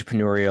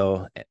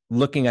entrepreneurial,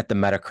 looking at the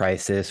meta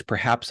crisis,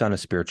 perhaps on a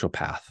spiritual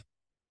path.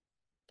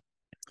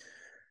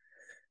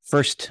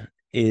 First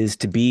is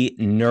to be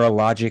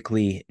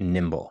neurologically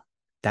nimble.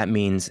 That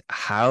means,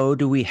 how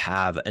do we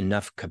have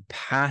enough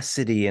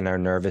capacity in our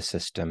nervous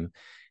system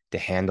to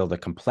handle the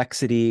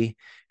complexity,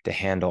 to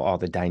handle all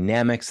the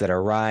dynamics that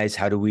arise?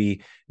 How do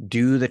we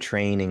do the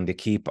training to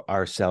keep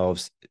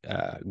ourselves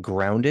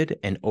grounded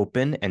and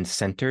open and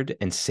centered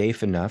and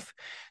safe enough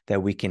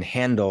that we can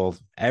handle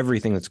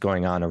everything that's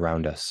going on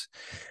around us?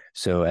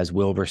 So as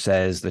Wilbur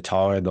says, the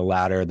taller the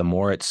ladder, the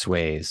more it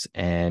sways.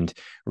 And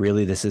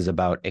really, this is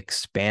about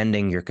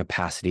expanding your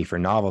capacity for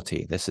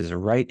novelty. This is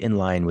right in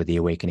line with the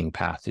awakening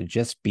path, to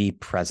just be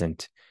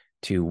present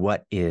to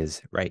what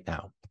is right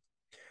now.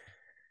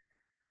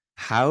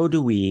 How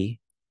do we,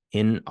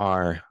 in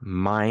our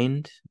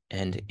mind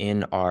and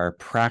in our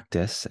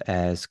practice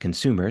as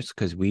consumers,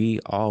 because we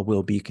all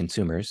will be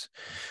consumers,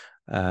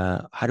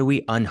 how do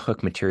we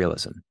unhook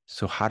materialism?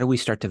 So how do we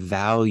start to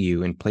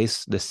value and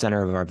place the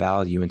center of our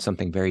value in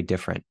something very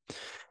different?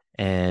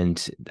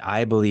 And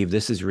I believe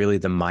this is really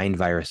the mind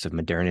virus of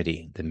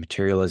modernity. The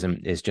materialism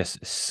is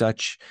just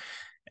such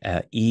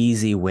an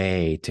easy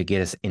way to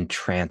get us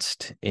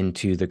entranced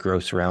into the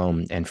gross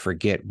realm and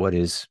forget what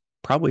is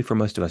probably for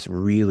most of us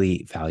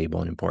really valuable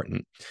and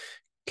important: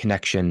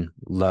 connection,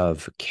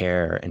 love,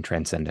 care, and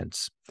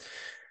transcendence.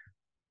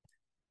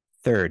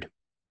 Third,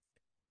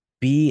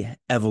 be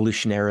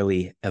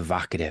evolutionarily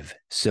evocative.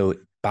 So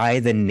by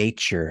the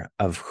nature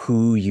of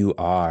who you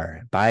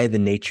are, by the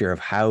nature of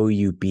how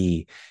you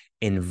be,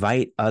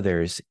 invite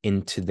others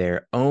into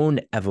their own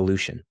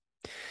evolution.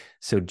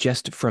 So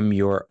just from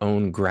your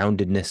own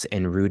groundedness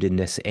and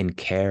rootedness and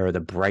care, the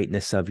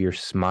brightness of your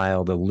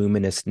smile, the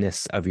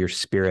luminousness of your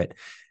spirit,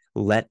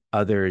 let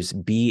others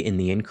be in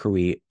the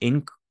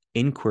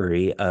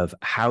inquiry of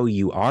how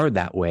you are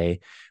that way,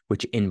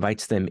 which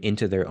invites them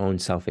into their own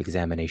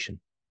self-examination.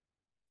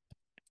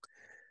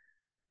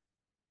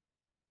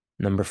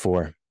 Number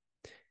 4,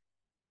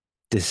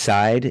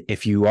 decide,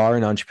 if you are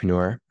an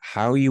entrepreneur,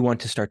 how you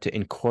want to start to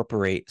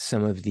incorporate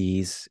some of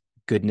these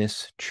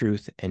goodness,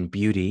 truth, and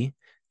beauty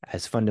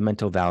as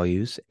fundamental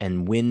values,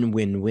 and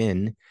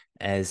win-win-win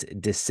as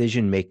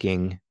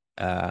decision-making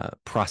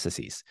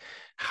processes.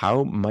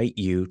 How might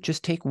you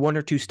just take 1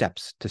 or 2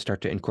 steps to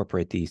start to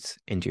incorporate these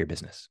into your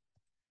business?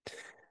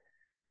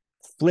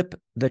 Flip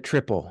the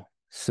triple.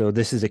 So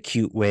this is a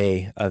cute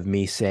way of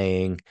me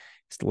saying,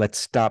 let's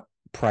stop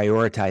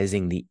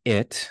prioritizing the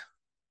it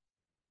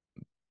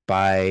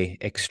by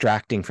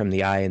extracting from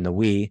the I and the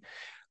we.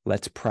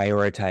 Let's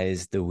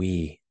prioritize the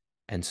we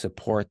and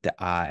support the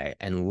I,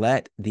 and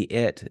let the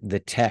it, the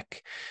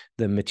tech,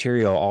 the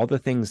material, all the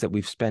things that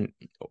we've spent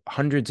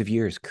hundreds of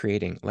years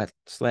creating,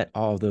 let's let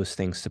all those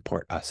things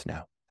support us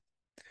now.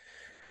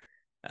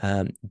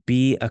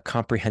 Be a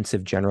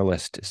comprehensive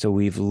generalist. So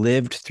we've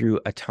lived through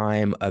a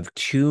time of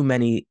too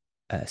many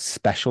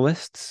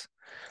specialists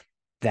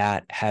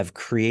that have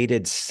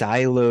created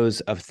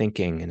silos of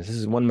thinking. And this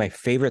is one of my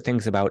favorite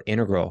things about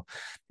Integral,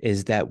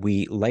 is that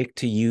we like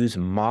to use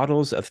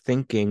models of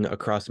thinking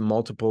across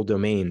multiple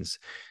domains.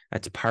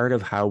 That's part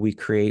of how we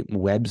create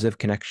webs of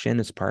connection.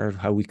 It's part of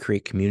how we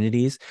create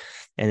communities.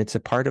 And it's a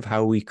part of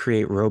how we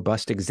create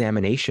robust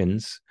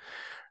examinations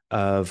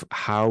of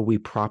how we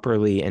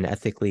properly and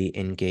ethically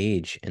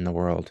engage in the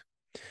world.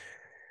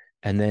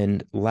 And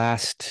then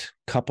last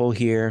couple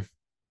here,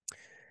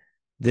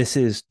 this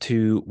is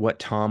to what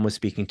Tom was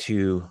speaking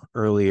to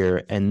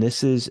earlier, and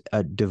this is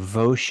a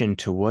devotion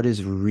to what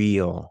is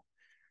real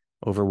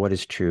over what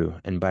is true.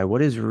 And by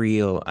what is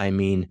real, I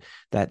mean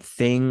that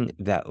thing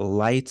that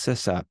lights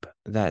us up,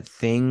 that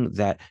thing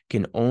that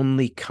can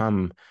only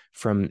come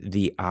from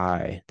the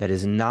I, that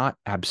is not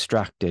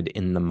abstracted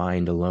in the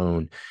mind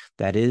alone,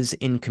 that is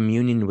in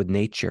communion with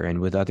nature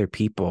and with other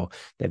people,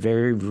 that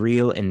very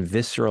real and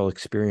visceral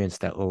experience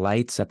that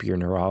lights up your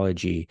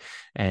neurology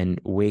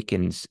and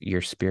wakens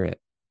your spirit.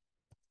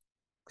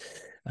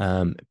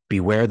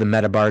 Beware the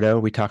metabardo,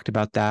 we talked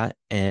about that,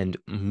 and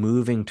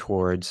moving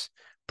towards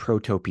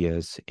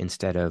protopias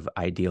instead of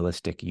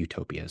idealistic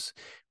utopias.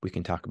 We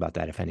can talk about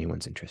that if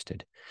anyone's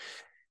interested.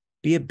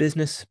 Be a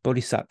business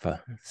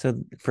bodhisattva. So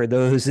for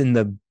those in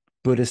the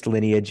Buddhist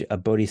lineage, a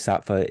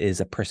bodhisattva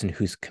is a person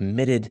who's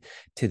committed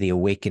to the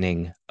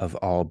awakening of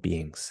all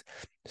beings.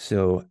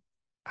 So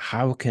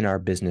how can our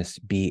business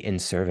be in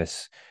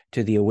service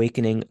to the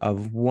awakening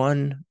of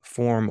one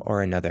form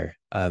or another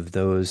of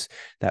those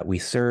that we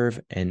serve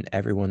and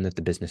everyone that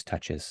the business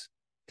touches?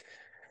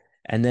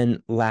 And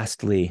then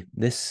lastly,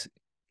 this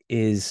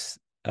is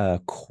a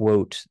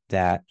quote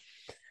that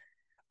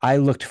I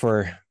looked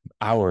for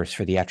hours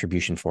for the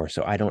attribution for,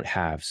 so I don't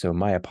have. So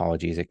my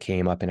apologies. It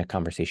came up in a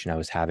conversation I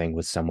was having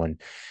with someone.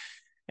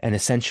 And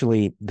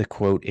essentially, the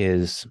quote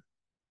is,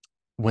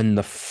 "When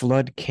the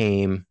flood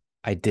came,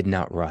 I did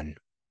not run."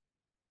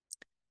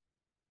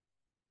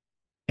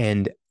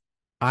 And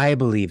I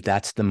believe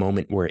that's the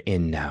moment we're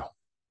in now.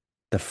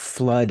 The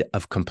flood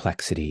of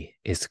complexity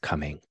is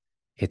coming.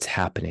 It's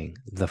happening.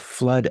 The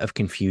flood of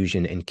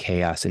confusion and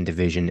chaos and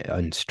division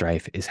and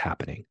strife is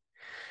happening.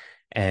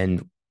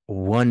 And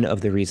one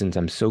of the reasons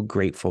I'm so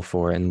grateful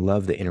for and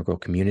love the Integral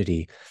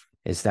community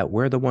is that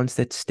we're the ones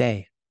that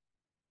stay.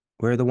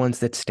 We're the ones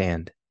that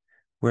stand.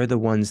 We're the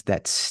ones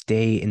that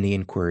stay in the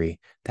inquiry,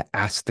 that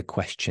ask the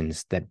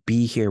questions, that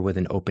be here with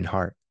an open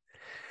heart.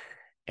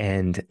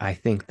 And I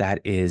think that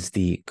is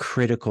the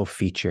critical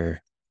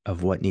feature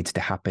of what needs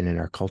to happen in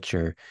our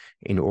culture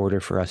in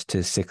order for us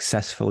to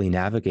successfully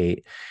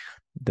navigate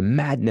the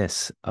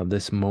madness of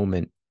this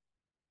moment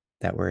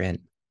that we're in.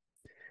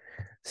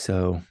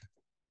 So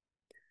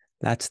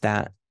that's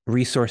that.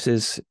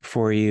 Resources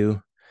for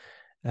you.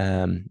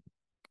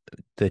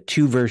 The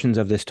two versions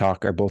of this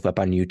talk are both up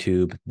on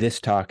YouTube.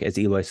 This talk, as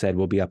Eloy said,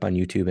 will be up on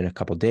YouTube in a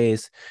couple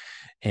days.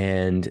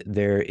 And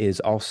there is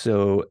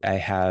also, I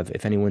have,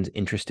 if anyone's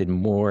interested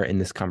more in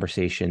this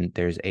conversation,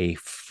 there's a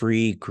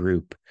free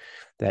group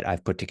that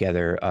I've put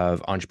together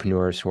of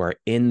entrepreneurs who are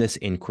in this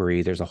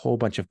inquiry. There's a whole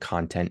bunch of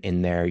content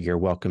in there. You're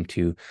welcome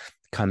to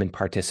come and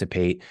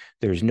participate.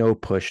 There's no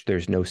push,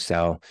 there's no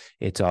sell.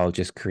 It's all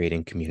just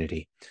creating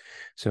community.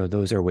 So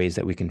those are ways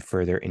that we can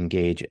further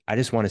engage. I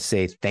just want to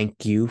say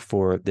thank you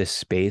for this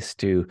space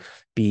to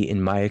be in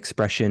my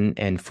expression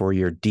and for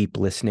your deep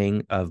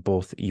listening of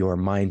both your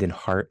mind and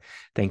heart.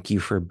 Thank you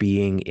for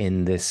being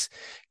in this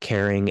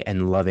caring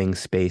and loving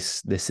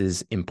space. This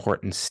is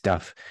important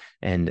stuff.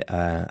 And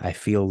I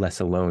feel less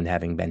alone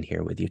having been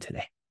here with you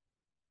today.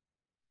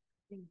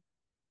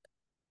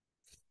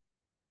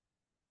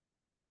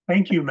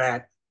 Thank you,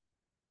 Matt.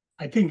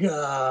 I think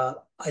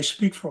I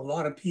speak for a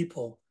lot of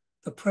people.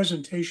 The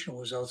presentation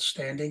was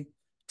outstanding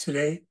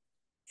today,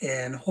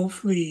 and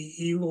hopefully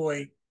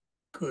Eloy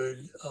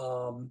could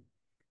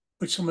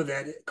put some of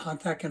that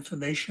contact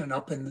information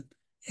up in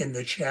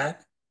the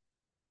chat.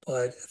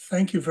 But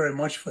thank you very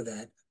much for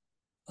that.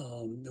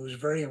 It was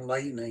very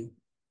enlightening.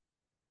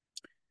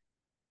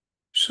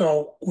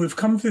 So we've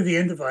come to the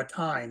end of our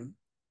time.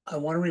 I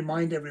want to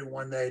remind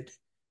everyone that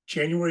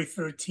January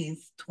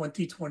 13th,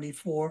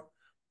 2024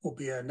 will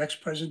be our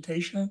next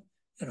presentation,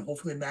 and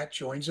hopefully Matt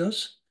joins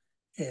us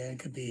and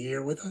can be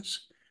here with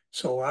us.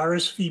 So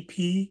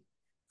RSVP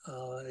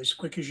as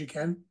quick as you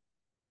can.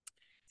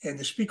 And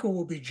the speaker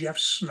will be Jeff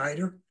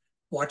Snyder.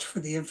 Watch for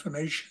the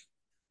information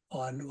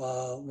on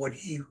what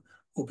he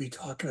will be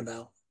talking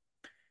about.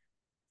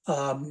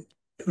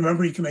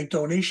 Remember, you can make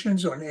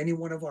donations on any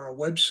one of our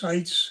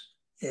websites,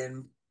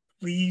 and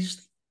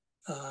please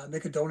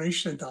make a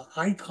donation to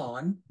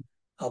Icon.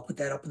 I'll put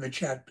that up in the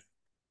chat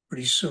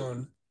pretty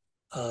soon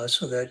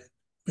so that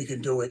we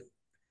can do it.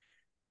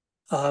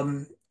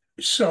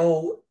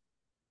 So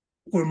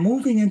we're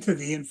moving into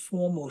the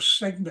informal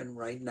segment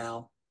right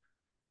now.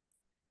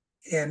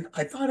 And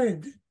I thought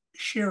I'd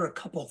share a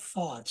couple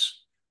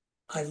thoughts.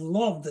 I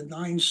love the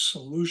 9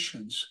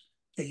 solutions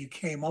that you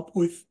came up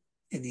with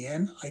in the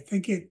end. I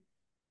think it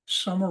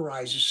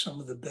summarizes some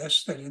of the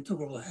best that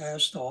Integral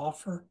has to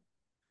offer.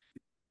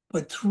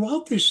 But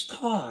throughout this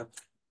talk,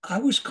 I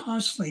was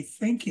constantly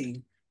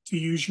thinking, to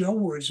use your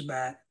words,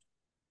 Matt,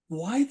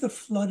 why the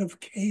flood of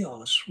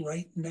chaos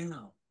right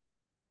now?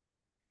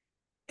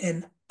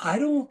 And I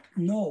don't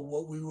know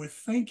what we were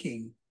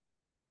thinking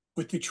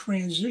with the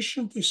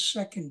transition to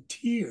second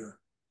tier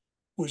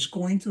was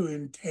going to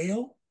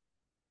entail.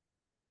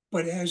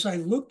 But as I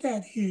looked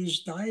at his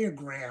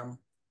diagram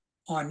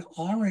on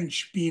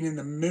orange being in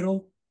the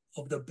middle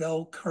of the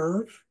bell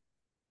curve,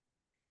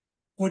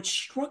 what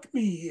struck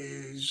me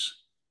is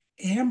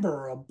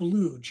amber or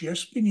blue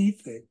just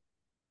beneath it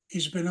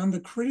has been under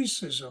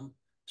criticism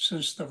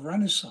since the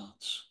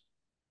Renaissance.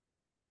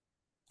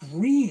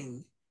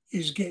 Green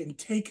is getting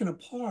taken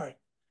apart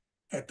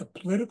at the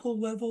political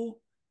level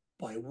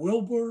by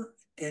Wilbur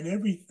and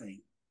everything.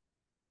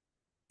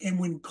 And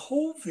when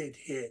COVID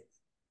hit,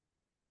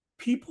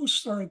 people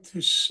started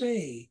to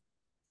say,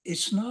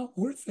 it's not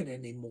worth it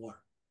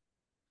anymore.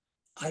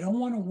 I don't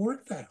want to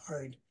work that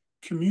hard.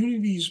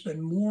 Community has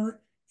been more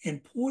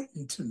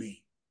important to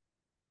me.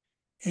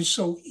 And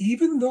so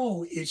even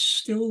though it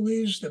still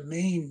is the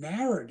main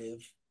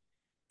narrative,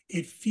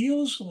 it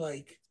feels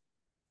like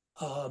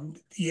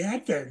the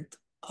advent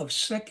of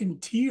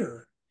second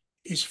tier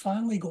is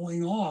finally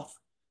going off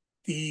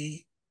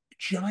the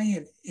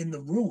giant in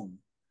the room,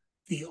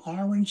 the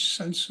orange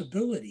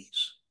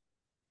sensibilities.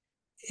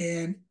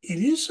 And it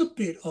is a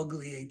bit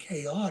ugly and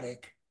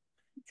chaotic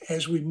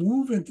as we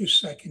move into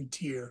second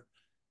tier,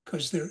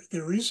 because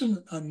there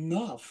isn't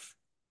enough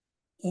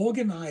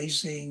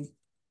organizing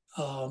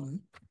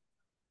and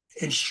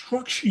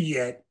structure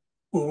yet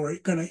where we're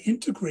going to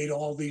integrate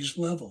all these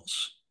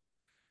levels.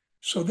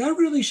 So that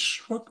really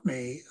struck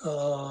me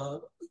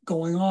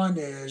going on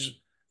as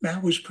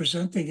Matt was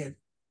presenting it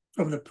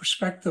from the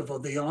perspective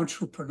of the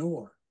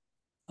entrepreneur.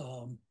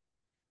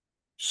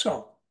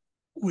 So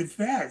with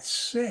that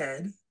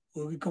said,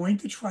 we're going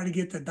to try to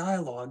get the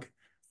dialogue.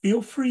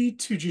 Feel free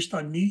to just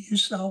unmute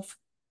yourself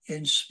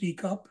and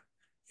speak up,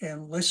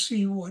 and let's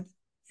see what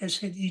has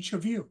hit each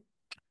of you.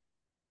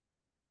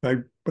 Bye,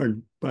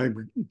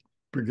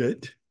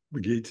 Brigitte.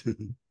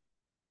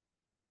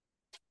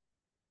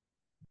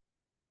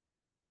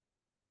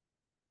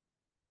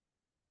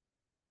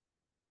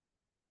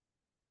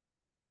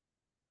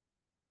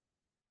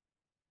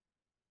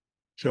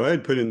 So I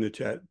had put in the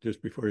chat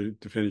just before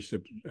to finish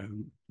the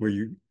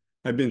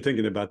I've been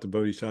thinking about the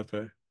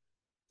Bodhisattva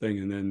thing,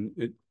 and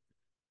then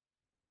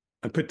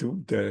I put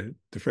the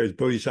phrase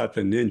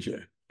Bodhisattva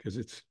ninja because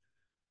it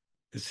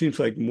seems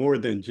like more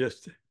than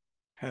just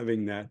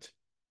having that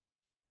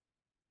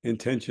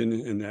intention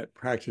and that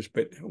practice,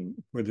 but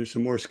where there's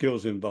some more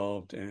skills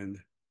involved and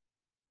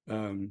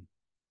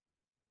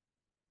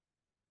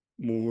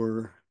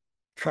more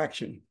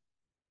traction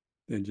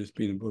than just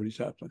being a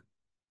Bodhisattva.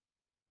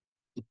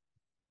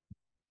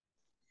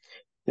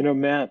 You know,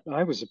 Matt,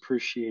 I was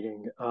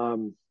appreciating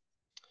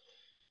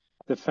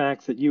the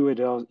fact that you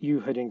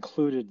had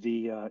included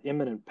the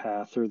imminent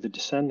path or the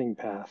descending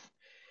path,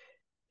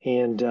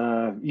 and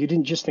you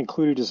didn't just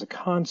include it as a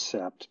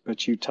concept,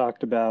 but you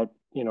talked about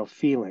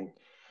feeling,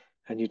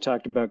 and you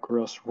talked about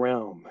gross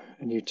realm,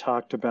 and you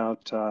talked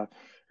about or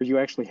you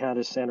actually had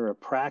us enter a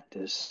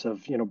practice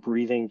of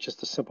breathing,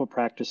 just a simple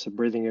practice of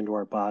breathing into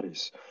our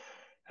bodies.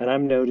 And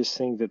I'm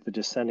noticing that the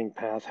descending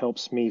path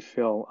helps me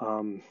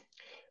feel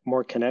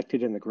more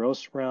connected in the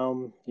gross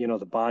realm,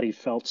 the body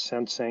felt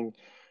sensing,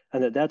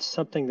 and that's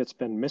something that's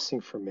been missing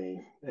for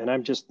me. And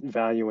I'm just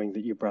valuing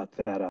that you brought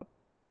that up.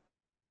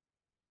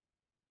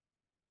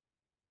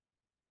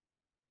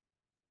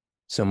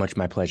 So much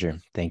my pleasure.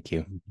 Thank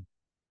you.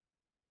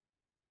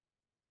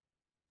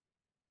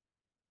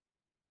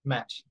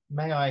 Matt,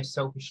 may I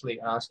selfishly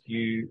ask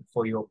you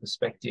for your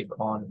perspective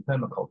on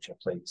permaculture,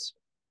 please?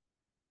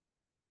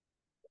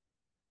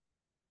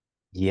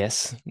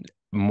 Yes,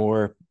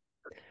 more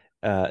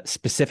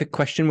specific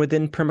question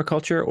within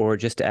permaculture, or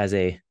just as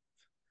a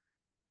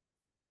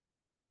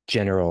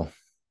general?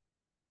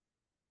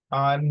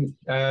 I'm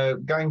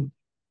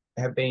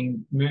have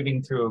been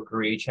moving through a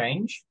career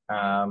change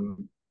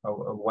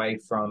away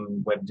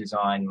from web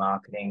design,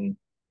 marketing,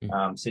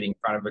 sitting in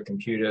front of a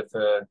computer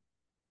for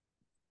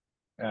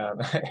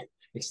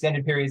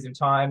extended periods of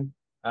time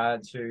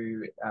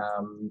to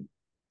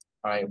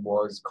I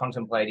was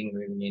contemplating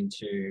moving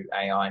into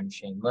AI and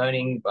machine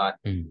learning, but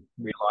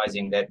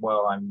realizing that,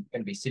 well, I'm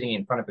going to be sitting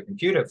in front of a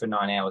computer for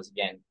 9 hours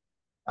again.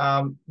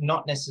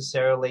 Not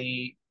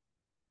necessarily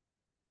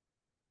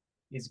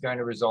is going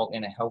to result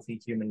in a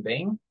healthy human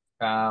being.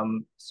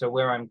 So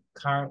where I'm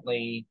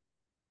currently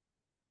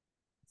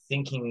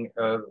thinking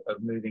of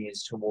moving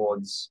is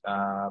towards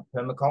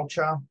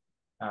permaculture,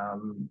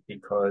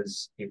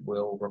 because it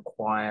will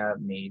require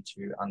me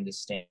to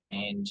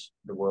understand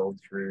the world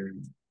through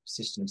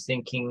systems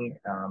thinking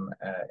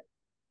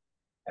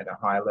at a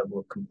higher level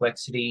of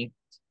complexity.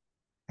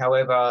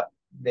 However,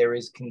 there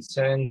is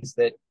concerns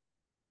that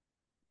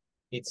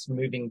it's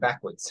moving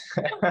backwards.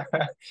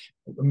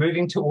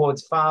 Moving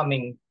towards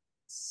farming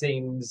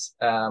seems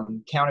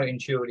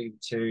counterintuitive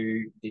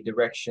to the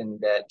direction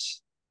that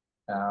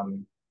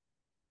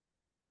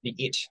the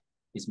it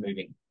is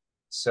moving.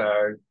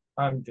 So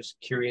I'm just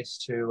curious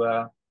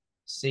to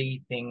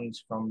see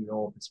things from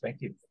your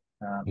perspective.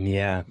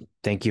 Yeah,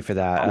 thank you for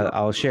that.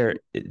 I'll share.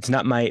 It's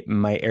not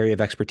my area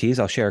of expertise.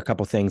 I'll share a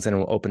couple things and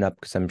we'll open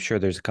up because I'm sure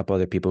there's a couple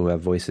other people who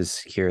have voices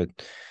here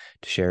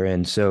to share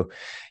in. So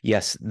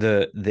yes,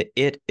 the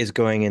it is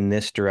going in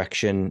this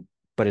direction,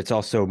 but it's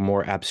also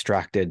more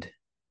abstracted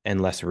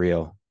and less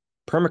real.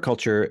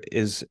 Permaculture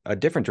is a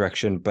different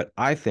direction, but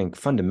I think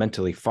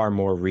fundamentally far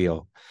more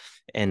real.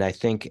 And I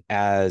think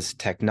as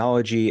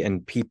technology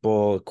and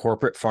people,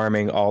 corporate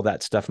farming, all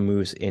that stuff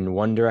moves in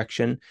one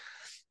direction,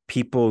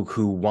 people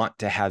who want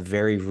to have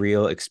very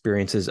real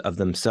experiences of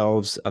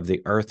themselves, of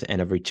the earth, and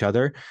of each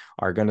other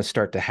are going to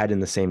start to head in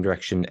the same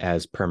direction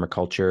as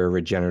permaculture,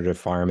 regenerative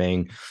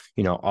farming,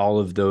 all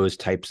of those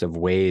types of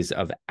ways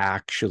of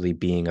actually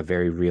being a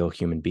very real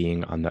human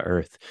being on the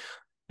earth.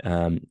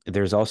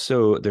 There's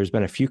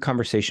been a few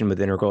conversations with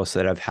integralists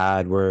that I've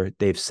had where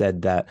they've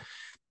said that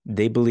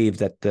they believe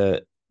that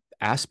the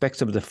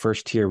aspects of the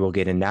first tier will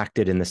get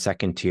enacted in the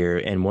second tier.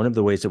 And one of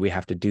the ways that we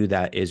have to do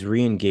that is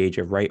re-engage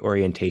a right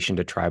orientation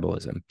to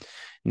tribalism.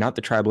 not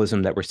the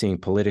tribalism that we're seeing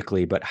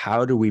politically, but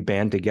how do we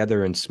band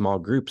together in small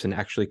groups and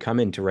actually come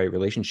into right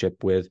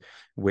relationship with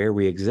where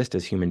we exist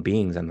as human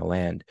beings on the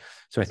land?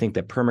 So I think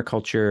that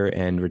permaculture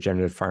and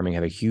regenerative farming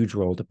have a huge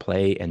role to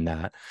play in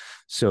that.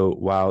 So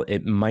while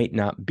it might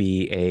not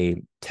be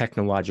a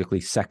technologically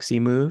sexy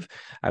move,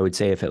 I would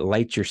say if it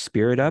lights your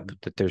spirit up,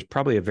 that there's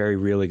probably a very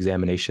real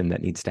examination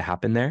that needs to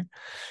happen there.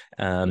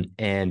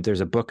 And there's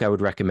a book I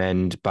would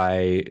recommend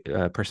by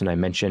a person I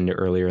mentioned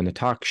earlier in the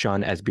talk.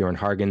 Sean Esbjorn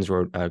Hargens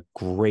wrote a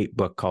great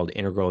book called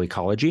Integral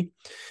Ecology.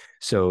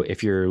 So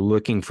if you're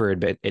looking for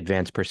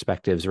advanced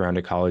perspectives around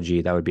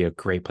ecology, that would be a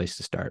great place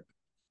to start.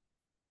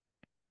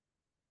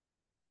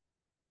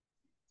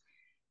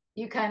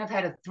 You kind of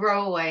had a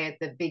throwaway at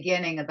the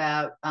beginning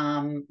about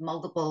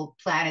multiple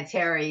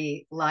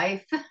planetary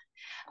life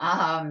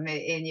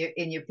in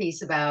your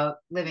piece about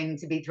living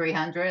to be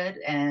 300,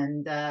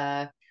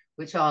 and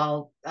which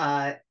all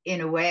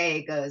in a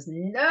way goes,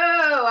 no,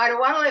 I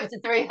don't want to live to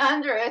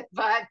 300,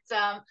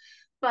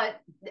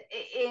 but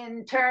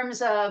in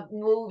terms of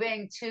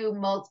moving to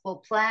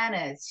multiple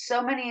planets,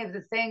 so many of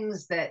the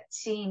things that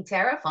seem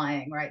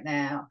terrifying right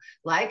now,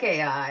 like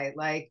AI,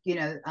 like,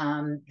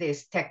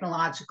 this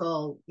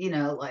technological,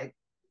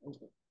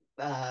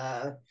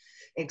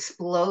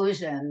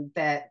 explosion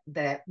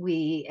that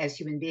we as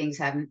human beings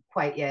haven't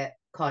quite yet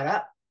caught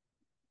up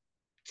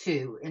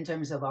to in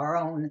terms of our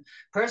own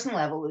personal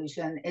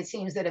evolution. It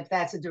seems that if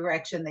that's a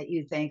direction that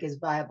you think is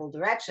viable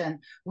direction,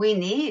 we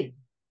need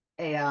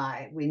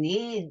AI. We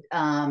need,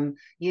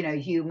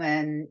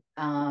 human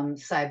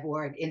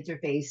cyborg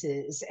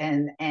interfaces,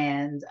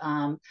 and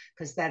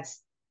because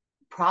that's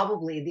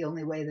probably the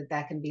only way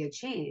that can be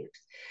achieved.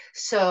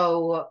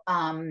 So,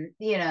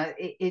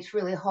 it's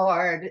really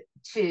hard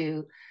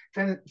to,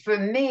 for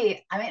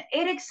me, I mean,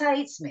 it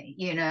excites me,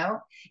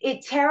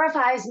 it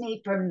terrifies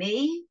me for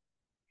me.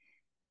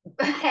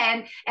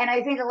 And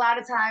I think a lot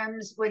of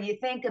times when you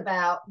think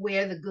about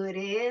where the good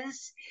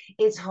is,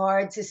 it's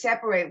hard to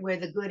separate where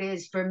the good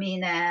is for me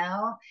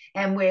now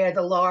and where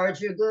the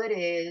larger good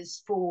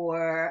is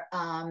for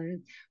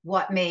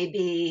what may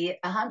be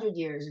 100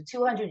 years or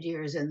 200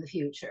 years in the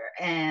future.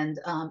 And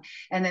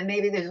then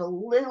maybe there's a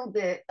little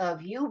bit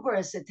of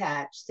hubris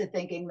attached to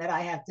thinking that I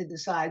have to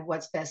decide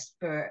what's best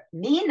for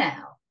me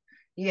now,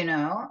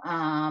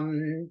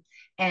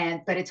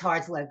 but it's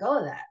hard to let go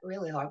of that,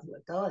 really hard to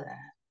let go of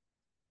that.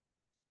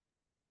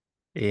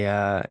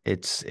 Yeah,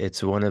 it's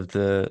one of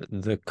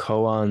the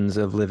koans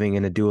of living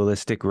in a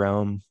dualistic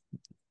realm.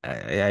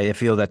 I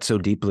feel that so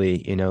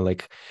deeply,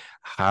 like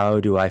how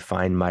do I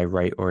find my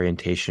right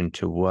orientation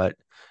to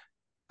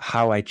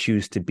how I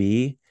choose to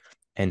be,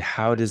 and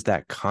how does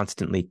that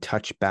constantly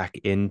touch back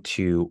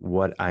into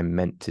what I'm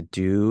meant to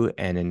do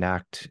and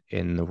enact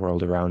in the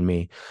world around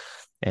me.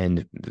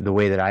 And the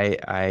way that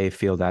I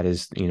feel that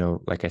is,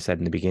 like I said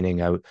in the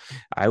beginning,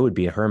 I would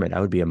be a hermit. I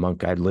would be a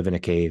monk. I'd live in a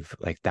cave.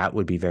 Like that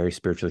would be very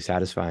spiritually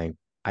satisfying.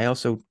 I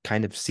also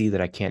kind of see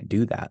that I can't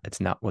do that. It's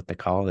not what the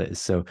call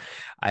is. So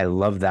I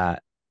love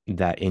that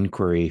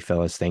inquiry,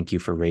 Phyllis. Thank you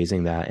for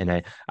raising that.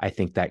 And I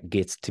think that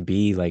gets to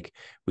be like,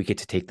 we get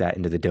to take that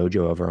into the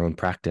dojo of our own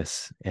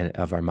practice and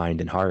of our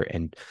mind and heart,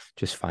 and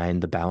just find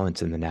the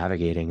balance and the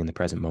navigating and the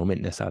present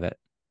momentness of it.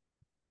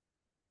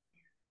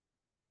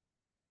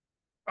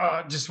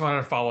 Just wanted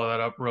to follow that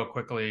up real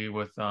quickly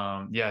with,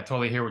 I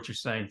totally hear what you're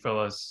saying,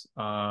 Phyllis.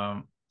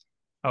 I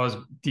was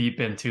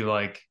deep into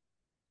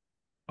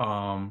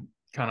kind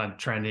of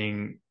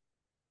trending.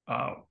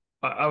 I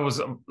was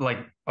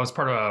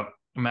part of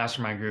a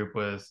mastermind group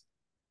with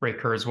Ray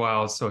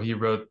Kurzweil. So he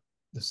wrote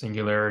The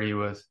Singularity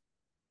with,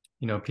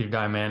 Peter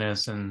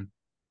Diamandis, and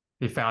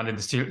they founded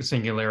the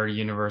Singularity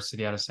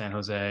University out of San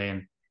Jose.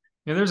 And,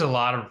 there's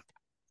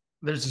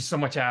just so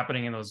much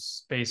happening in those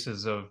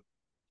spaces of,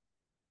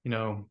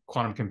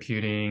 quantum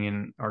computing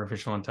and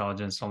artificial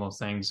intelligence, all those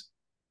things.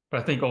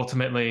 But I think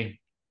ultimately,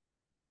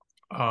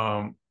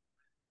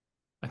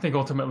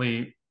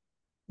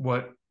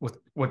 what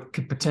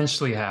could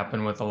potentially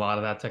happen with a lot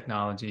of that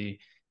technology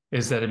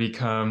is that it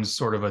becomes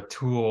sort of a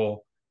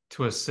tool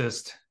to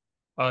assist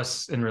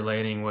us in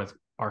relating with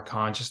our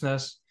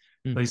consciousness.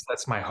 At least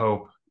that's my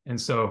hope. And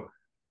so,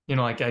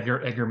 like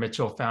Edgar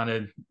Mitchell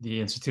founded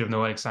the Institute of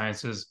Noetic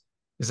Sciences.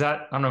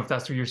 I don't know if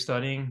that's what you're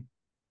studying,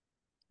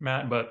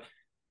 Matt, but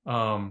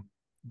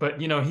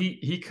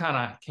he kind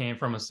of came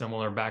from a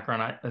similar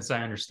background, as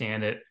I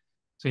understand it.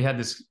 So he had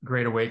this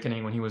great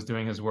awakening when he was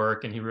doing his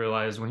work, and he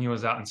realized when he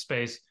was out in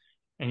space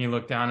and he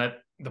looked down at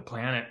the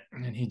planet,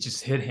 and he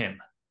just hit him.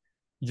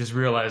 He just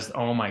realized,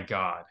 oh my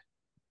God,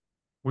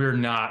 we're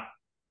not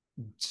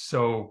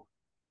so,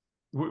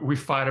 we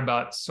fight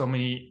about so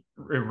many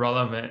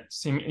irrelevant,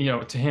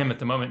 to him at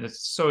the moment,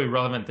 it's so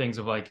irrelevant things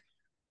of like,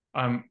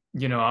 I'm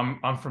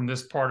from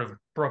this part of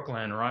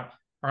Brooklyn, right?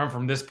 Or I'm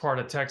from this part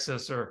of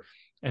Texas,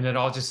 and it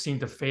all just seemed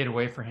to fade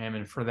away for him.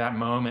 And for that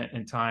moment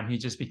in time, he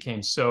just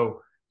became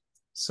so,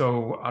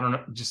 I don't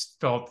know, just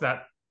felt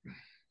that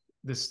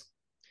this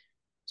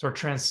sort of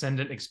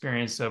transcendent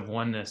experience of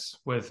oneness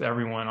with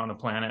everyone on the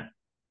planet.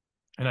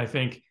 And I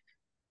think,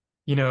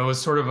 it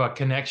was sort of a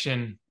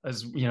connection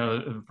as you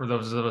know, for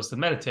those of us that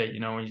meditate, you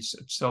know, when you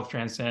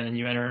self-transcend and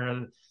you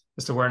enter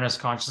this awareness,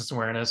 conscious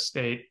awareness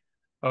state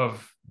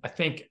of, I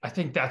think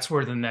that's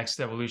where the next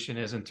evolution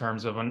is in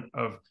terms of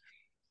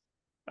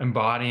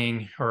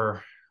embodying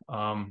or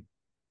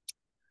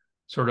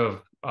sort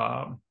of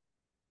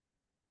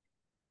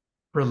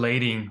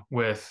relating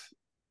with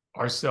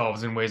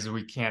ourselves in ways that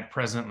we can't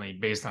presently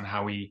based on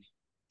how we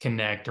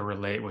connect or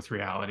relate with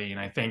reality. And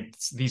I think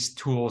these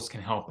tools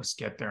can help us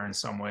get there in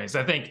some ways.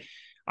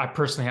 I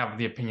personally have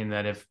the opinion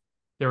that if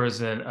there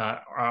was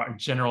a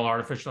general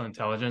artificial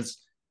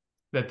intelligence,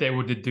 that they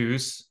would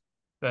deduce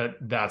that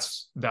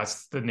that's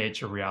the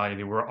nature of reality,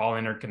 that we're all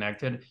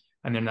interconnected,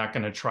 and they're not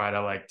going to try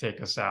to like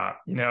take us out,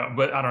 you know.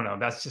 But I don't know,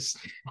 that's just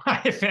my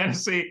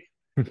fantasy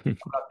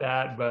about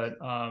that.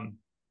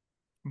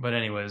 But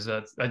anyways,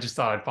 I just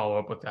thought I'd follow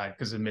up with that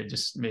because it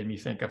just made me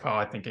think of how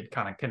I think it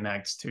kind of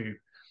connects to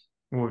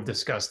what we've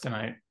discussed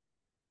tonight.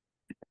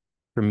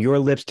 From your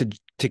lips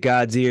to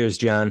God's ears,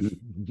 John.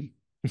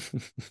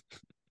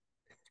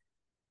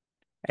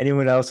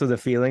 Anyone else with a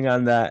feeling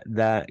on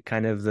that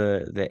kind of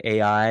the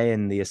AI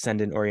and the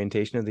ascendant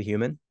orientation of the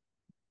human?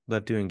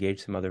 Love to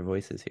engage some other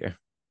voices here.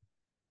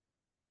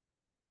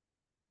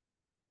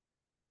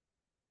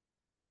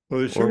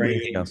 Well, there's or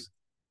anything else.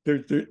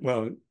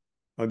 Well,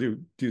 I'll do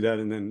that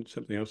and then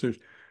something else.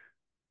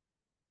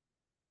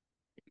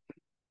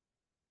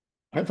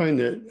 I find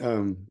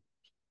that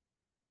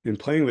in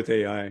playing with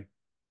AI,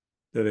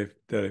 that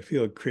I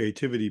feel a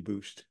creativity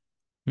boost.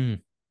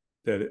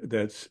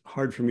 That's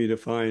hard for me to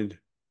find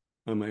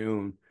on my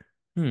own.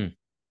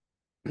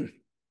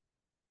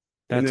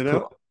 That's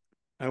cool.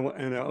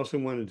 I also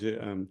wanted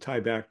to tie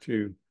back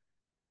to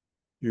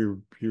your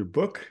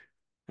book.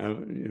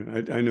 You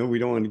know, I know we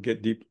don't want to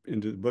get deep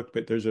into the book,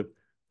 but there's a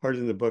part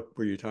in the book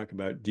where you talk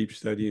about deep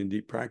study and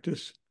deep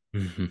practice.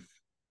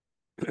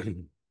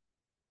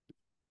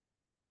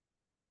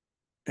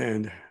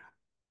 And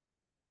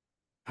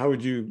how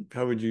would you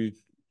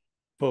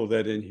pull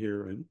that in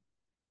here,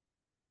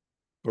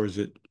 or is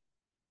it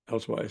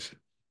elsewise?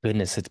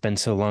 Goodness, it's been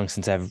so long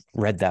since I've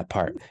read that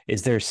part.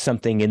 Is there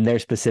something in there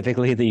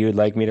specifically that you would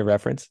like me to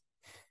reference?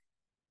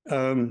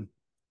 No,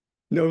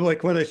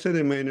 like what I said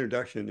in my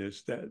introduction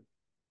is that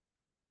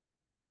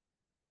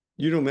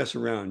you don't mess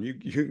around.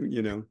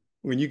 You know,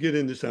 when you get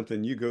into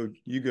something, you go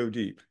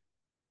deep.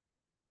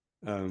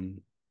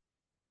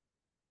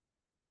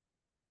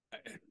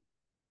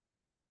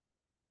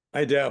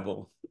 I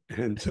dabble,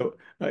 and so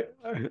I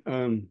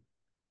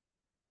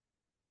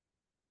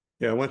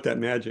want that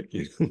magic.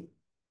 You know?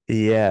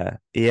 Yeah.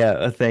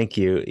 Thank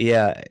you.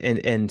 Yeah,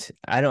 and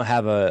I don't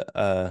have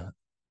a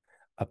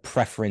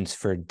preference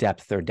for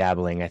depth or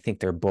dabbling. I think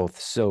they're both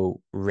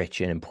so rich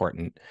and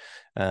important.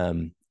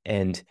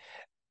 And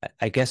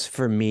I guess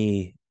for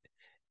me,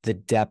 the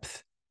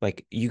depth,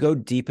 like you go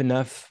deep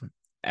enough,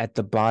 at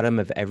the bottom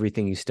of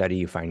everything you study,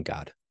 you find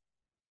God.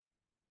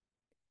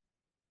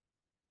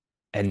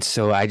 And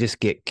so I just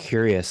get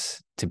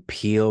curious to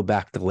peel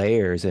back the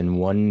layers and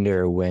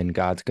wonder when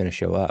God's going to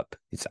show up.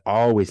 It's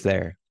always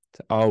there.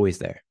 It's always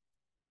there.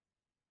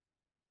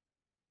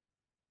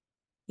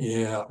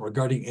 Yeah,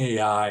 regarding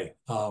AI,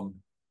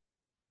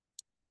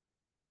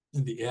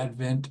 the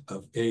advent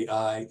of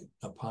AI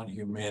upon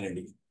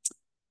humanity.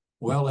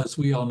 Well, as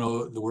we all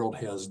know, the world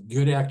has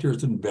good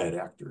actors and bad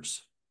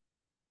actors.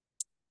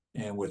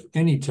 And with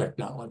any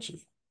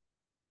technology,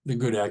 the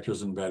good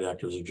actors and bad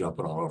actors are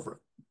jumping all over it.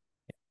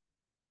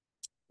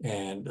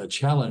 And a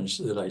challenge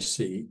that I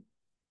see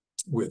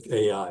with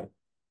AI,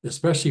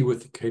 especially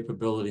with the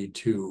capability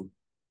to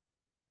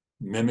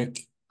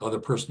mimic other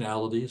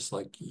personalities,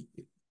 like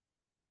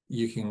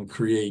you can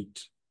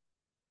create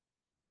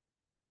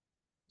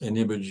an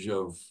image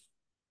of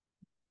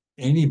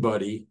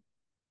anybody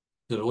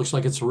that it looks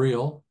like it's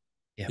real.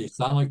 They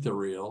sound like they're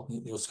real.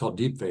 It's called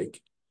deepfake.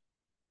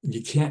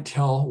 You can't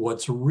tell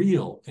what's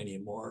real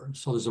anymore.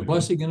 So there's a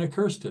blessing and a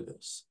curse to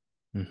this.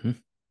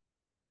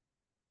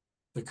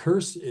 The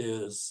curse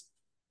is,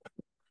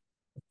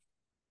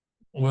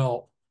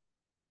 well,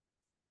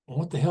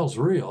 what the hell's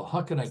real?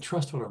 How can I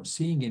trust what I'm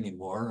seeing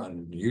anymore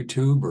on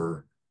YouTube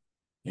or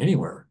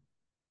anywhere,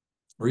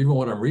 or even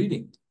what I'm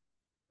reading?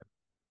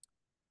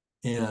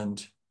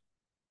 And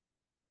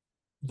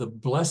the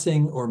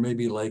blessing, or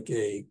maybe like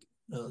a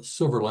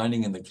silver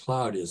lining in the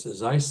cloud, is,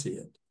 as I see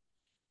it,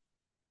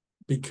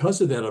 because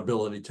of that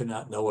ability to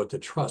not know what to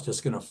trust,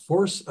 it's going to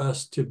force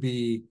us to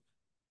be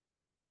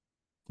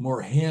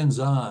more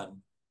hands-on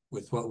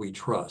with what we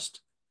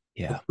trust.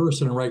 The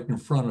person right in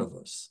front of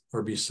us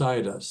or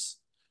beside us,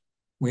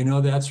 we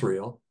know that's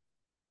real.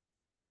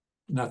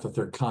 Not that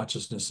their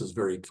consciousness is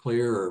very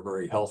clear or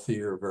very healthy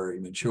or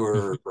very mature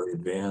or very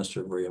advanced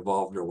or very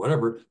evolved or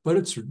whatever, but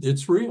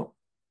it's real.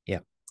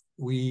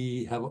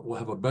 We'll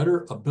have a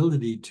better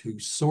ability to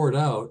sort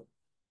out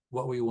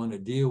what we want to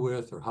deal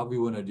with or how we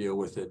want to deal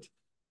with it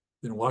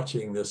than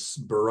watching this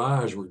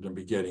barrage we're going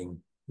to be getting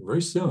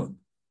very soon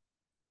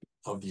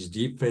of these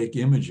deep fake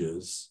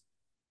images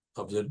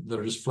that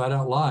are just flat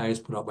out lies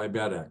put out by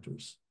bad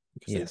actors,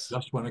 because they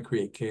just want to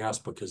create chaos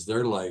because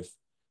their life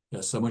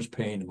There's so much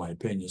pain, in my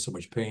opinion, so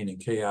much pain and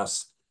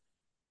chaos,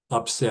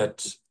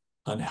 upset,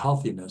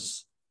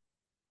 unhealthiness,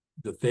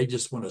 that they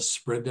just want to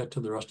spread that to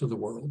the rest of the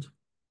world.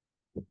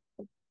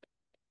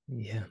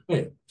 Yeah.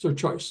 Hey, it's our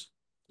choice.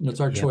 And it's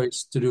our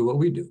choice to do what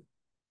we do.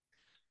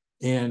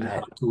 And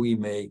how do we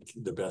make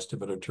the best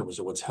of it in terms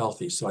of what's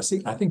healthy? So I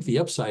think the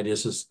upside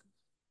is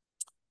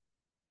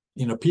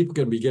people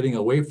going to be getting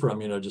away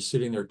from, just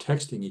sitting there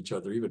texting each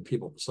other, even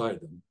people beside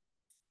them.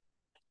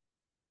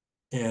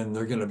 And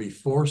they're going to be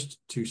forced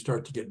to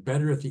start to get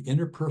better at the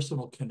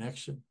interpersonal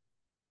connection,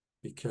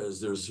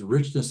 because there's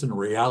richness and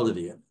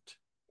reality in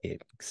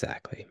it.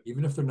 Exactly.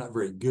 Even if they're not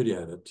very good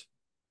at it,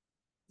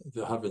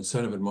 they'll have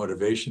incentive and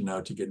motivation now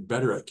to get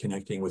better at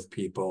connecting with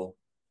people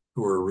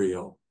who are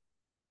real.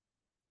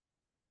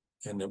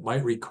 And it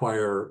might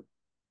require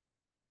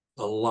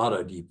a lot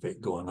of deep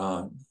fake going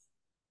on.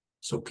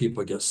 So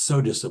people get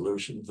so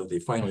disillusioned that they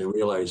finally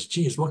realize,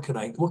 geez, what can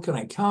I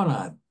count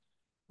on?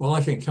 Well,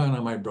 I can count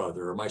on my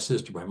brother or my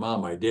sister, my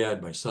mom, my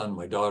dad, my son,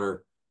 my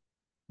daughter,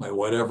 my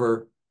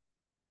whatever.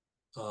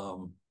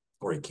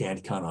 Or I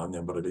can't count on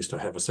them, but at least I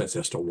have a sense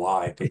as to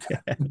why.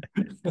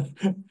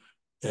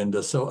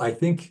 And so I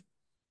think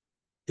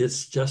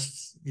it's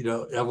just,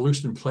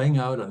 evolution playing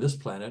out on this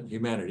planet,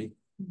 humanity,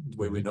 the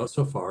way we know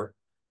so far,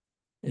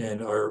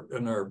 and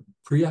our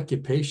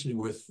preoccupation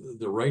with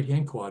the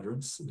right-hand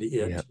quadrants, the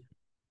it. Yep.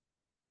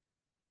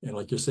 And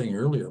like you're saying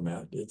earlier,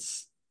 Matt,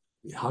 it's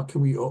how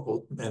can we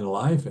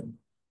enliven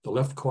the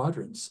left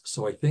quadrants?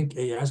 So I think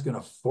AI is going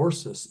to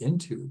force us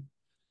into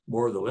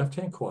more of the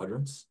left-hand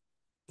quadrants,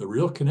 the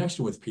real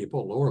connection with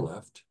people, lower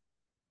left.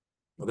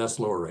 Well, that's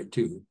lower right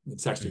too.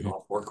 It's actually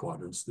all four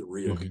quadrants, the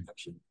real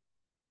connection.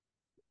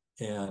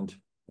 And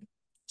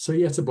so,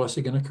 yeah, it's a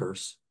blessing and a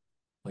curse,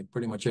 like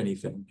pretty much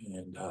anything.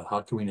 And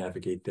how can we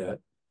navigate that?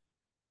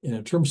 And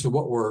in terms of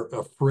what we're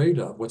afraid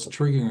of, what's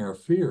triggering our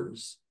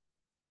fears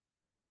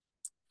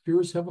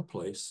have a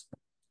place.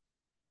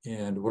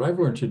 And what I've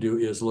learned to do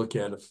is look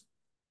at,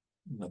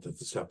 not that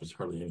this happens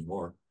hardly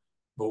anymore,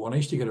 but when I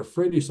used to get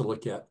afraid, I used to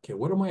look at, okay,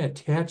 what am I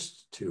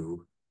attached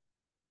to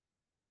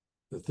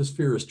that this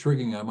fear is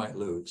triggering I might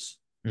lose?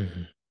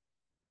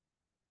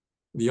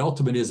 The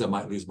ultimate is I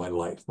might lose my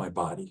life, my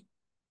body.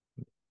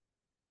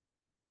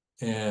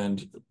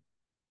 And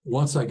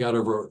once I got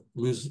over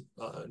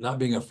not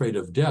being afraid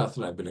of death,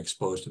 and I've been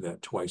exposed to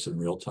that twice in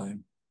real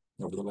time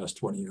over the last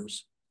 20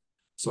 years.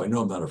 So I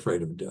know I'm not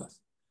afraid of death.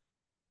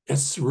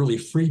 It's really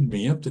freed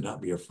me up to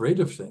not be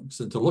afraid of things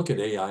and to look at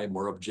AI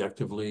more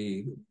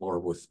objectively,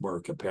 with more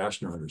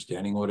compassion or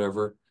understanding,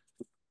 whatever.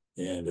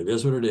 And it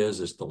is what it is.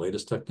 It's the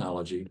latest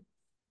technology.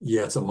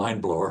 Yeah, it's a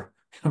mind blower.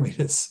 I mean,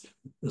 there's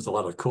a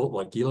lot of cool,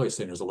 like Eli is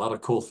saying, there's a lot of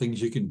cool things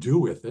you can do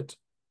with it.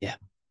 Yeah.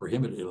 For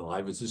him, it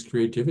enlivens his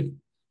creativity.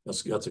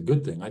 That's a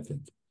good thing, I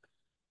think.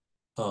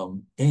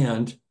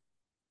 And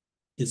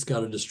it's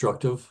got a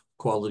destructive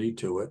quality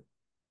to it.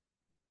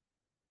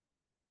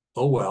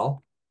 Oh,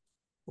 well,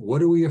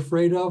 what are we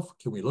afraid of?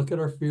 Can we look at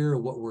our fear or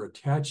what we're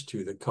attached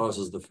to that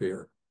causes the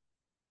fear?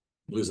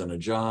 Losing a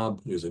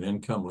job, losing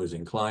income,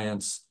 losing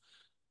clients,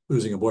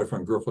 losing a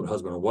boyfriend, girlfriend,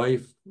 husband, or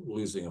wife,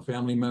 losing a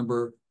family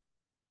member.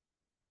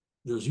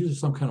 There's usually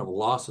some kind of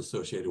loss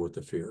associated with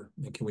the fear.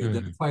 And can we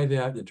identify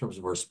that in terms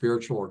of our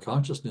spiritual or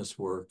consciousness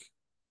work,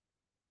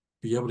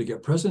 be able to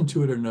get present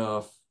to it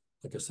enough,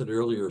 like I said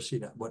earlier, see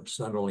what's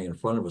not only in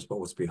front of us, but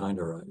what's behind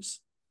our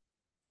eyes?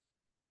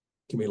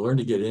 Can we learn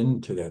to get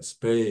into that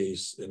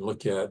space and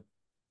look at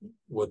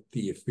what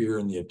the fear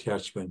and the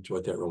attachment to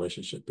what that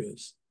relationship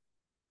is?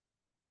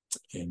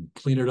 And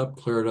clean it up,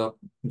 clear it up,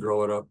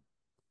 grow it up,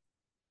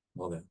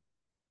 all that.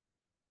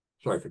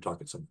 Sorry for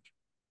talking so much.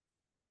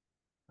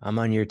 I'm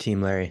on your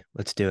team, Larry.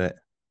 Let's do it.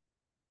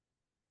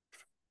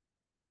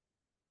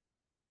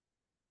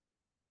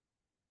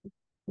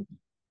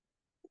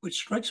 What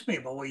strikes me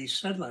about what you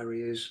said,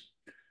 Larry, is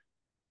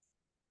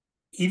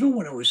even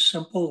when it was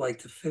simple,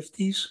 like the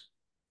 50s,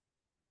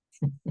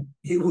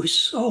 it was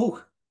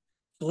so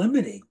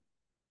limiting.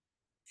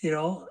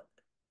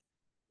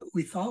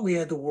 We thought we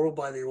had the world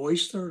by the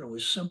oyster and it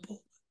was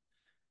simple.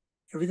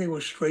 Everything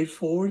was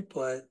straightforward,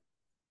 but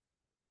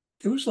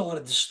there was a lot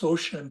of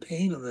distortion and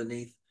pain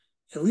underneath.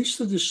 At least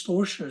the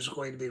distortion is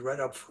going to be right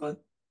up front.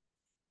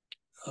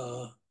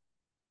 I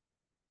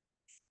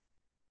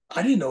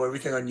didn't know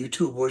everything on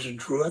YouTube wasn't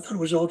true. I thought it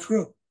was all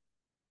true.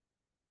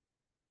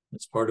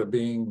 It's part of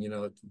being,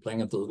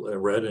 playing at the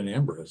red and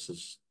amber. It's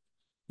just,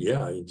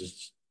 yeah,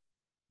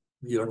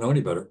 you don't know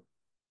any better.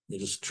 You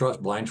just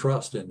blind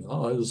trust, and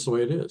this is the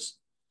way it is.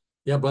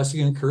 Yeah,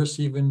 blessing and curse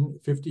even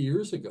 50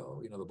 years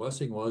ago. The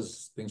blessing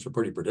was things were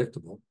pretty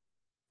predictable,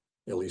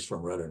 at least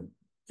from red and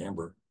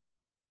amber.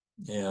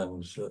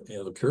 And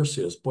the curse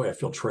is, boy, I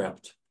feel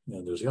trapped.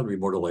 There's got to be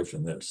more to life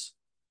than this.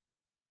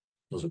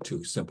 Those are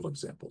two simple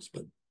examples,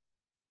 but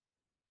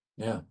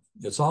yeah,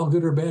 it's all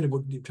good or bad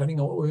depending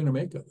on what we're going to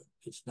make of it.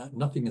 It's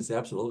nothing is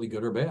absolutely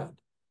good or bad.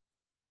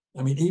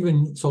 I mean,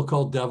 even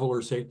so-called devil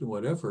or Satan,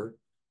 whatever,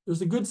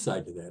 there's a good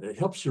side to that. It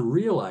helps you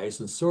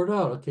realize and sort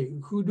out, okay,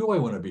 who do I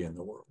want to be in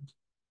the world?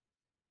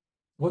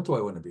 What do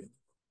I want to be in?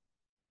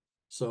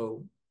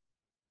 So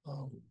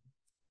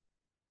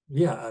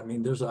Yeah, I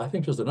mean, I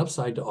think there's an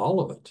upside to all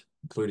of it,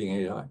 including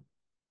AI.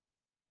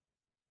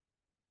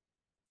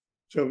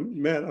 So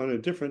Matt, on a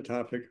different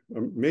topic,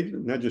 maybe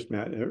not just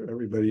Matt,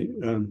 everybody,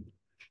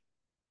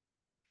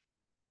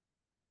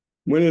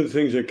 one of the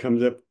things that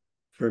comes up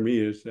for me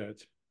is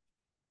that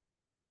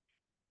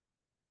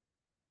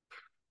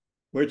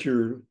what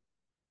your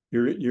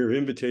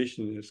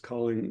invitation is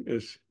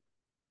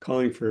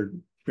calling for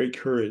great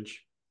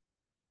courage.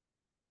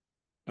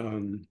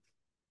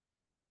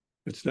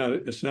 It's not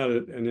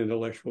an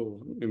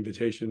intellectual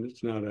invitation.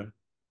 It's not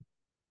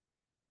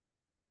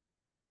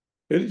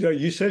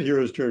you said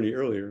hero's journey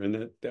earlier,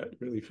 and that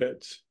really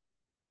fits.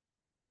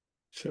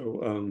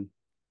 So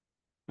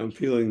I'm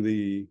feeling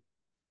the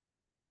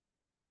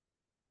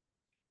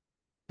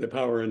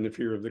power and the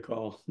fear of the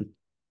call.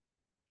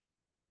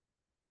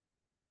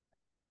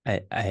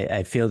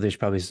 I feel there's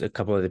probably a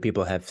couple other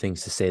people have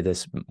things to say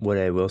this. What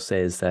I will say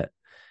is that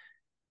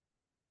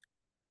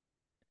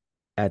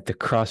at the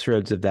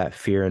crossroads of that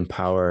fear and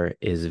power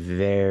is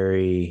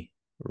very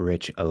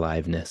rich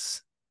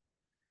aliveness.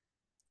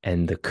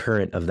 And the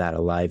current of that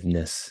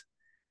aliveness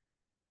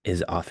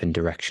is often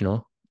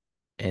directional.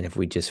 And if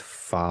we just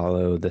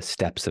follow the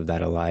steps of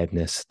that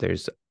aliveness,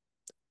 there's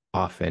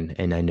often,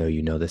 and I know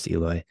you know this,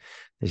 Eloy,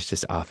 there's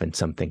just often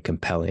something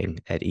compelling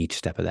at each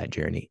step of that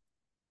journey.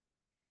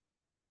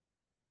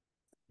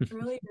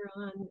 Earlier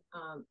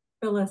on,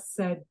 Phyllis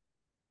said,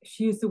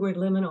 she used the word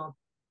liminal.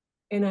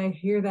 And I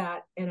hear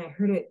that, and I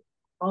heard it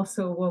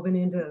also woven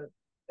into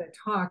the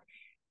talk.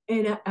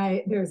 And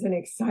there's an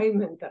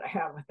excitement that I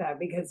have with that,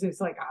 because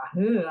there's like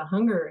a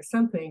hunger or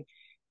something.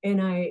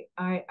 And I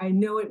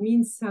know it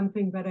means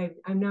something, but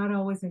I'm not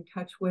always in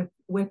touch with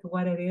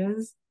what it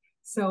is.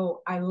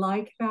 So I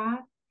like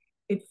that.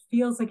 It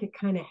feels like it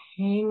kind of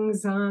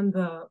hangs on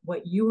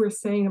what you were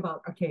saying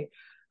about, okay,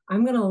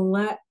 I'm going to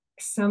let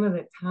some of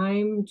the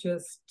time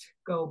just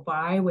go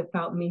by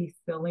without me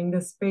filling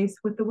the space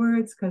with the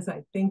words, because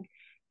I think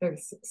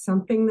there's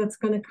something that's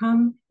going to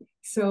come.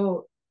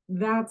 So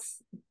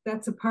that's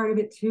a part of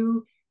it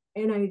too.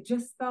 And I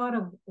just thought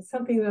of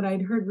something that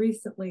I'd heard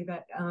recently,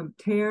 that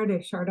Teilhard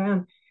de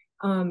Chardin,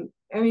 I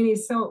mean,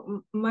 he's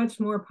so much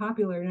more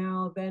popular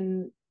now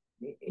than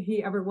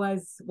he ever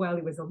was while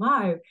he was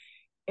alive.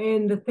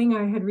 And the thing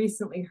I had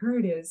recently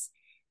heard is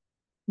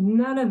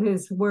none of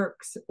his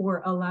works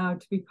were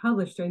allowed to be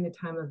published during the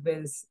time of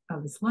his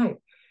life.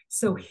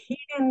 So he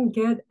didn't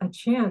get a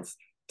chance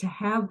to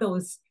have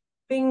those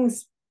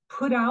things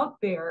put out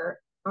there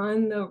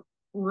on the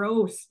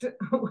roast,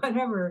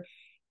 whatever,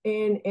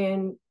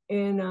 and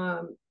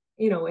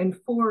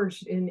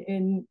forged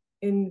and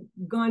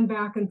gone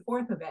back and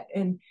forth of it.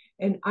 And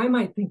I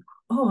might think,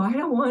 oh, I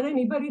don't want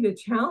anybody to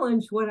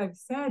challenge what I've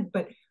said.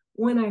 But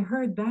when I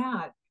heard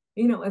that,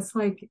 it's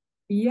like,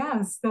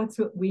 yes, that's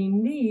what we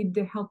need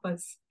to help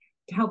us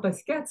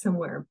get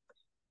somewhere.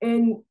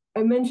 And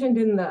I mentioned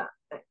in the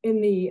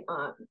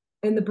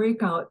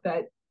breakout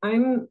that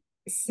I'm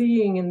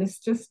seeing, and this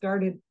just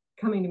started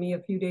coming to me a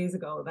few days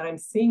ago, that I'm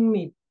seeing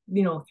me,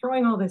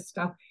 throwing all this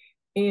stuff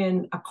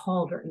in a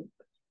cauldron,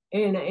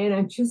 and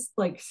I'm just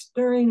like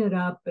stirring it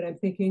up, and I'm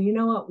thinking, you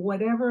know what,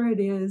 whatever it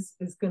is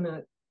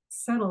gonna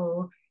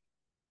settle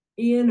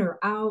in or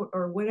out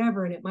or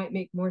whatever, and it might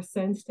make more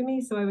sense to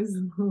me. So I was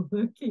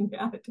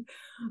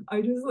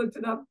I just looked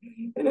it up,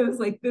 and it was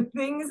like the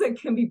things that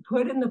can be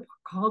put in the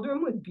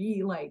cauldron would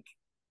be like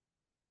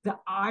the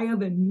eye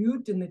of a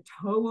newt and the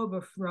toe of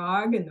a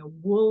frog and the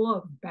wool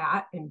of a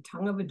bat and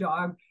tongue of a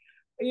dog,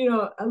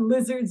 a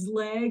lizard's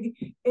leg.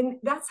 And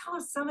that's how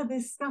some of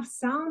this stuff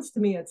sounds to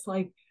me. It's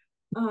like,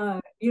 I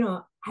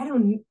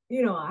don't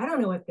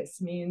know what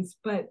this means,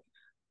 but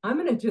I'm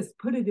going to just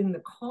put it in the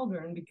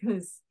cauldron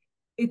because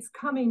it's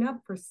coming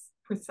up for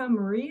some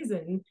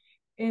reason.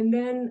 And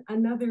then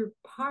another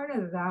part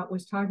of that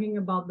was talking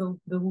about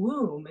the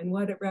womb and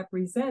what it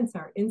represents,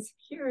 our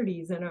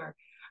insecurities and our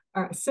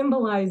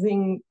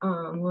symbolizing,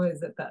 what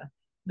is it,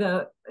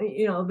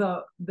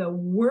 the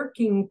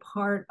working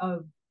part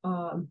of,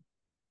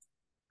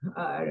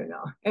 I don't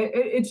know.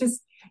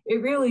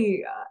 It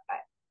really,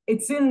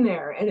 it's in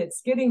there and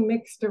it's getting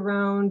mixed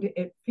around.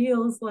 It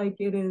feels like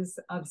it is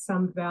of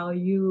some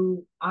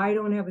value. I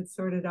don't have it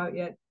sorted out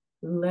yet.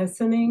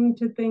 Listening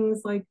to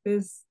things like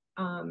this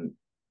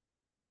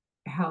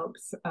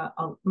helps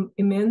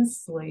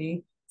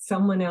immensely.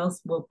 Someone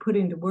else will put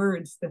into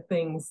words the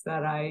things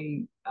that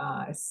I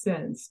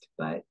sensed,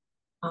 but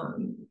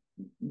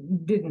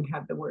didn't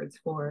have the words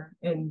for.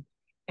 And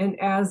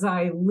as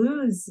I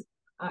lose,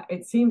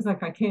 it seems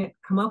like I can't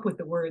come up with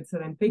the words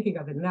that I'm thinking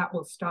of, and that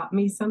will stop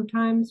me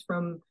sometimes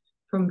from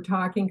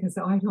talking, because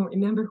I don't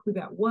remember who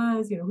that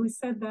was, who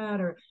said that,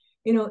 or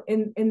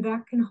and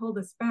that can hold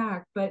us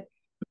back. But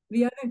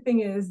the other thing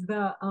is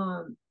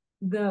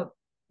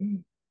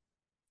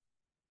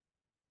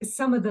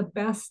some of the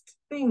best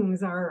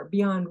things are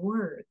beyond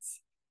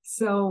words.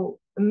 So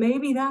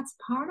maybe that's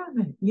part of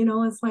it.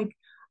 It's like,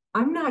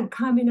 I'm not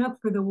coming up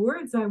for the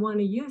words I want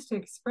to use to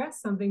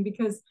express something,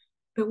 because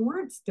the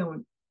words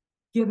don't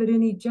give it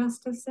any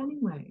justice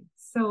anyway.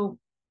 So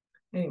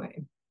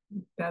Anyway,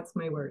 that's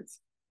my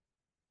words.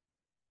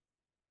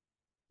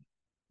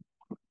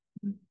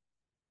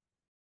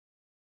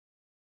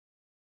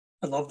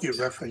 I love the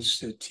reference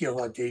to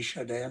tetrad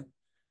Desjardins.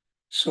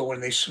 So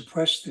when they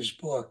suppressed his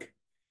book,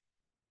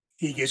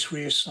 he gets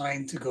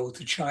reassigned to go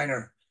to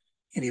China,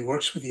 and he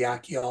works with the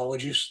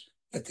archaeologists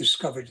that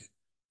discovered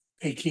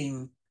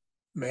Peking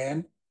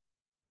man,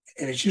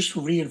 and it just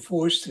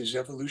reinforced his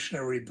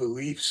evolutionary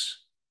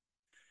beliefs.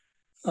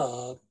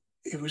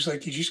 It was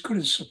like he just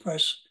couldn't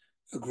suppress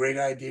a great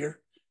idea.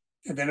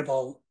 And then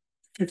about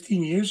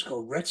 15 years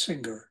ago,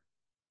 Retzinger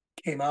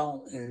came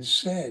out and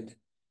said,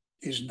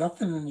 there's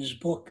nothing in his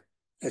book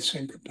that's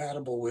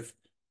incompatible with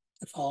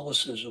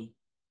Catholicism.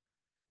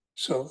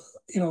 So,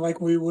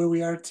 like where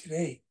we are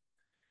today,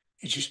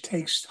 it just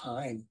takes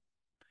time.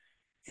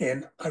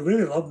 And I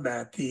really love,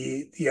 Matt,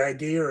 the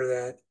idea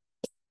that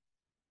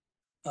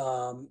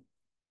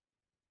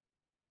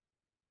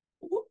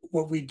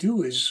what we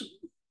do is,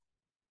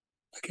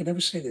 I can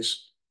never say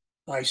this,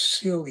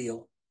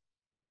 mycelial.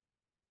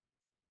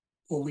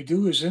 What we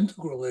do as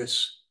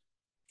integralists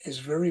has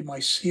very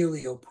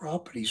mycelial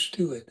properties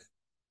to it.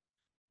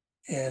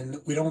 And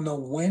we don't know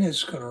when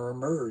it's going to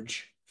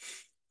emerge,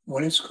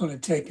 when it's going to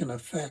take an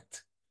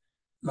effect.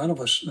 None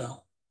of us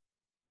know.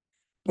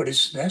 But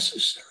it's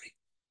necessary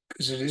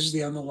because it is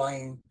the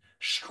underlying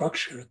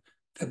structure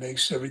that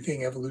makes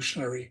everything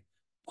evolutionary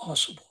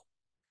possible.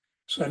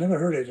 So I never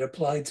heard it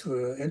applied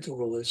to an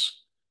integralist,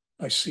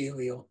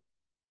 mycelial.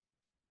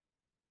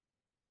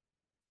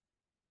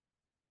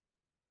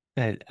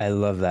 I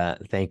love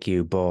that. Thank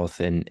you both.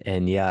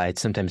 And yeah, I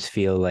sometimes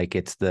feel like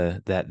it's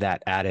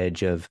that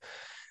adage of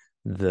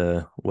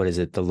what is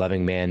it? The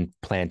loving man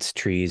plants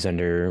trees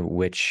under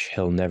which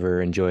he'll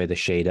never enjoy the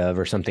shade of,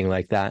 or something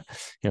like that.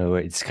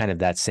 It's kind of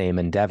that same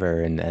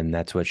endeavor. And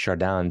that's what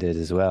Chardin did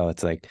as well.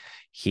 It's like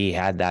he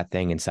had that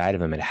thing inside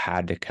of him. It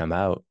had to come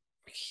out.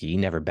 He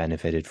never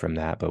benefited from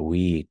that, but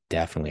we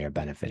definitely are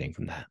benefiting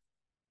from that.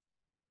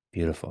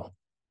 Beautiful.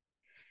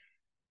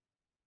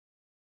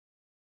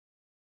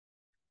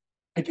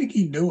 I think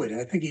he knew it.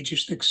 I think he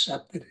just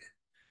accepted it.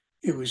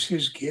 It was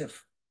his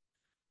gift.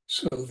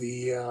 So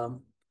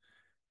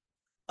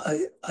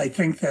I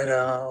think that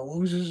what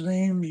was his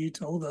name? You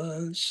told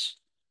us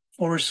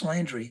Forrest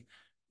Landry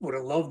would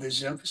have loved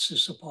his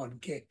emphasis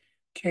upon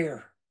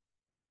care.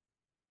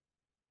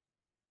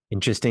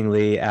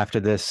 Interestingly, after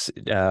this,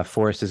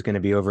 Forrest is going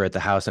to be over at the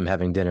house. I'm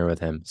having dinner with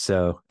him,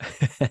 so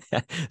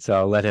so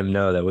I'll let him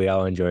know that we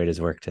all enjoyed his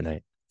work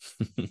tonight.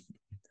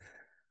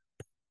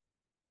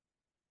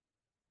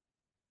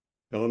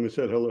 Tell him I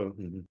said hello.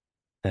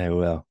 I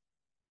will.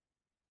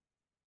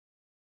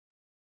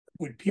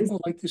 Would people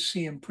like to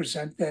see him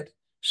present that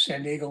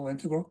San Diego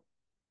integral?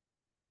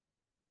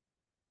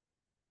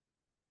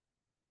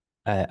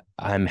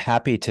 I'm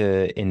happy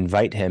to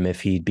invite him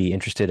if he'd be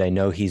interested. I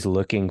know he's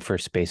looking for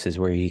spaces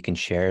where he can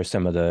share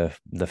some of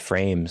the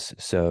frames.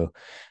 So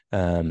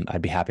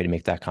I'd be happy to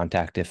make that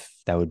contact if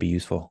that would be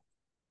useful.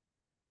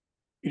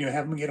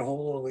 Have him get a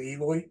hold of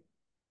Eloy?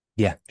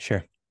 Yeah,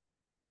 sure.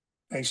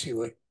 Thanks,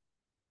 Eloy.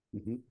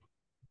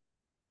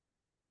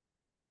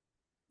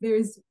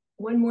 There's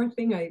one more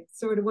thing I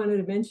sort of wanted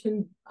to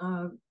mention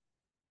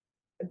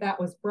that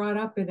was brought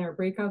up in our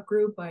breakout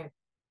group by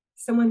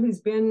someone who's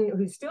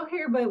still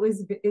here, but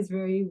is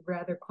very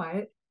rather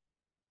quiet.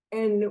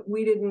 And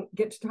we didn't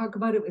get to talk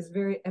about it. It was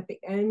very at the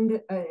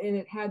end, and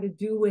it had to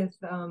do with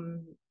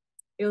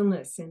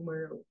illness, and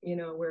we're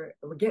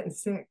getting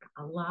sick.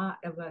 A lot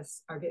of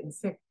us are getting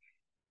sick.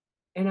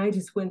 And I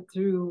just went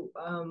through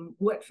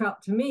what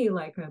felt to me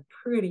like a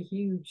pretty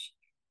huge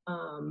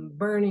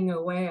burning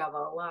away of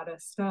a lot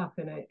of stuff.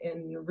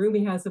 And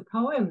Rumi has a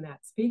poem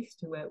that speaks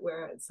to it,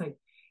 where it's like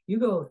you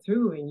go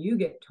through and you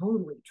get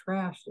totally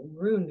trashed and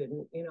ruined,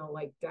 and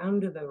like down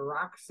to the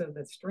rocks of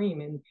the stream,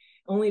 and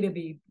only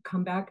to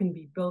come back and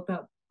be built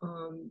up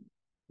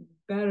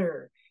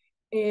better.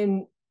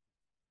 And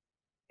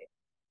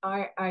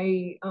I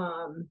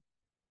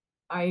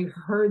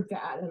heard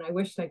that, and I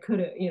wished I could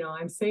have,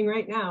 I'm saying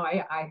right now,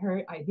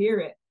 I hear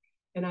it,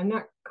 and I'm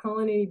not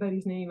calling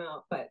anybody's name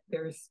out, but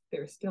they're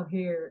still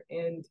here.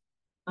 And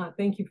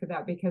thank you for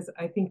that, because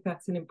I think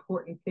that's an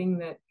important thing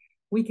that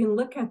we can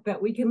look at,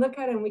 and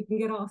we can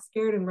get all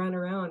scared and run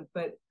around,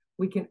 but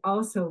we can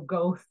also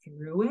go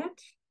through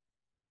it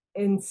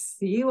and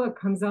see what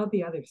comes out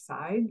the other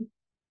side.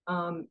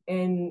 And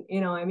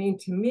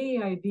to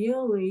me,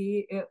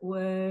 ideally, it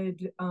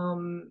would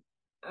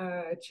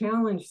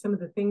challenge some of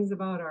the things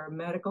about our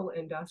medical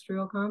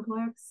industrial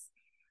complex.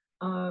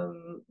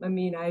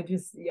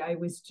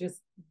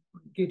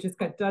 You just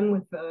got done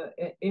with the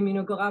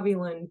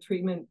immunoglobulin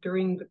treatment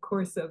during the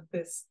course of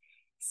this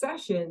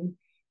session,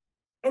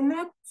 and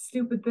that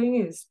stupid thing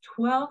is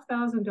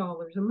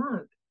 $12,000 a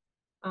month.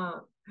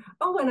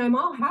 And I'm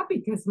all happy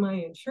because my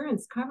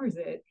insurance covers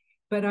it,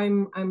 but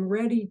I'm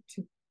ready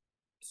to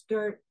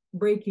start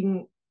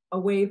breaking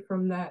away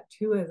from that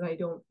too, as I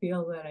don't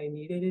feel that I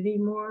need it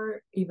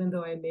anymore, even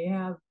though I may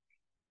have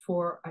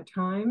for a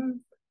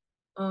time.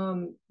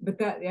 But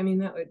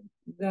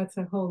that's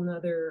a whole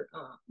nother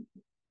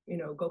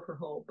go for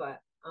whole. But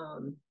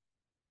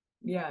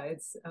yeah,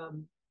 it's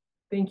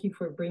thank you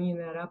for bringing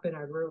that up in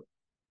our group.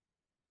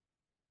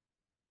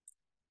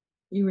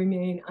 You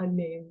remain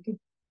unnamed.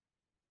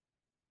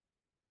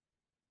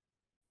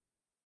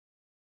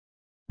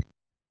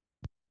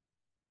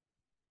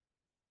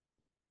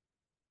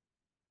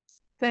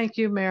 Thank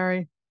you,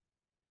 Mary,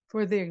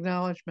 for the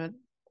acknowledgement.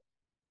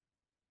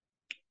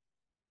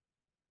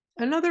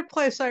 Another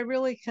place I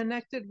really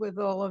connected with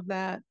all of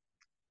that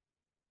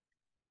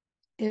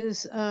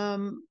is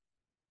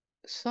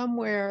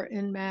somewhere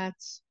in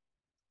Matt's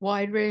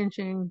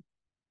wide-ranging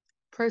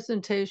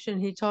presentation.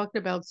 He talked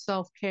about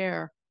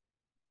self-care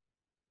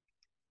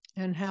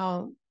and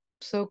how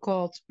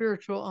so-called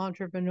spiritual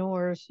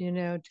entrepreneurs,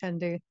 tend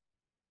to,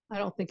 I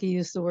don't think he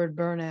used the word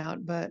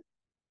burnout, but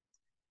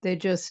they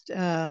just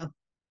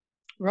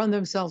run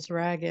themselves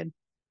ragged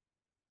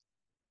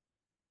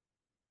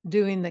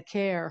doing the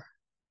care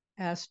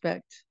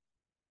aspect.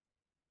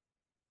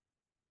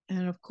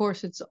 And of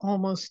course, it's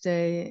almost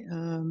a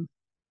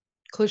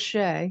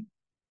cliche,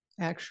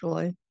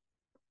 actually,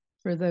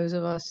 for those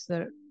of us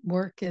that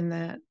work in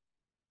that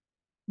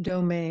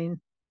domain.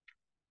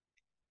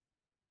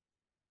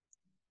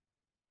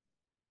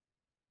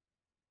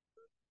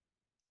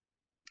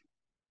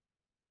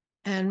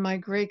 And my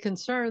great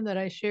concern that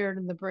I shared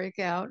in the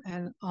breakout,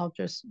 and I'll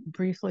just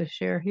briefly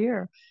share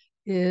here,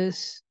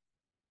 is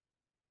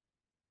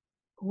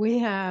we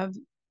have,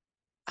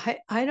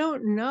 I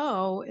don't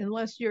know,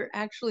 unless you're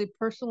actually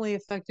personally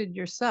affected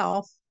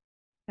yourself,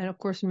 and of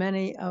course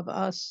many of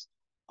us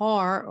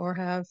are or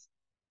have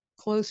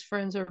close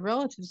friends or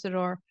relatives that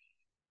are,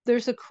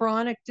 there's a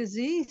chronic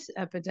disease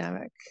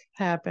epidemic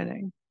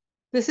happening.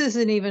 This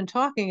isn't even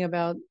talking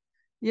about,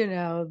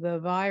 the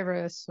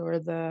virus or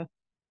the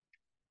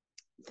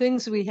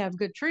things we have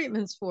good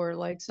treatments for,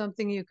 like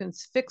something you can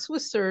fix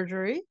with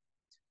surgery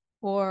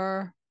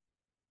or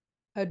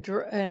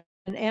an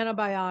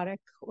antibiotic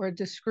or a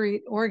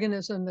discrete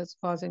organism that's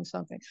causing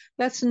something.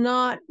 That's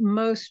not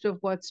most of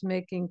what's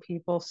making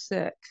people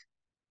sick.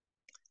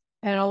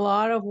 And a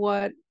lot of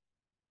what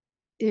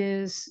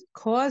is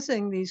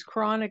causing these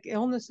chronic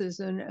illnesses,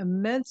 an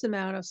immense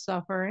amount of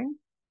suffering,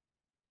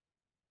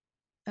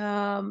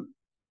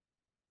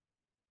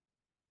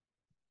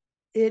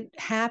 it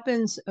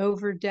happens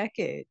over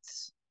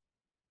decades.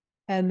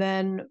 And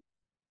then,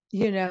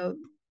 the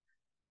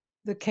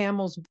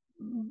camel's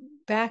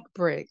back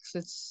breaks.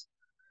 It's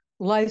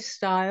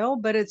lifestyle,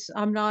 but this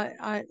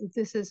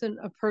isn't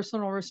a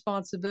personal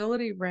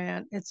responsibility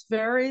rant. It's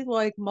very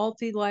like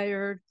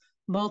multi-layered,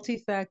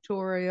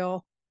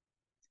 multifactorial.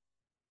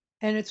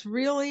 And it's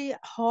really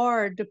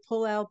hard to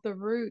pull out the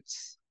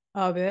roots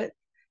of it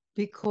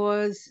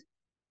because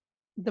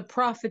the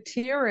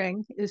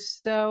profiteering is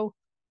so,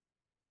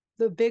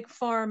 the big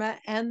pharma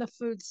and the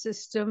food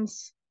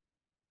systems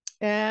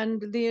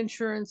and the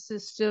insurance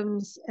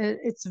systems,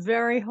 it's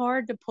very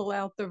hard to pull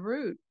out the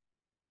root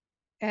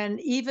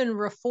and even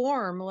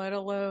reform, let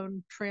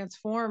alone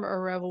transform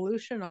or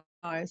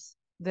revolutionize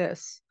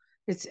this.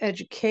 It's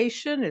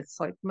education. It's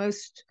like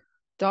most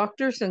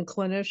doctors and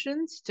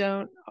clinicians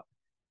don't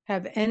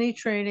have any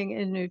training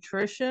in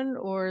nutrition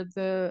or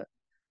the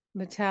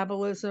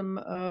metabolism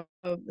of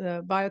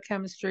the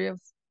biochemistry of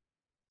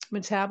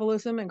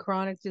metabolism and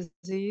chronic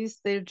disease.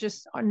 They're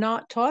just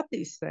not taught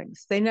these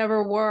things. They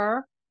never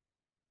were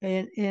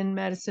in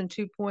medicine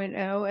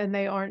 2.0, and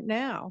they aren't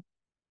now.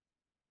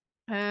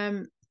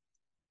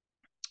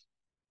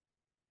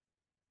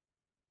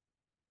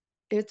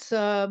 It's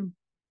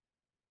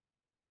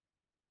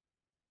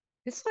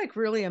like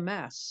really a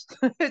mess.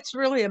 It's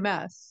really a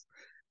mess,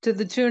 to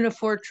the tune of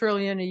 $4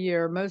 trillion a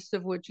year, most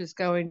of which is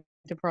going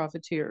to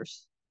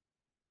profiteers.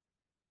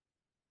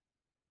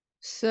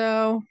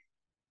 So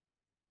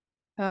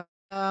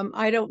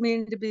I don't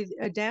mean to be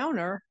a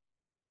downer.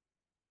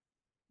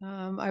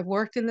 I've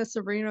worked in this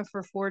arena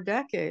for 4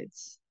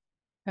 decades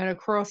and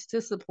across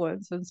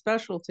disciplines and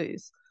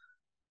specialties,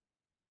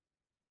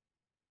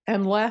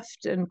 and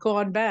left and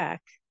gone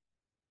back.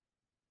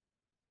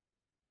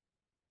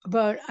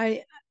 But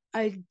I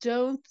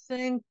don't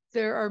think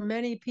there are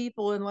many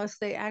people, unless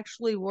they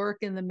actually work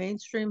in the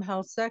mainstream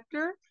health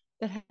sector,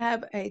 that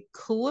have a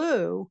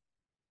clue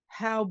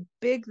how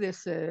big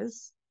this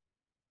is.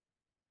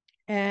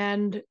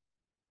 And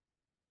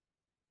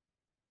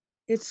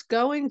it's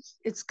going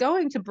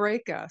to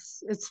break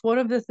us. It's one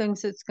of the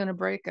things that's going to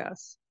break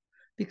us.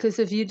 Because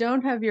if you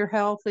don't have your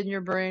health and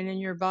your brain and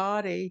your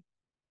body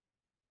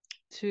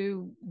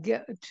to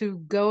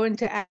go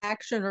into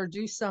action or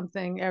do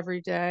something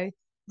every day,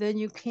 then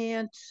you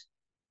can't,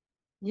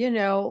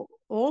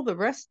 all the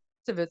rest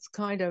of it's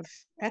kind of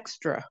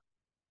extra.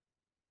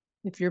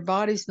 If your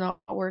body's not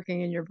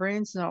working and your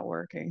brain's not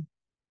working.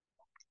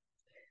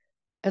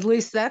 At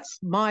least that's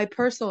my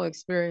personal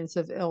experience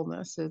of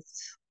illness.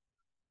 It's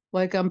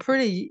like I'm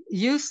pretty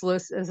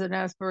useless as an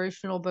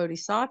aspirational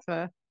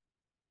bodhisattva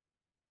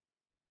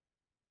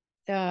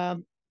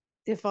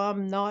if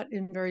I'm not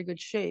in very good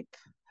shape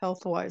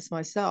health-wise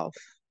myself.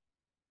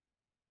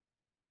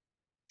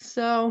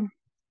 So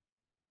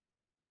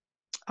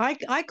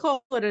I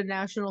call it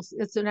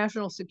it's a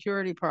national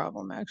security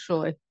problem,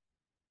 actually.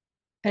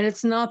 And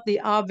it's not the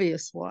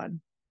obvious one.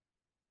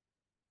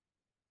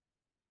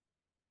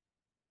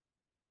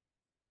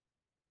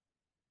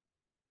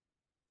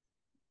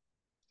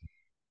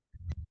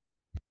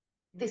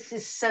 This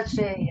is such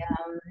a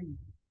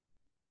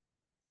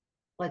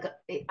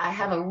I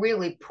have a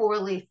really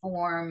poorly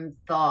formed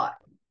thought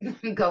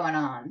going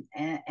on,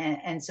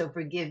 and so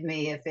forgive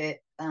me if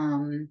it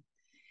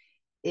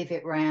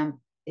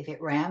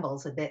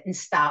rambles a bit, and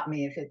stop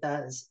me if it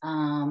does.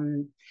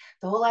 The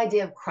whole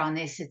idea of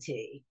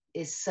chronicity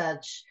is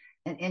such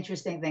an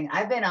interesting thing.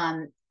 I've been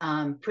on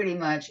pretty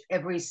much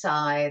every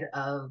side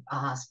of a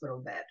hospital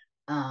bed.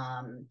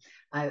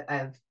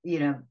 I've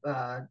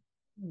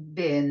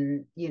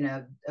been,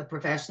 a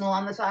professional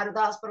on the side of the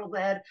hospital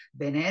bed,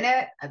 been in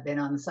it. I've been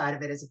on the side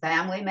of it as a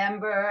family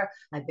member.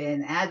 I've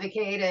been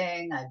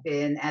advocating. I've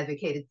been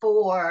advocated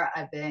for.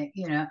 I've been,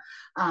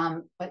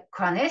 but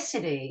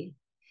chronicity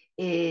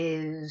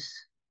is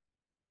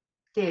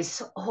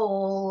this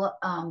whole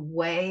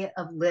way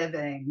of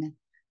living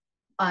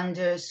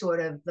under sort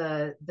of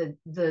the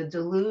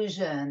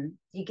delusion.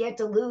 You get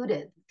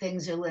deluded.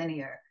 Things are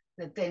linear.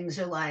 That things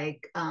are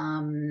like,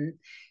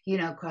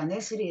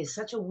 chronicity is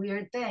such a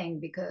weird thing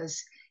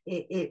because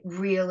it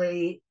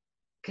really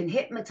can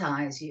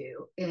hypnotize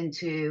you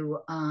into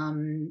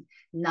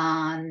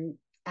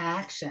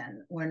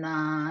non-action or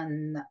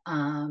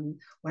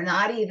we're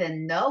not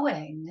even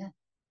knowing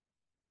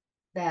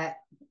that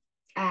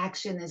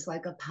action is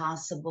like a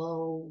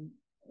possible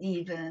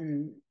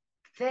even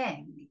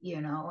thing.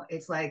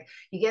 It's like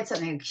you get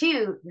something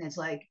acute and it's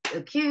like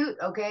acute,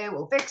 okay,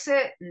 we'll fix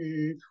it,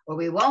 or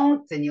we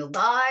won't, and you'll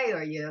die,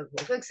 or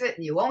we'll fix it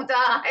and you won't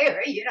die,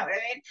 or you know what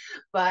I mean.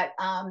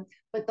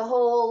 But the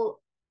whole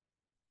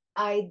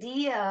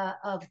idea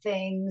of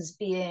things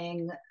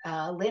being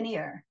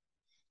linear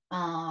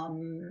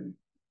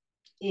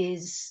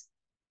is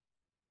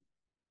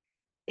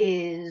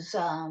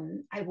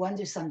I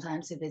wonder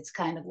sometimes if it's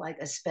kind of like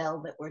a spell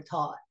that we're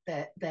taught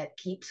that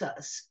keeps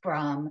us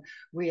from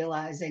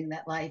realizing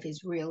that life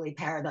is really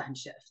paradigm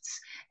shifts,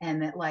 and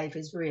that life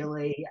is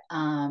really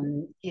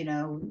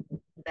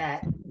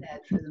that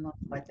for the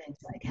most part things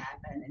like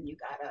happen and you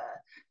gotta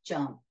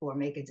jump or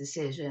make a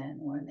decision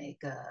or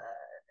make a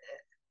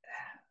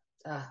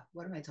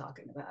what am I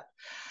talking about?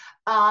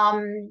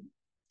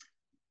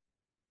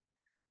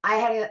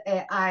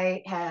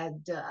 I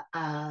had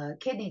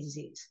kidney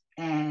disease,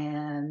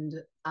 and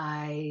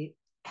I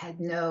had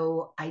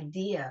no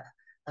idea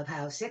of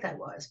how sick I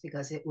was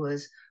because it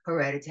was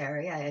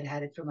hereditary. I had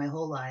had it for my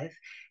whole life,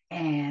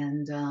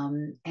 and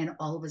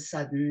all of a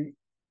sudden,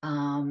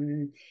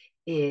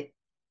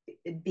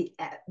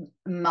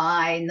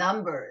 my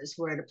numbers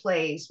were at a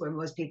place where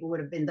most people would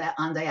have been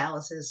on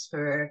dialysis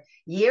for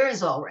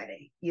years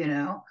already,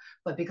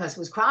 but because it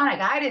was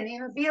chronic, I didn't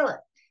even feel it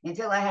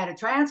until I had a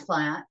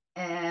transplant.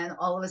 And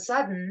all of a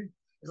sudden,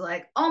 it's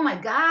like, oh my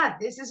God,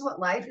 this is what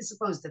life is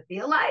supposed to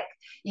feel like.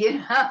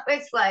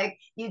 It's like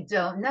you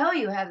don't know.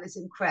 You have this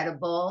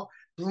incredible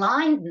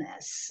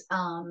blindness.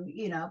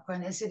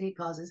 Chronicity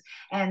causes,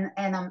 and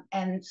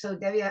so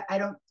Debbie, I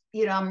don't,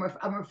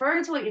 I'm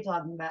referring to what you're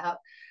talking about,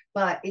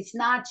 but it's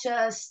not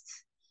just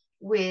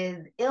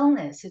with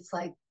illness. It's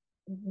like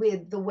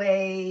with the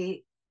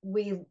way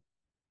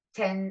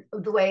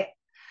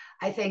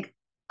I think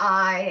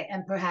I,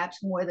 and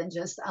perhaps more than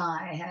just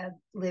I, have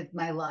lived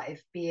my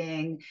life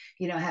being,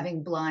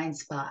 having blind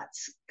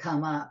spots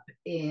come up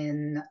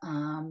in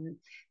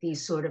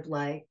these sort of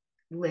like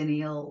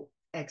lineal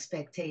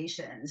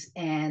expectations.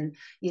 And,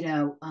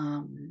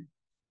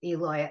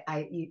 Eloy,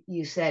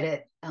 you said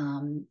it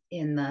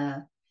in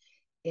the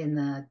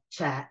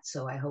chat,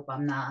 so I hope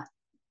I'm not,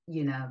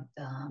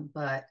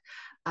 but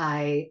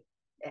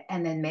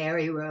and then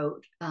Mary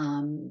wrote,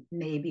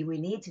 maybe we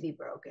need to be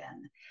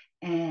broken.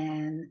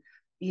 And,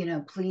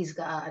 please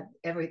God,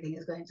 everything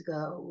is going to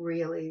go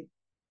really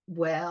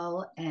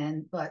well.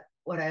 But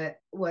what I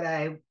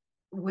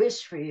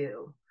wish for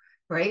you,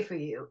 pray for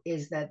you,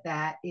 is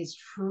that is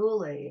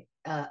truly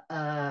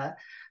a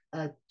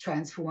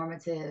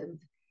transformative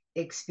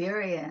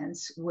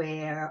experience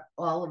where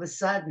all of a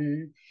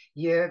sudden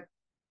you're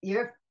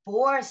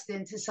forced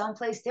into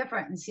someplace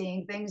different and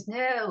seeing things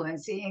new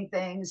and seeing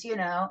things,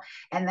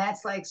 and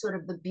that's like sort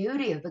of the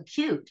beauty of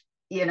acute,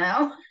 and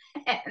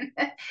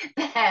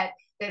that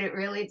it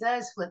really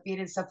does flip you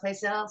to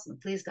someplace else, and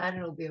please God,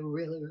 it'll be a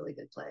really, really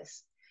good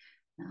place.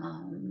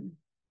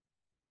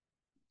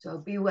 So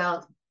be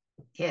well,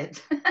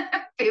 kid.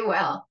 Be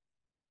well.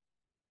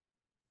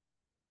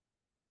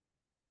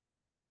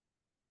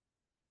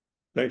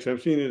 Thanks.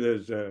 I've seen it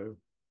as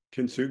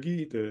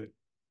kintsugi, the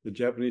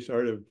Japanese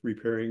art of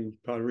repairing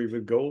pottery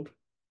with gold.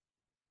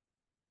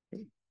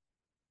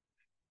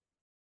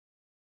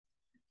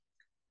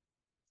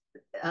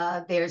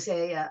 There's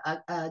a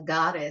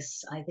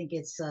goddess, I think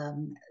it's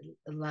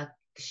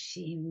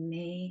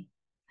Lakshmi.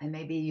 I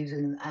may be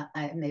using,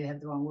 I may have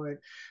the wrong word,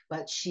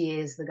 but she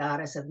is the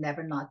goddess of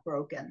never not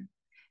broken.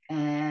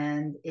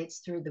 And it's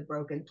through the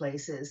broken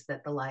places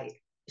that the light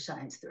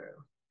shines through.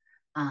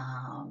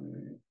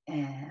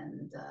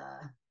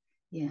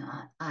 You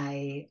know,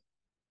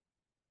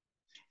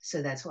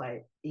 so that's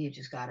why you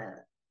just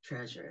gotta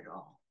treasure it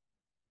all.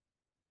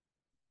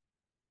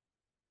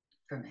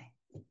 For me,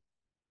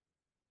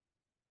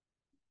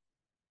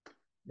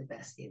 the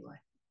best Eloy.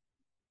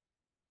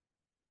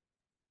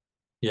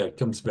 Yeah, it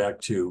comes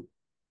back to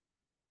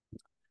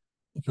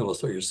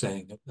Phyllis, what you're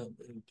saying,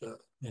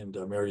 and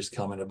Mary's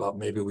comment about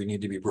maybe we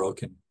need to be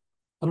broken.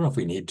 I don't know if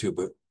we need to,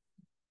 but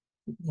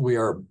we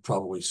are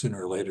probably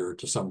sooner or later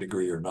to some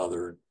degree or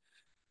another.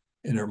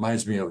 And it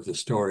reminds me of the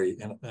story,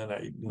 and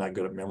I'm not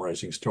good at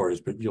memorizing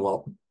stories, but you'll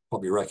all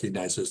probably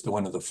recognize this, the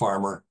one of the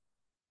farmer.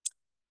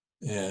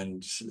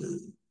 And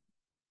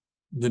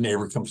the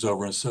neighbor comes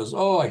over and says,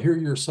 "Oh, I hear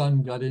your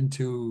son got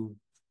into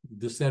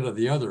this, that, or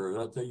the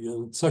other.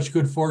 Such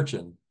good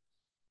fortune."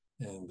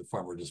 And the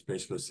farmer just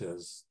basically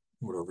says,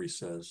 whatever he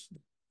says,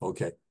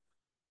 okay.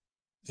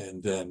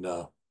 And then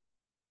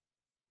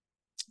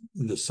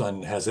the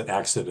son has an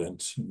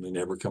accident. And the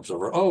neighbor comes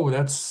over. "Oh,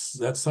 that's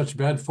such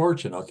bad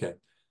fortune." Okay.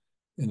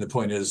 And the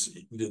point is,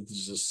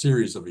 there's a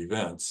series of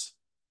events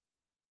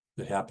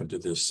that happened to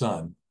this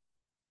son.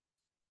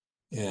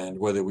 And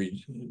whether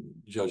we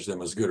judge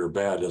them as good or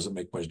bad doesn't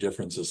make much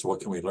difference. It's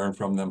what can we learn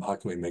from them? How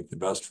can we make the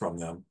best from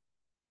them?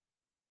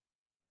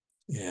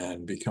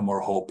 And become more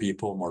whole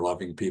people, more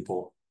loving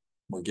people,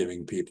 more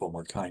giving people,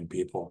 more kind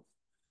people,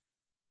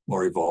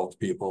 more evolved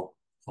people.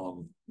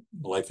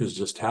 Life is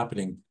just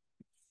happening.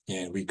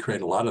 And we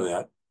create a lot of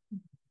that,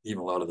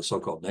 even a lot of the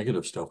so-called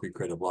negative stuff. We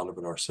create a lot of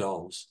it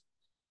ourselves.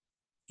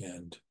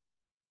 And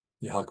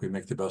yeah, how can we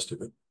make the best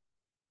of it?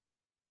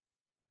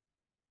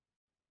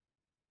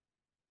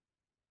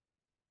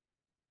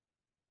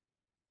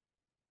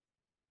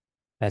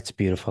 That's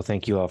beautiful.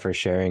 Thank you all for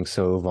sharing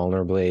so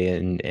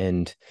vulnerably.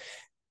 And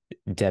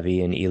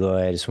Debbie and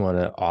Eloy, I just want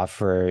to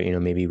offer,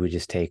 maybe we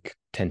just take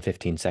 10,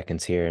 15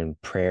 seconds here in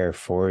prayer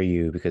for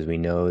you, because we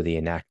know the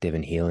inactive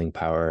and healing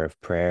power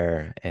of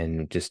prayer.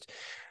 And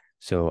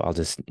so I'll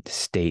just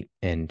state,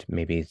 and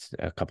maybe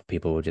a couple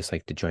people will just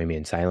like to join me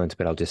in silence,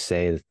 but I'll just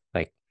say,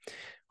 like,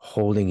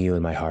 holding you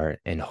in my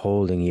heart and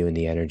holding you in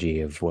the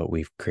energy of what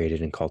we've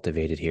created and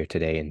cultivated here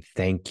today. And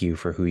thank you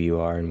for who you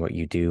are and what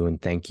you do.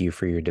 And thank you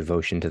for your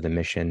devotion to the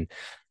mission.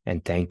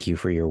 And thank you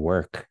for your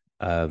work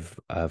of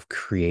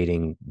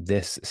creating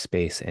this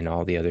space and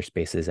all the other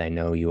spaces I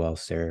know you all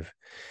serve.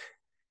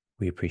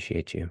 We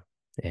appreciate you.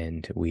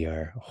 And we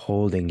are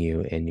holding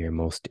you in your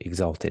most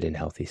exalted and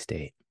healthy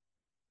state.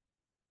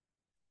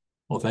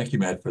 Well, thank you,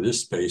 Matt, for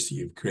this space that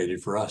you've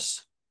created for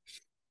us,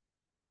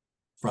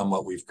 from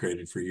what we've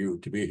created for you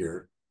to be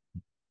here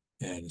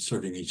and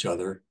serving each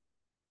other.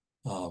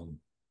 A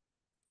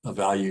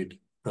valued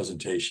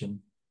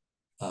presentation.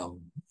 I'm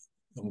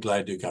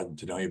glad to have gotten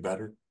to know you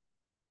better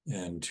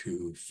and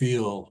to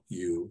feel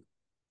you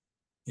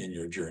in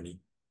your journey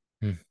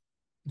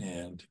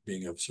and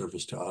being of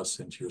service to us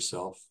and to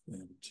yourself,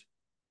 and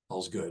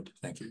all's good.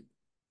 Thank you.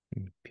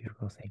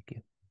 Beautiful. Thank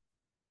you.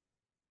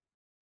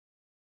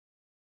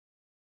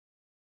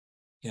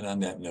 And on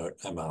that note,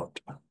 I'm out.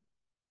 I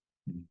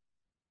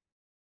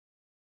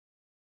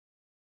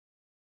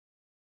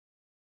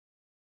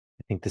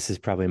think this is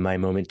probably my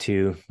moment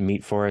to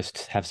meet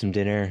Forrest, have some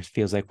dinner. It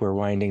feels like we're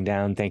winding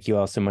down. Thank you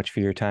all so much for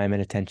your time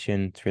and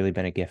attention. It's really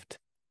been a gift.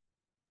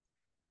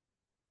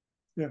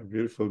 Yeah,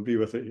 beautiful to be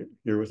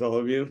here with all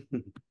of you.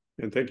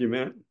 And thank you,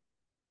 Matt.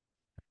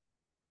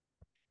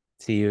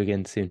 See you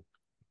again soon.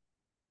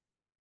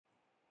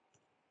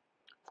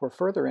 For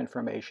further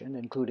information,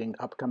 including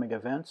upcoming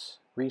events,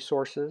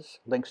 resources,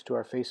 links to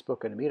our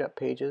Facebook and Meetup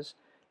pages,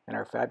 and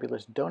our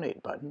fabulous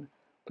donate button,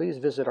 please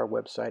visit our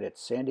website at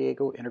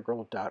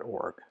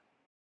sandiegointegral.org.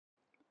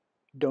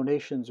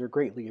 Donations are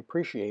greatly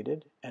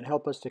appreciated and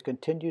help us to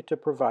continue to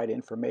provide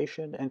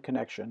information and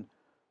connection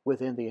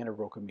within the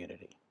Integral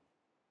community.